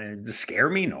word. Does it scare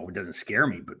me? No, it doesn't scare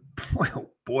me. But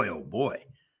boy, oh boy,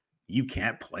 you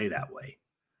can't play that way.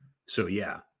 So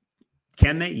yeah,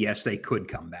 can they? Yes, they could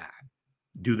come back.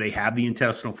 Do they have the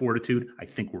intestinal fortitude? I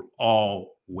think we're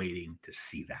all waiting to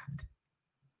see that.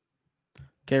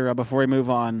 Okay, Rob, before we move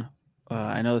on,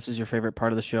 I know this is your favorite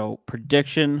part of the show.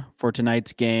 Prediction for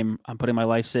tonight's game. I'm putting my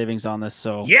life savings on this.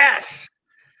 So yes,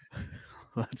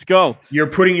 let's go. You're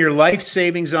putting your life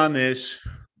savings on this.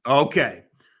 Okay.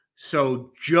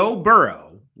 So Joe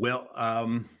Burrow, well,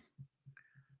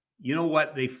 you know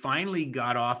what? They finally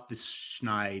got off the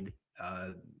schneid.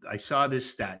 I saw this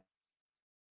stat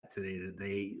today that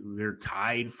they're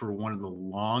tied for one of the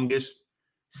longest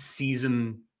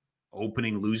season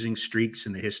opening losing streaks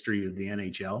in the history of the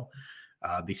NHL.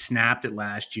 They snapped it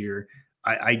last year.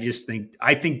 I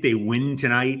think they win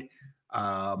tonight.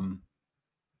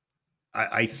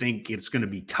 I think it's going to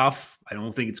be tough. I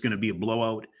don't think it's going to be a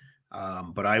blowout,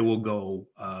 but I will go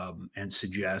and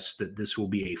suggest that this will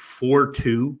be a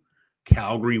 4-2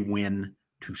 Calgary win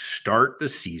to start the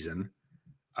season,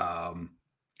 and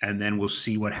then we'll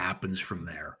see what happens from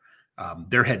there.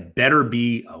 There had better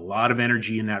be a lot of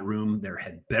energy in that room. There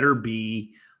had better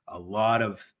be a lot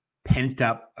of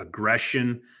pent-up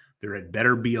aggression. There had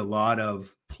better be a lot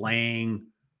of playing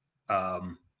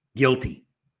guilty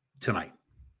tonight.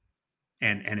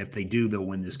 And if they do, they'll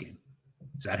win this game.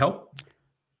 Does that help?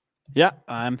 Yeah,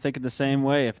 I'm thinking the same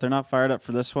way. If they're not fired up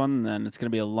for this one, then it's going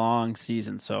to be a long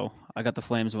season. So I got the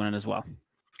Flames winning as well.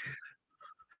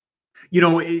 You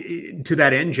know, to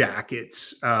that end, Jack,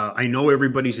 it's I know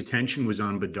everybody's attention was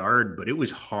on Bedard, but it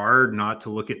was hard not to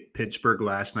look at Pittsburgh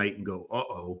last night and go,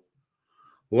 uh-oh.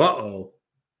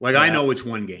 Like, yeah. I know it's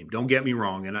one game. Don't get me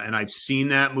wrong. And I've seen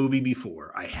that movie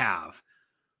before. I have.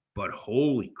 But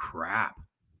holy crap.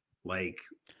 Like,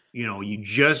 you know, you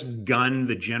just gunned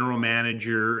the general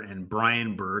manager and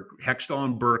Brian Burke. Hextall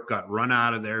and Burke got run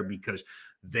out of there because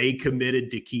they committed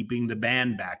to keeping the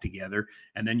band back together.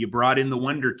 And then you brought in the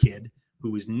Wonder Kid, who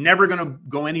was never going to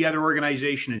go any other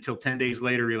organization until 10 days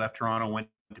later he left Toronto, went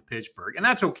to Pittsburgh. And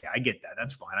that's okay. I get that.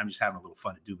 That's fine. I'm just having a little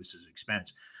fun at Dubas's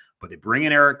expense. But they bring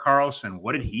in Erik Karlsson.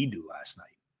 What did he do last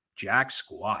night? Jack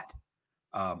squat.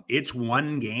 It's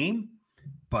one game.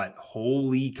 But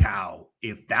holy cow,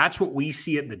 if that's what we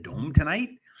see at the Dome tonight,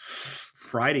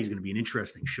 Friday is going to be an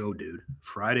interesting show, dude.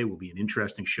 Friday will be an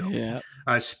interesting show. Yeah.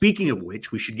 Speaking of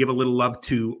which, we should give a little love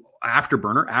to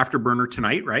Afterburner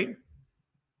tonight, right?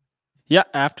 Yeah,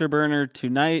 Afterburner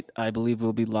tonight. I believe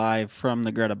we'll be live from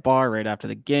the Greta Bar right after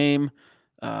the game,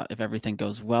 if everything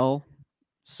goes well.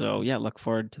 So, yeah, look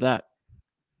forward to that.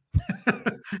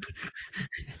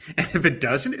 And if it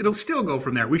doesn't, it'll still go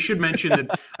from there. We should mention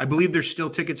that I believe there's still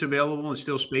tickets available and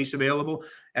still space available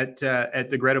at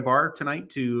the Greta Bar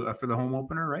tonight for the home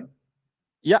opener, right?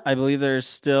 Yeah, I believe there's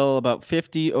still about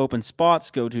 50 open spots.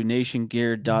 Go to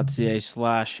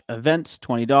nationgear.ca/events,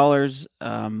 $20.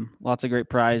 Lots of great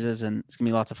prizes, and it's gonna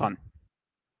be lots of fun.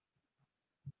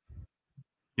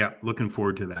 Yeah, looking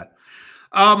forward to that.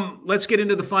 Let's get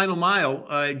into the final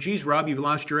mile. Geez, Rob, you've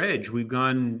lost your edge. We've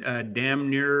gone damn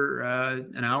near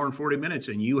an hour and 40 minutes,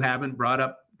 and you haven't brought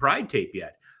up Pride Tape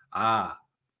yet. But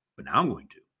now I'm going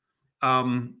to.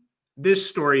 This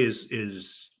story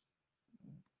is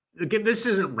again, this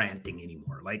isn't ranting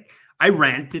anymore. Like, I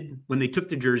ranted when they took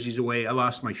the jerseys away. I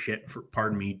lost my shit for,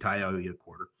 pardon me, tie out a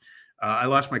quarter. I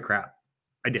lost my crap.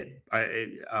 I did.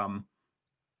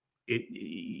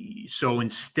 So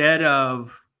instead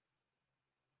of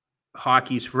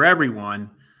hockey's for everyone,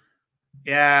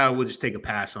 yeah, we'll just take a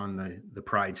pass on the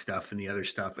Pride stuff and the other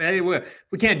stuff. Hey, we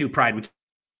can't do Pride. We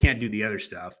can't do the other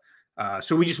stuff.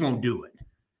 So we just won't do it.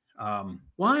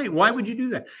 Why? Why would you do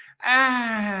that?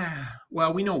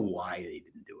 Well, we know why they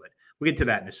didn't do it. We'll get to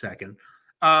that in a second.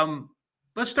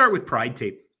 Let's start with Pride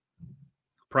Tape.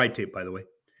 Pride Tape, by the way.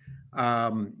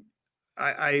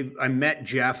 I met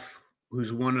Jeff,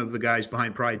 who's one of the guys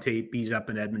behind Pride Tape. He's up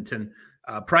in Edmonton.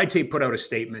 Pride Tape put out a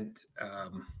statement a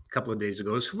couple of days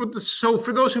ago. So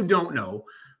for those who don't know,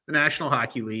 the National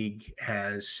Hockey League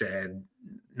has said,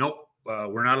 nope,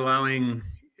 we're not allowing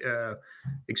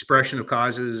expression of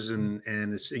causes, and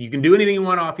you can do anything you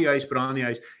want off the ice, but on the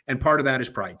ice. And part of that is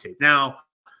pride tape. Now,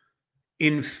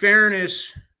 in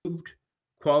fairness,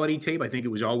 quality tape, I think it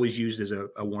was always used as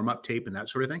a warm-up tape and that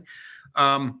sort of thing.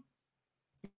 And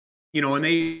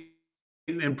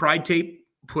Pride Tape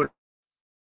put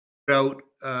out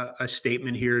a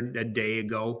statement here a day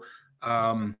ago.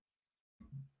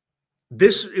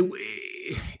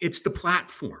 It's the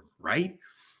platform, right?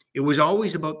 It was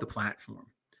always about the platform.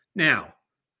 Now,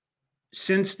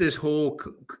 since this whole,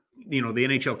 the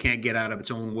NHL can't get out of its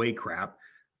own way crap,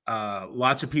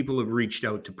 lots of people have reached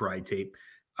out to Pride Tape.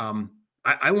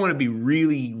 I want to be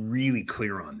really, really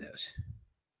clear on this,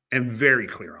 and very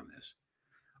clear on this.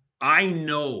 I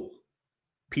know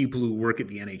people who work at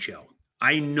the NHL.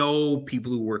 I know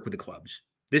people who work with the clubs.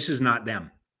 This is not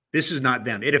them. This is not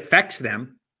them. It affects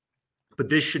them, but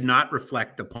this should not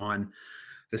reflect upon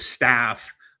the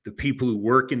staff, the people who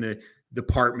work in the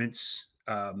departments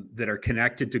that are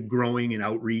connected to growing and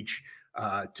outreach,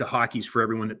 to Hockey's for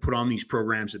Everyone, that put on these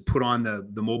programs, that put on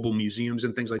the mobile museums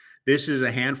and things like that. This is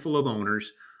a handful of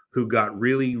owners who got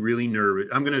really, really nervous.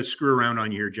 I'm going to screw around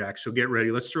on you here, Jack, so get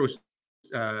ready. Let's throw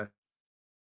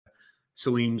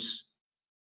Salim's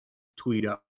tweet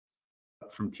up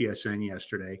from TSN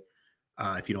yesterday,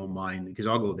 if you don't mind, because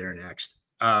I'll go there next.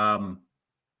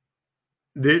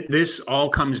 This all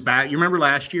comes back. You remember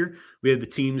last year we had the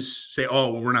teams say,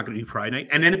 "Oh, well, we're not going to do Pride Night,"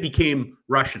 and then it became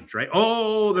Russians, right?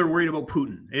 Oh, they're worried about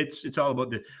Putin. It's all about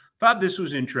this. Thought this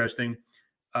was interesting.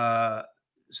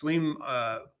 Salim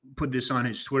put this on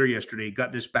his Twitter yesterday.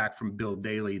 Got this back from Bill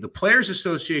Daly. The Players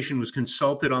Association was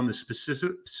consulted on the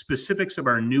specifics of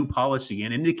our new policy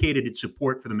and indicated its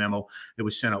support for the memo that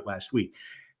was sent out last week.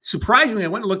 Surprisingly, I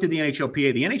went and looked at the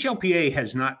NHLPA. The NHLPA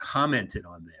has not commented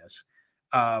on this.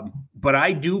 But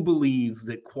I do believe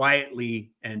that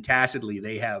quietly and tacitly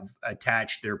they have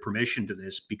attached their permission to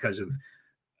this because of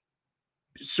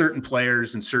certain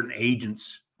players and certain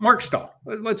agents. Mark Stahl,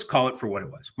 let's call it for what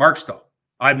it was. Mark Stahl,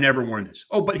 I've never worn this.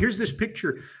 Oh, but here's this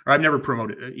picture, or I've never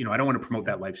promoted, I don't want to promote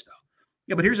that lifestyle.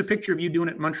 Yeah, but here's a picture of you doing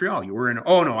it in Montreal. You were in,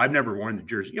 oh no, I've never worn the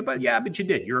jersey. Yeah, but you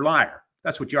did. You're a liar.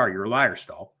 That's what you are. You're a liar,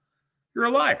 Stahl. You're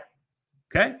a liar.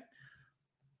 Okay?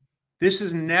 This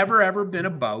has never, ever been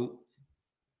about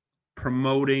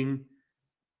promoting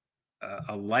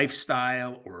a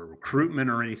lifestyle or a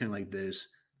recruitment or anything like this.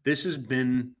 This has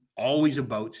been always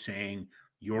about saying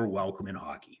you're welcome in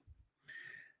hockey.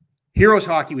 Heroes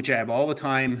Hockey, which I have all the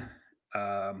time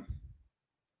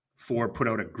for, put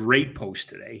out a great post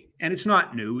today. And it's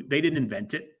not new. They didn't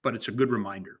invent it, but it's a good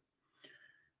reminder.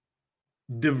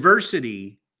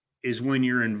 Diversity is when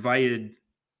you're invited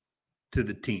to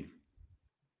the team.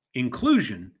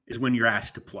 Inclusion is when you're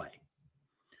asked to play.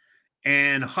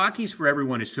 And Hockey's for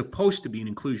Everyone is supposed to be an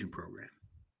inclusion program.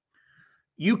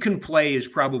 You Can Play is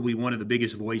probably one of the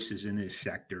biggest voices in this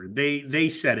sector. They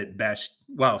said it best,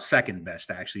 well, second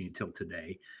best actually until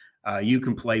today. You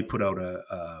Can Play put out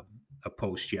a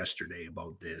post yesterday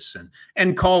about this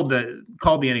and called the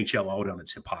NHL out on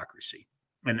its hypocrisy,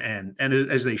 and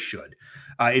as they should.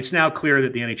 It's now clear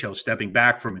that the NHL is stepping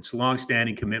back from its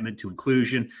longstanding commitment to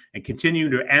inclusion and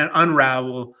continuing to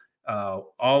unravel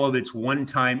all of its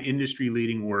one-time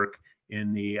industry-leading work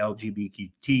in the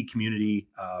LGBT community,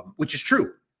 which is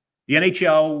true. The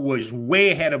NHL was way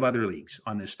ahead of other leagues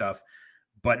on this stuff,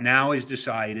 but now has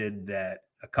decided that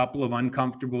a couple of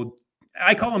uncomfortable,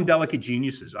 I call them delicate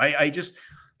geniuses.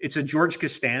 It's a George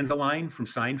Costanza line from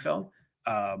Seinfeld.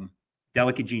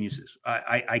 Delicate geniuses.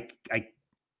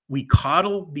 We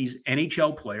coddle these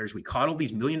NHL players. We coddle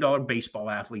these $1 million baseball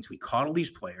athletes. We coddle these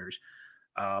players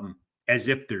as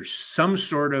if there's some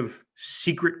sort of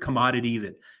secret commodity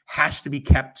that has to be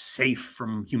kept safe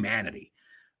from humanity.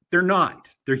 They're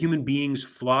not. They're human beings,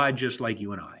 flawed just like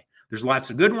you and I. There's lots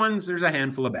of good ones. There's a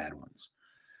handful of bad ones.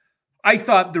 I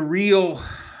thought the real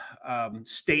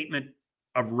statement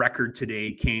of record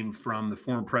today came from the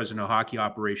former president of hockey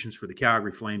operations for the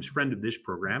Calgary Flames, friend of this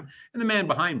program, and the man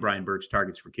behind Brian Burke's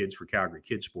Targets for Kids for Calgary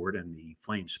Kids Sport and the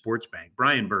Flames Sports Bank.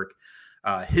 Brian Burke,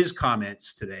 his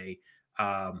comments today,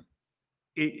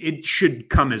 it should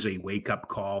come as a wake-up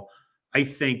call. I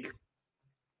think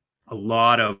a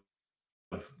lot of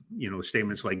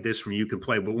statements like this from You Can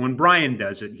Play, but when Brian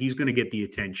does it, he's going to get the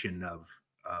attention of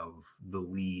the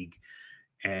league,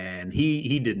 and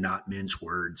he did not mince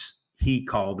words. He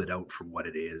called it out for what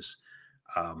it is.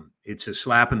 It's a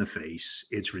slap in the face.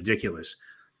 It's ridiculous.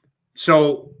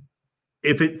 So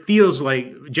if it feels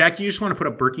like, Jack, you just want to put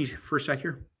up Berkey for a sec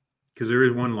here? Because there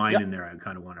is one line in there I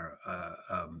kind of want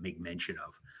to make mention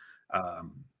of.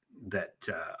 that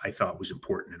I thought was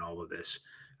important in all of this.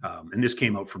 And this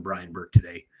came out from Brian Burke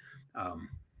today. I'll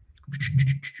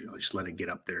just let it get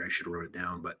up there. I should have wrote it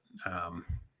down, but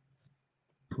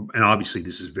and obviously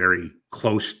this is very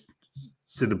close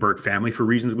to the Burke family for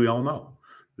reasons we all know.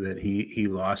 That he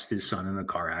lost his son in a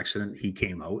car accident. He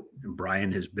came out, and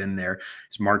Brian has been there.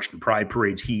 He's marched in pride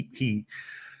parades.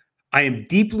 I am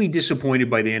deeply disappointed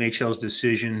by the NHL's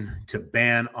decision to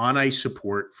ban on-ice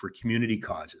support for community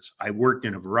causes. I worked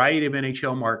in a variety of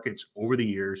NHL markets over the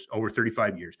years, over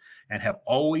 35 years, and have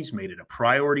always made it a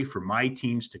priority for my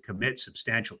teams to commit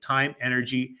substantial time,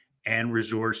 energy, and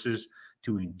resources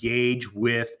to engage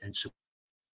with and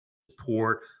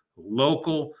support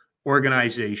local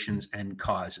organizations and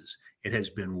causes. It has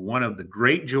been one of the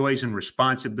great joys and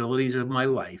responsibilities of my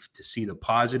life to see the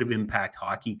positive impact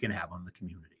hockey can have on the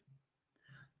community.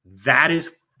 That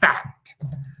is fact.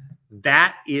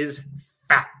 That is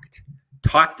fact.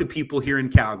 Talk to people here in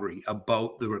Calgary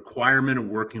about the requirement of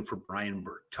working for Brian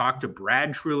Burke. Talk to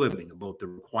Brad Treliving about the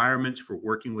requirements for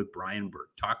working with Brian Burke.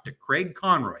 Talk to Craig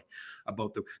Conroy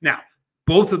about now,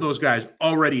 both of those guys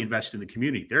already invest in the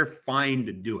community. They're fine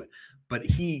to do it. But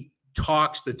he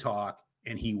talks the talk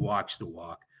and he walks the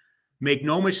walk. Make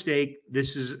no mistake,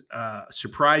 this is a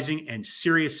surprising and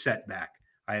serious setback.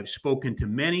 I have spoken to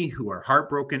many who are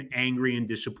heartbroken, angry, and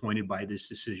disappointed by this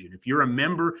decision. If you're a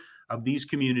member of these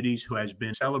communities who has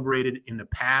been celebrated in the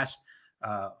past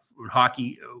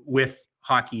hockey with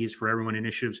Hockey is for Everyone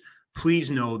initiatives,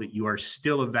 please know that you are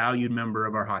still a valued member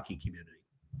of our hockey community.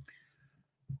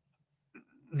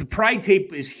 The pride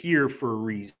tape is here for a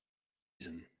reason.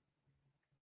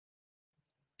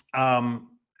 And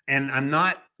I'm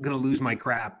not going to lose my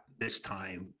crap this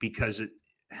time because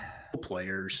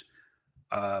players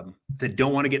that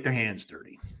don't want to get their hands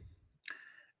dirty.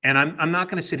 And I'm not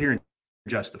going to sit here and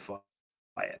justify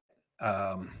it.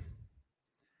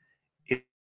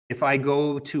 If I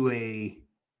go to a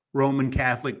Roman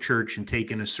Catholic church and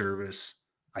take in a service,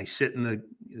 I sit in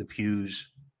the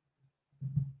pews,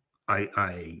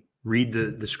 I read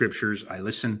the scriptures, I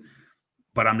listen,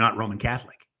 but I'm not Roman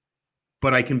Catholic.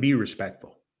 But I can be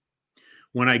respectful.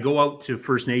 When I go out to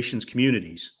First Nations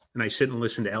communities and I sit and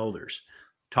listen to elders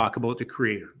talk about the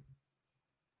Creator,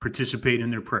 participate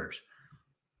in their prayers,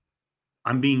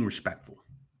 I'm being respectful.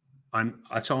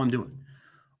 That's all I'm doing.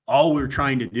 All we're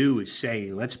trying to do is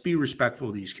say, let's be respectful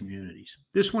of these communities.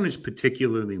 This one is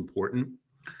particularly important.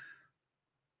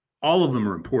 All of them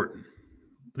are important.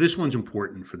 This one's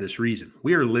important for this reason.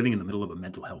 We are living in the middle of a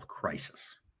mental health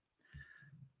crisis.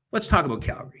 Let's talk about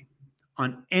Calgary.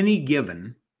 On any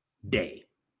given day,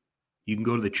 you can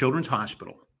go to the Children's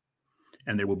Hospital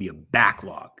and there will be a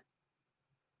backlog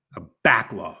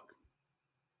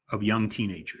of young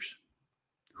teenagers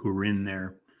who are in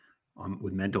there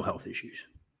with mental health issues.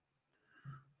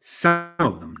 Some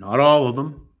of them, not all of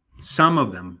them, some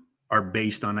of them are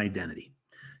based on identity.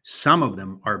 Some of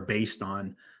them are based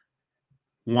on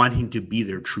wanting to be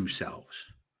their true selves,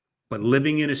 but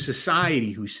living in a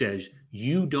society who says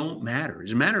you don't matter.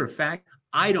 As a matter of fact,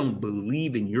 I don't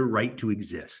believe in your right to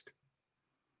exist.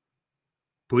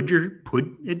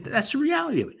 That's the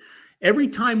reality of it. Every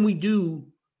time we do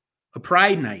a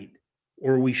Pride Night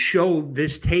or we show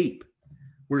this tape,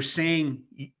 we're saying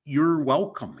you're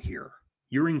welcome here.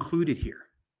 You're included here.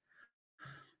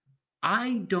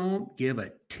 I don't give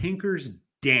a tinker's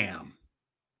damn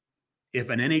if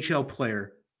an NHL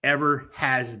player ever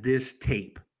has this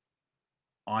tape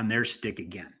on their stick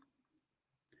again.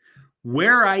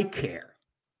 Where I care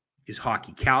is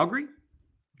Hockey Calgary,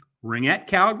 Ringette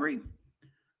Calgary,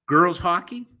 girls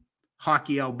hockey,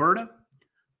 Hockey Alberta,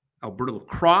 Alberta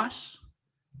lacrosse,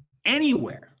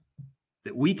 anywhere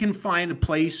that we can find a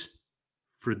place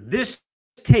for this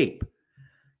tape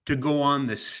to go on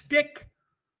the stick,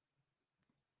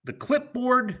 the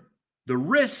clipboard, the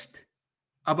wrist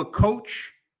of a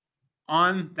coach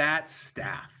on that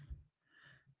staff.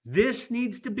 This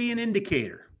needs to be an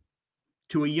indicator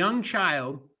to a young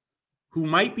child who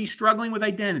might be struggling with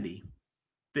identity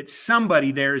that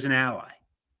somebody there is an ally,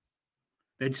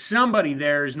 that somebody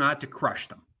there is not to crush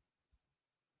them.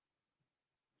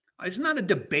 It's not a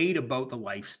debate about the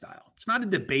lifestyle. It's not a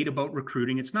debate about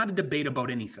recruiting. It's not a debate about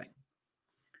anything.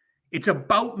 It's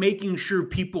about making sure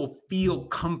people feel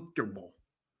comfortable,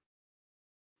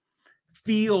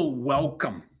 feel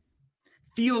welcome,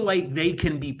 feel like they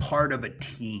can be part of a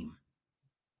team.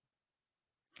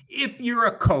 If you're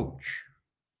a coach,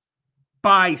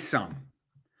 buy some,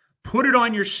 put it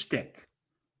on your stick,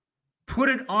 put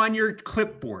it on your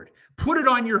clipboard, put it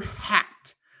on your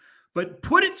hat, but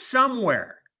put it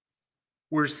somewhere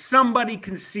where somebody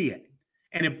can see it.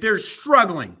 And if they're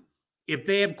struggling, if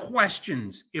they have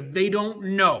questions, if they don't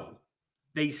know,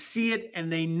 they see it and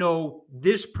they know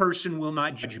this person will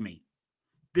not judge me.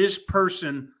 This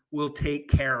person will take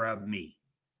care of me.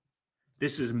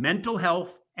 This is mental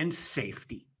health and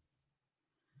safety.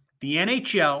 The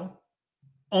NHL,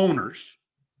 owners,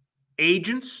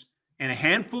 agents, and a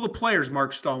handful of players,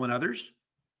 Mark Stahl and others,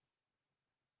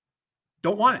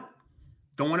 don't want it.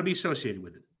 Don't want to be associated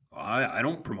with it. I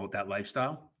don't promote that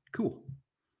lifestyle. Cool.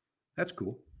 That's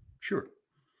cool. Sure.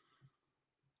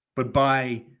 But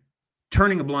by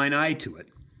turning a blind eye to it,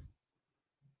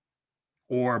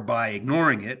 or by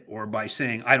ignoring it, or by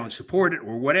saying, I don't support it,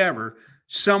 or whatever,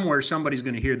 somewhere somebody's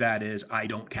going to hear that as, I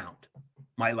don't count.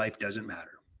 My life doesn't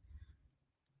matter.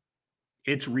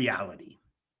 It's reality.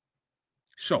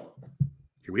 So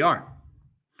here we are.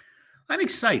 I'm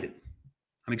excited.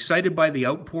 I'm excited by the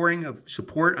outpouring of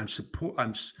support.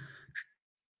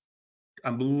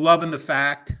 I'm loving the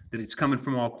fact that it's coming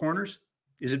from all corners.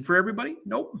 Is it for everybody?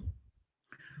 Nope.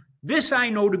 This I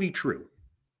know to be true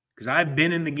because I've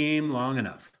been in the game long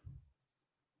enough.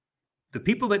 The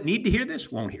people that need to hear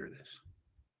this won't hear this.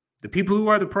 The people who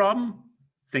are the problem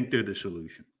think they're the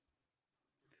solution.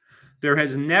 There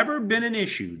has never been an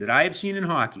issue that I have seen in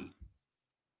hockey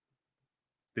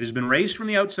that has been raised from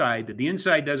the outside that the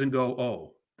inside doesn't go,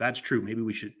 oh, that's true. Maybe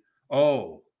we should.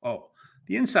 Oh.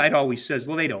 The inside always says,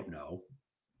 well, they don't know.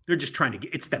 They're just trying to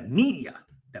get, it's the media.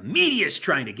 The media is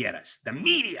trying to get us. The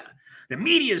media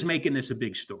is making this a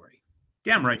big story.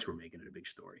 Damn rights we're making it a big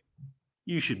story.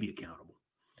 You should be accountable.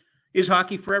 Is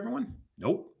hockey for everyone?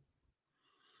 Nope.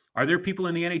 Are there people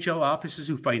in the NHL offices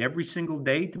who fight every single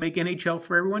day to make NHL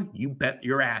for everyone? You bet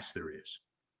your ass there is.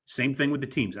 Same thing with the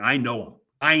teams. And I know them.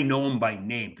 I know them by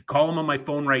name. Call them on my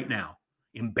phone right now.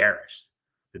 Embarrassed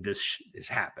that this has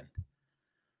happened.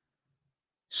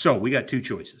 So we got two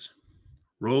choices.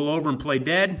 Roll over and play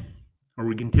dead, or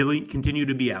we continue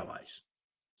to be allies.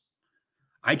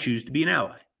 I choose to be an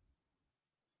ally.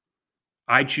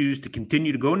 I choose to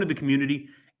continue to go into the community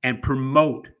and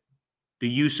promote the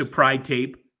use of pride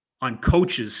tape on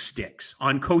coaches' sticks,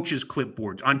 on coaches'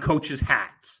 clipboards, on coaches'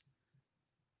 hats.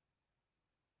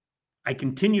 I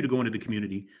continue to go into the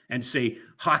community and say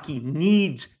hockey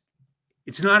needs,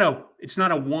 it's not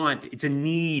a want, it's a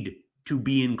need to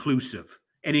be inclusive.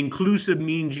 And inclusive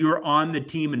means you're on the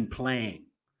team and playing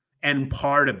and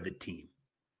part of the team.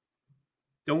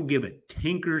 Don't give a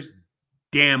tinker's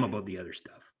damn about the other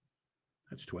stuff.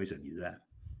 That's twice I've used that.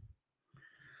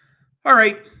 All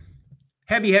right.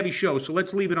 Heavy show. So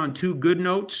let's leave it on two good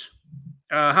notes.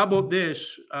 How about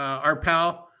this? Our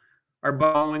pal, our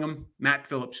Bellingham, Matt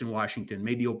Phillips in Washington,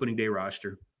 made the opening day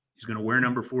roster. He's going to wear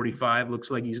number 45. Looks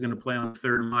like he's going to play on the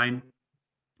third line.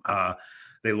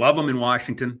 They love him in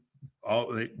Washington.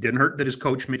 It didn't hurt that his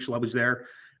coach, Mitch Love, was there.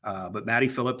 But Matty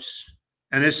Phillips,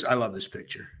 and this, I love this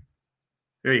picture.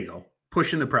 There you go.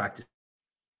 Pushing the practice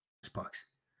pucks.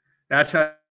 That's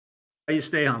how you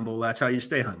stay humble. That's how you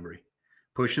stay hungry.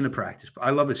 Pushing the practice.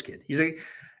 I love this kid. He's like,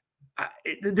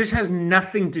 this has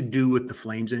nothing to do with the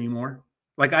Flames anymore.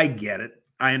 Like, I get it.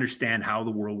 I understand how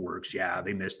the world works. Yeah,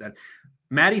 they missed that.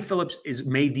 Matty Phillips is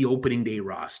made the opening day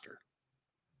roster.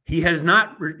 He has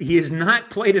not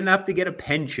played enough to get a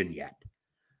pension yet.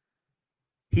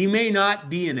 He may not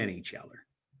be an NHLer,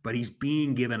 but he's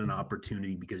being given an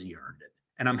opportunity because he earned it.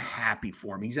 And I'm happy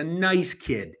for him. He's a nice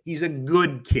kid. He's a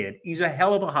good kid. He's a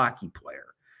hell of a hockey player,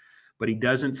 but he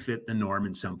doesn't fit the norm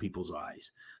in some people's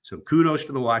eyes. So kudos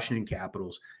to the Washington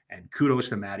Capitals and kudos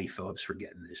to Matty Phillips for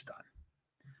getting this done.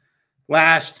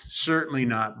 Last, certainly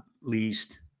not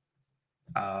least,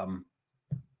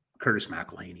 Curtis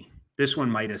McElhinney. This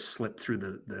one might have slipped through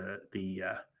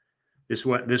this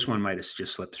one might have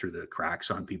just slipped through the cracks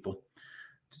on people.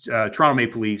 Toronto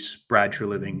Maple Leafs, Brad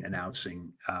Treliving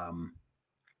announcing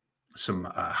some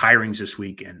hirings this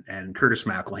week, and Curtis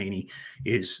McElhinney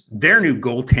is their new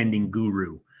goaltending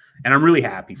guru. And I'm really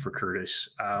happy for Curtis.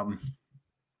 There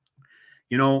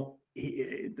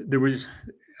was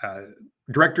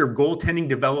director of goaltending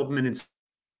development and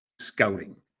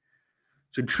scouting.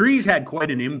 So Trees had quite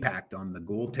an impact on the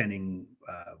goaltending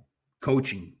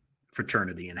coaching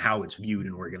fraternity and how it's viewed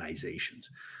in organizations.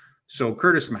 So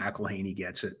Curtis McElhinney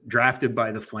gets it. Drafted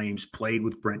by the Flames, played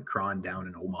with Brent Cron down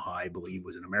in Omaha, I believe,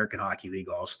 was an American Hockey League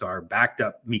All-Star, backed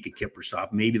up Mika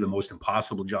Kiprusoff, maybe the most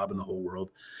impossible job in the whole world.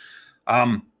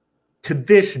 To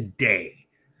this day,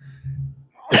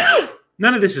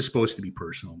 none of this is supposed to be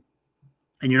personal.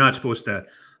 And you're not supposed to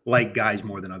like guys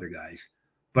more than other guys.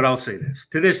 But I'll say this.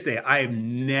 To this day, I have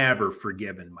never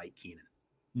forgiven Mike Keenan.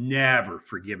 Never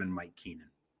forgiven Mike Keenan.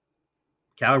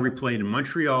 Calgary played in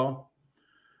Montreal.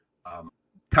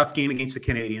 Tough game against the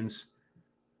Canadiens.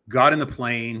 got in the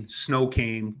plane, snow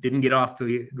came, didn't get off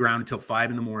the ground until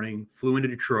 5 a.m, flew into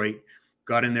Detroit,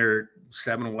 got in there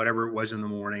 7 or whatever it was in the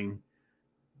morning,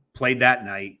 played that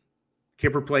night.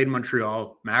 Kipper played in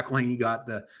Montreal. McElhaney got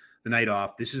the night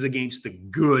off. This is against the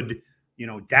good,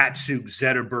 Datsuk,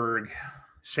 Zetterberg,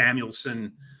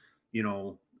 Samuelson,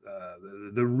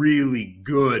 the really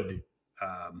good,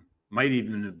 might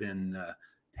even have been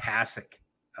Hasek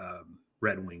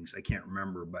Red Wings. I can't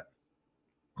remember, but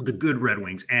the good Red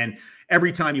Wings. And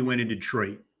every time you went into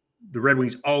Detroit, the Red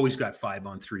Wings always got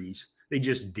 5-on-3s. They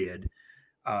just did.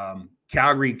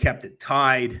 Calgary kept it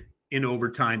tied in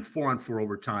overtime, 4-on-4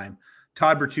 overtime.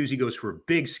 Todd Bertuzzi goes for a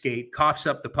big skate, coughs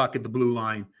up the puck at the blue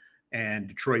line, and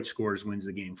Detroit scores, wins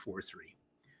the game 4-3.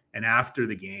 And after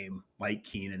the game, Mike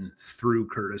Keenan threw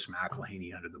Curtis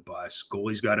McElhaney under the bus.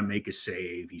 Goalie's got to make a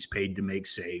save. He's paid to make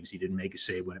saves. He didn't make a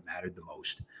save when it mattered the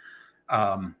most.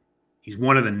 He's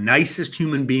one of the nicest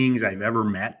human beings I've ever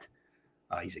met.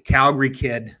 He's a Calgary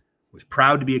kid, was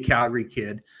proud to be a Calgary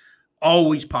kid,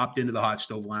 always popped into the hot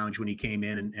stove lounge when he came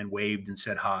in and waved and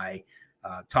said hi.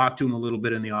 Talked to him a little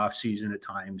bit in the offseason at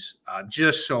times.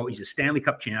 He's a Stanley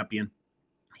Cup champion.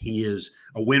 He is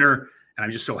a winner, and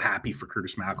I'm just so happy for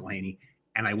Curtis McElhaney.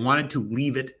 And I wanted to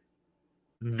leave it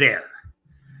there.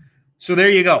 So there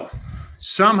you go.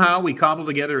 Somehow we cobbled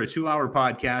together a 2-hour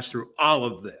podcast through all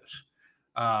of this.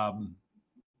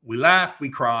 We laughed, we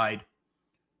cried.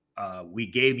 We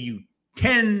gave you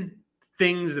 10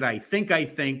 things that I think,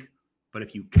 but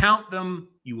if you count them,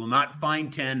 you will not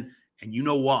find 10, and you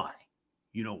know why.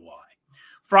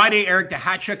 Friday, Eric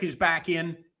Dahachuk is back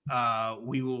in.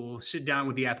 We will sit down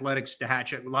with the Athletics.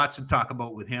 Dahachuk, lots to talk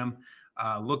about with him.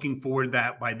 Looking forward to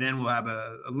that. By then, we'll have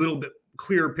a little bit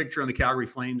clearer picture on the Calgary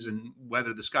Flames and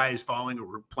whether the sky is falling or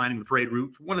we're planning the parade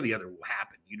route. One or the other will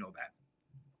happen. You know that.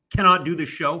 Cannot do this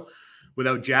show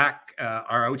without Jack,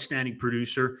 our outstanding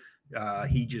producer.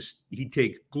 He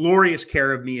takes glorious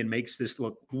care of me and makes this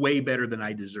look way better than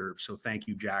I deserve. So thank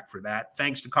you, Jack, for that.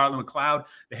 Thanks to Carla MacLeod,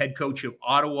 the head coach of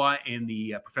Ottawa in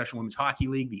the Professional Women's Hockey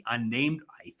League, the unnamed.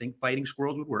 I think Fighting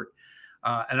Squirrels would work.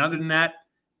 And other than that,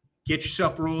 get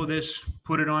yourself a roll of this,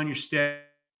 put it on your stick,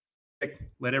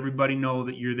 let everybody know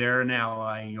that you're there, an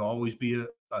ally. You'll always be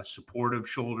a supportive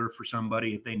shoulder for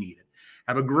somebody if they need it.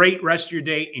 Have a great rest of your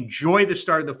day. Enjoy the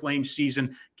start of the Flames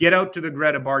season. Get out to the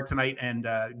Greta Bar tonight and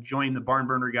join the Barn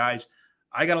Burner guys.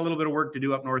 I got a little bit of work to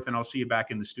do up north, and I'll see you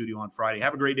back in the studio on Friday.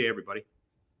 Have a great day, everybody.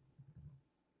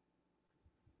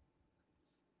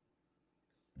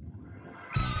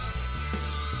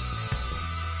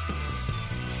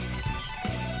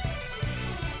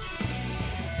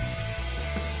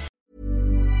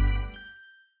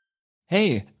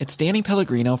 Hey, it's Danny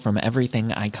Pellegrino from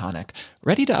Everything Iconic.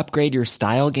 Ready to upgrade your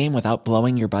style game without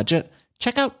blowing your budget?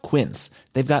 Check out Quince.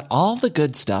 They've got all the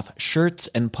good stuff, shirts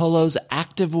and polos,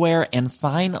 activewear, and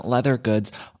fine leather goods,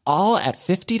 all at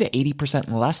 50 to 80%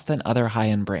 less than other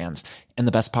high-end brands. And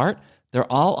the best part?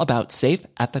 They're all about safe,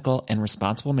 ethical, and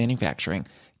responsible manufacturing.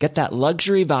 Get that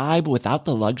luxury vibe without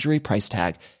the luxury price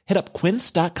tag. Hit up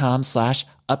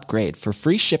quince.com/upgrade for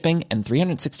free shipping and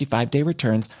 365-day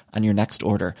returns on your next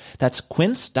order. That's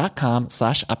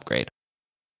quince.com/upgrade.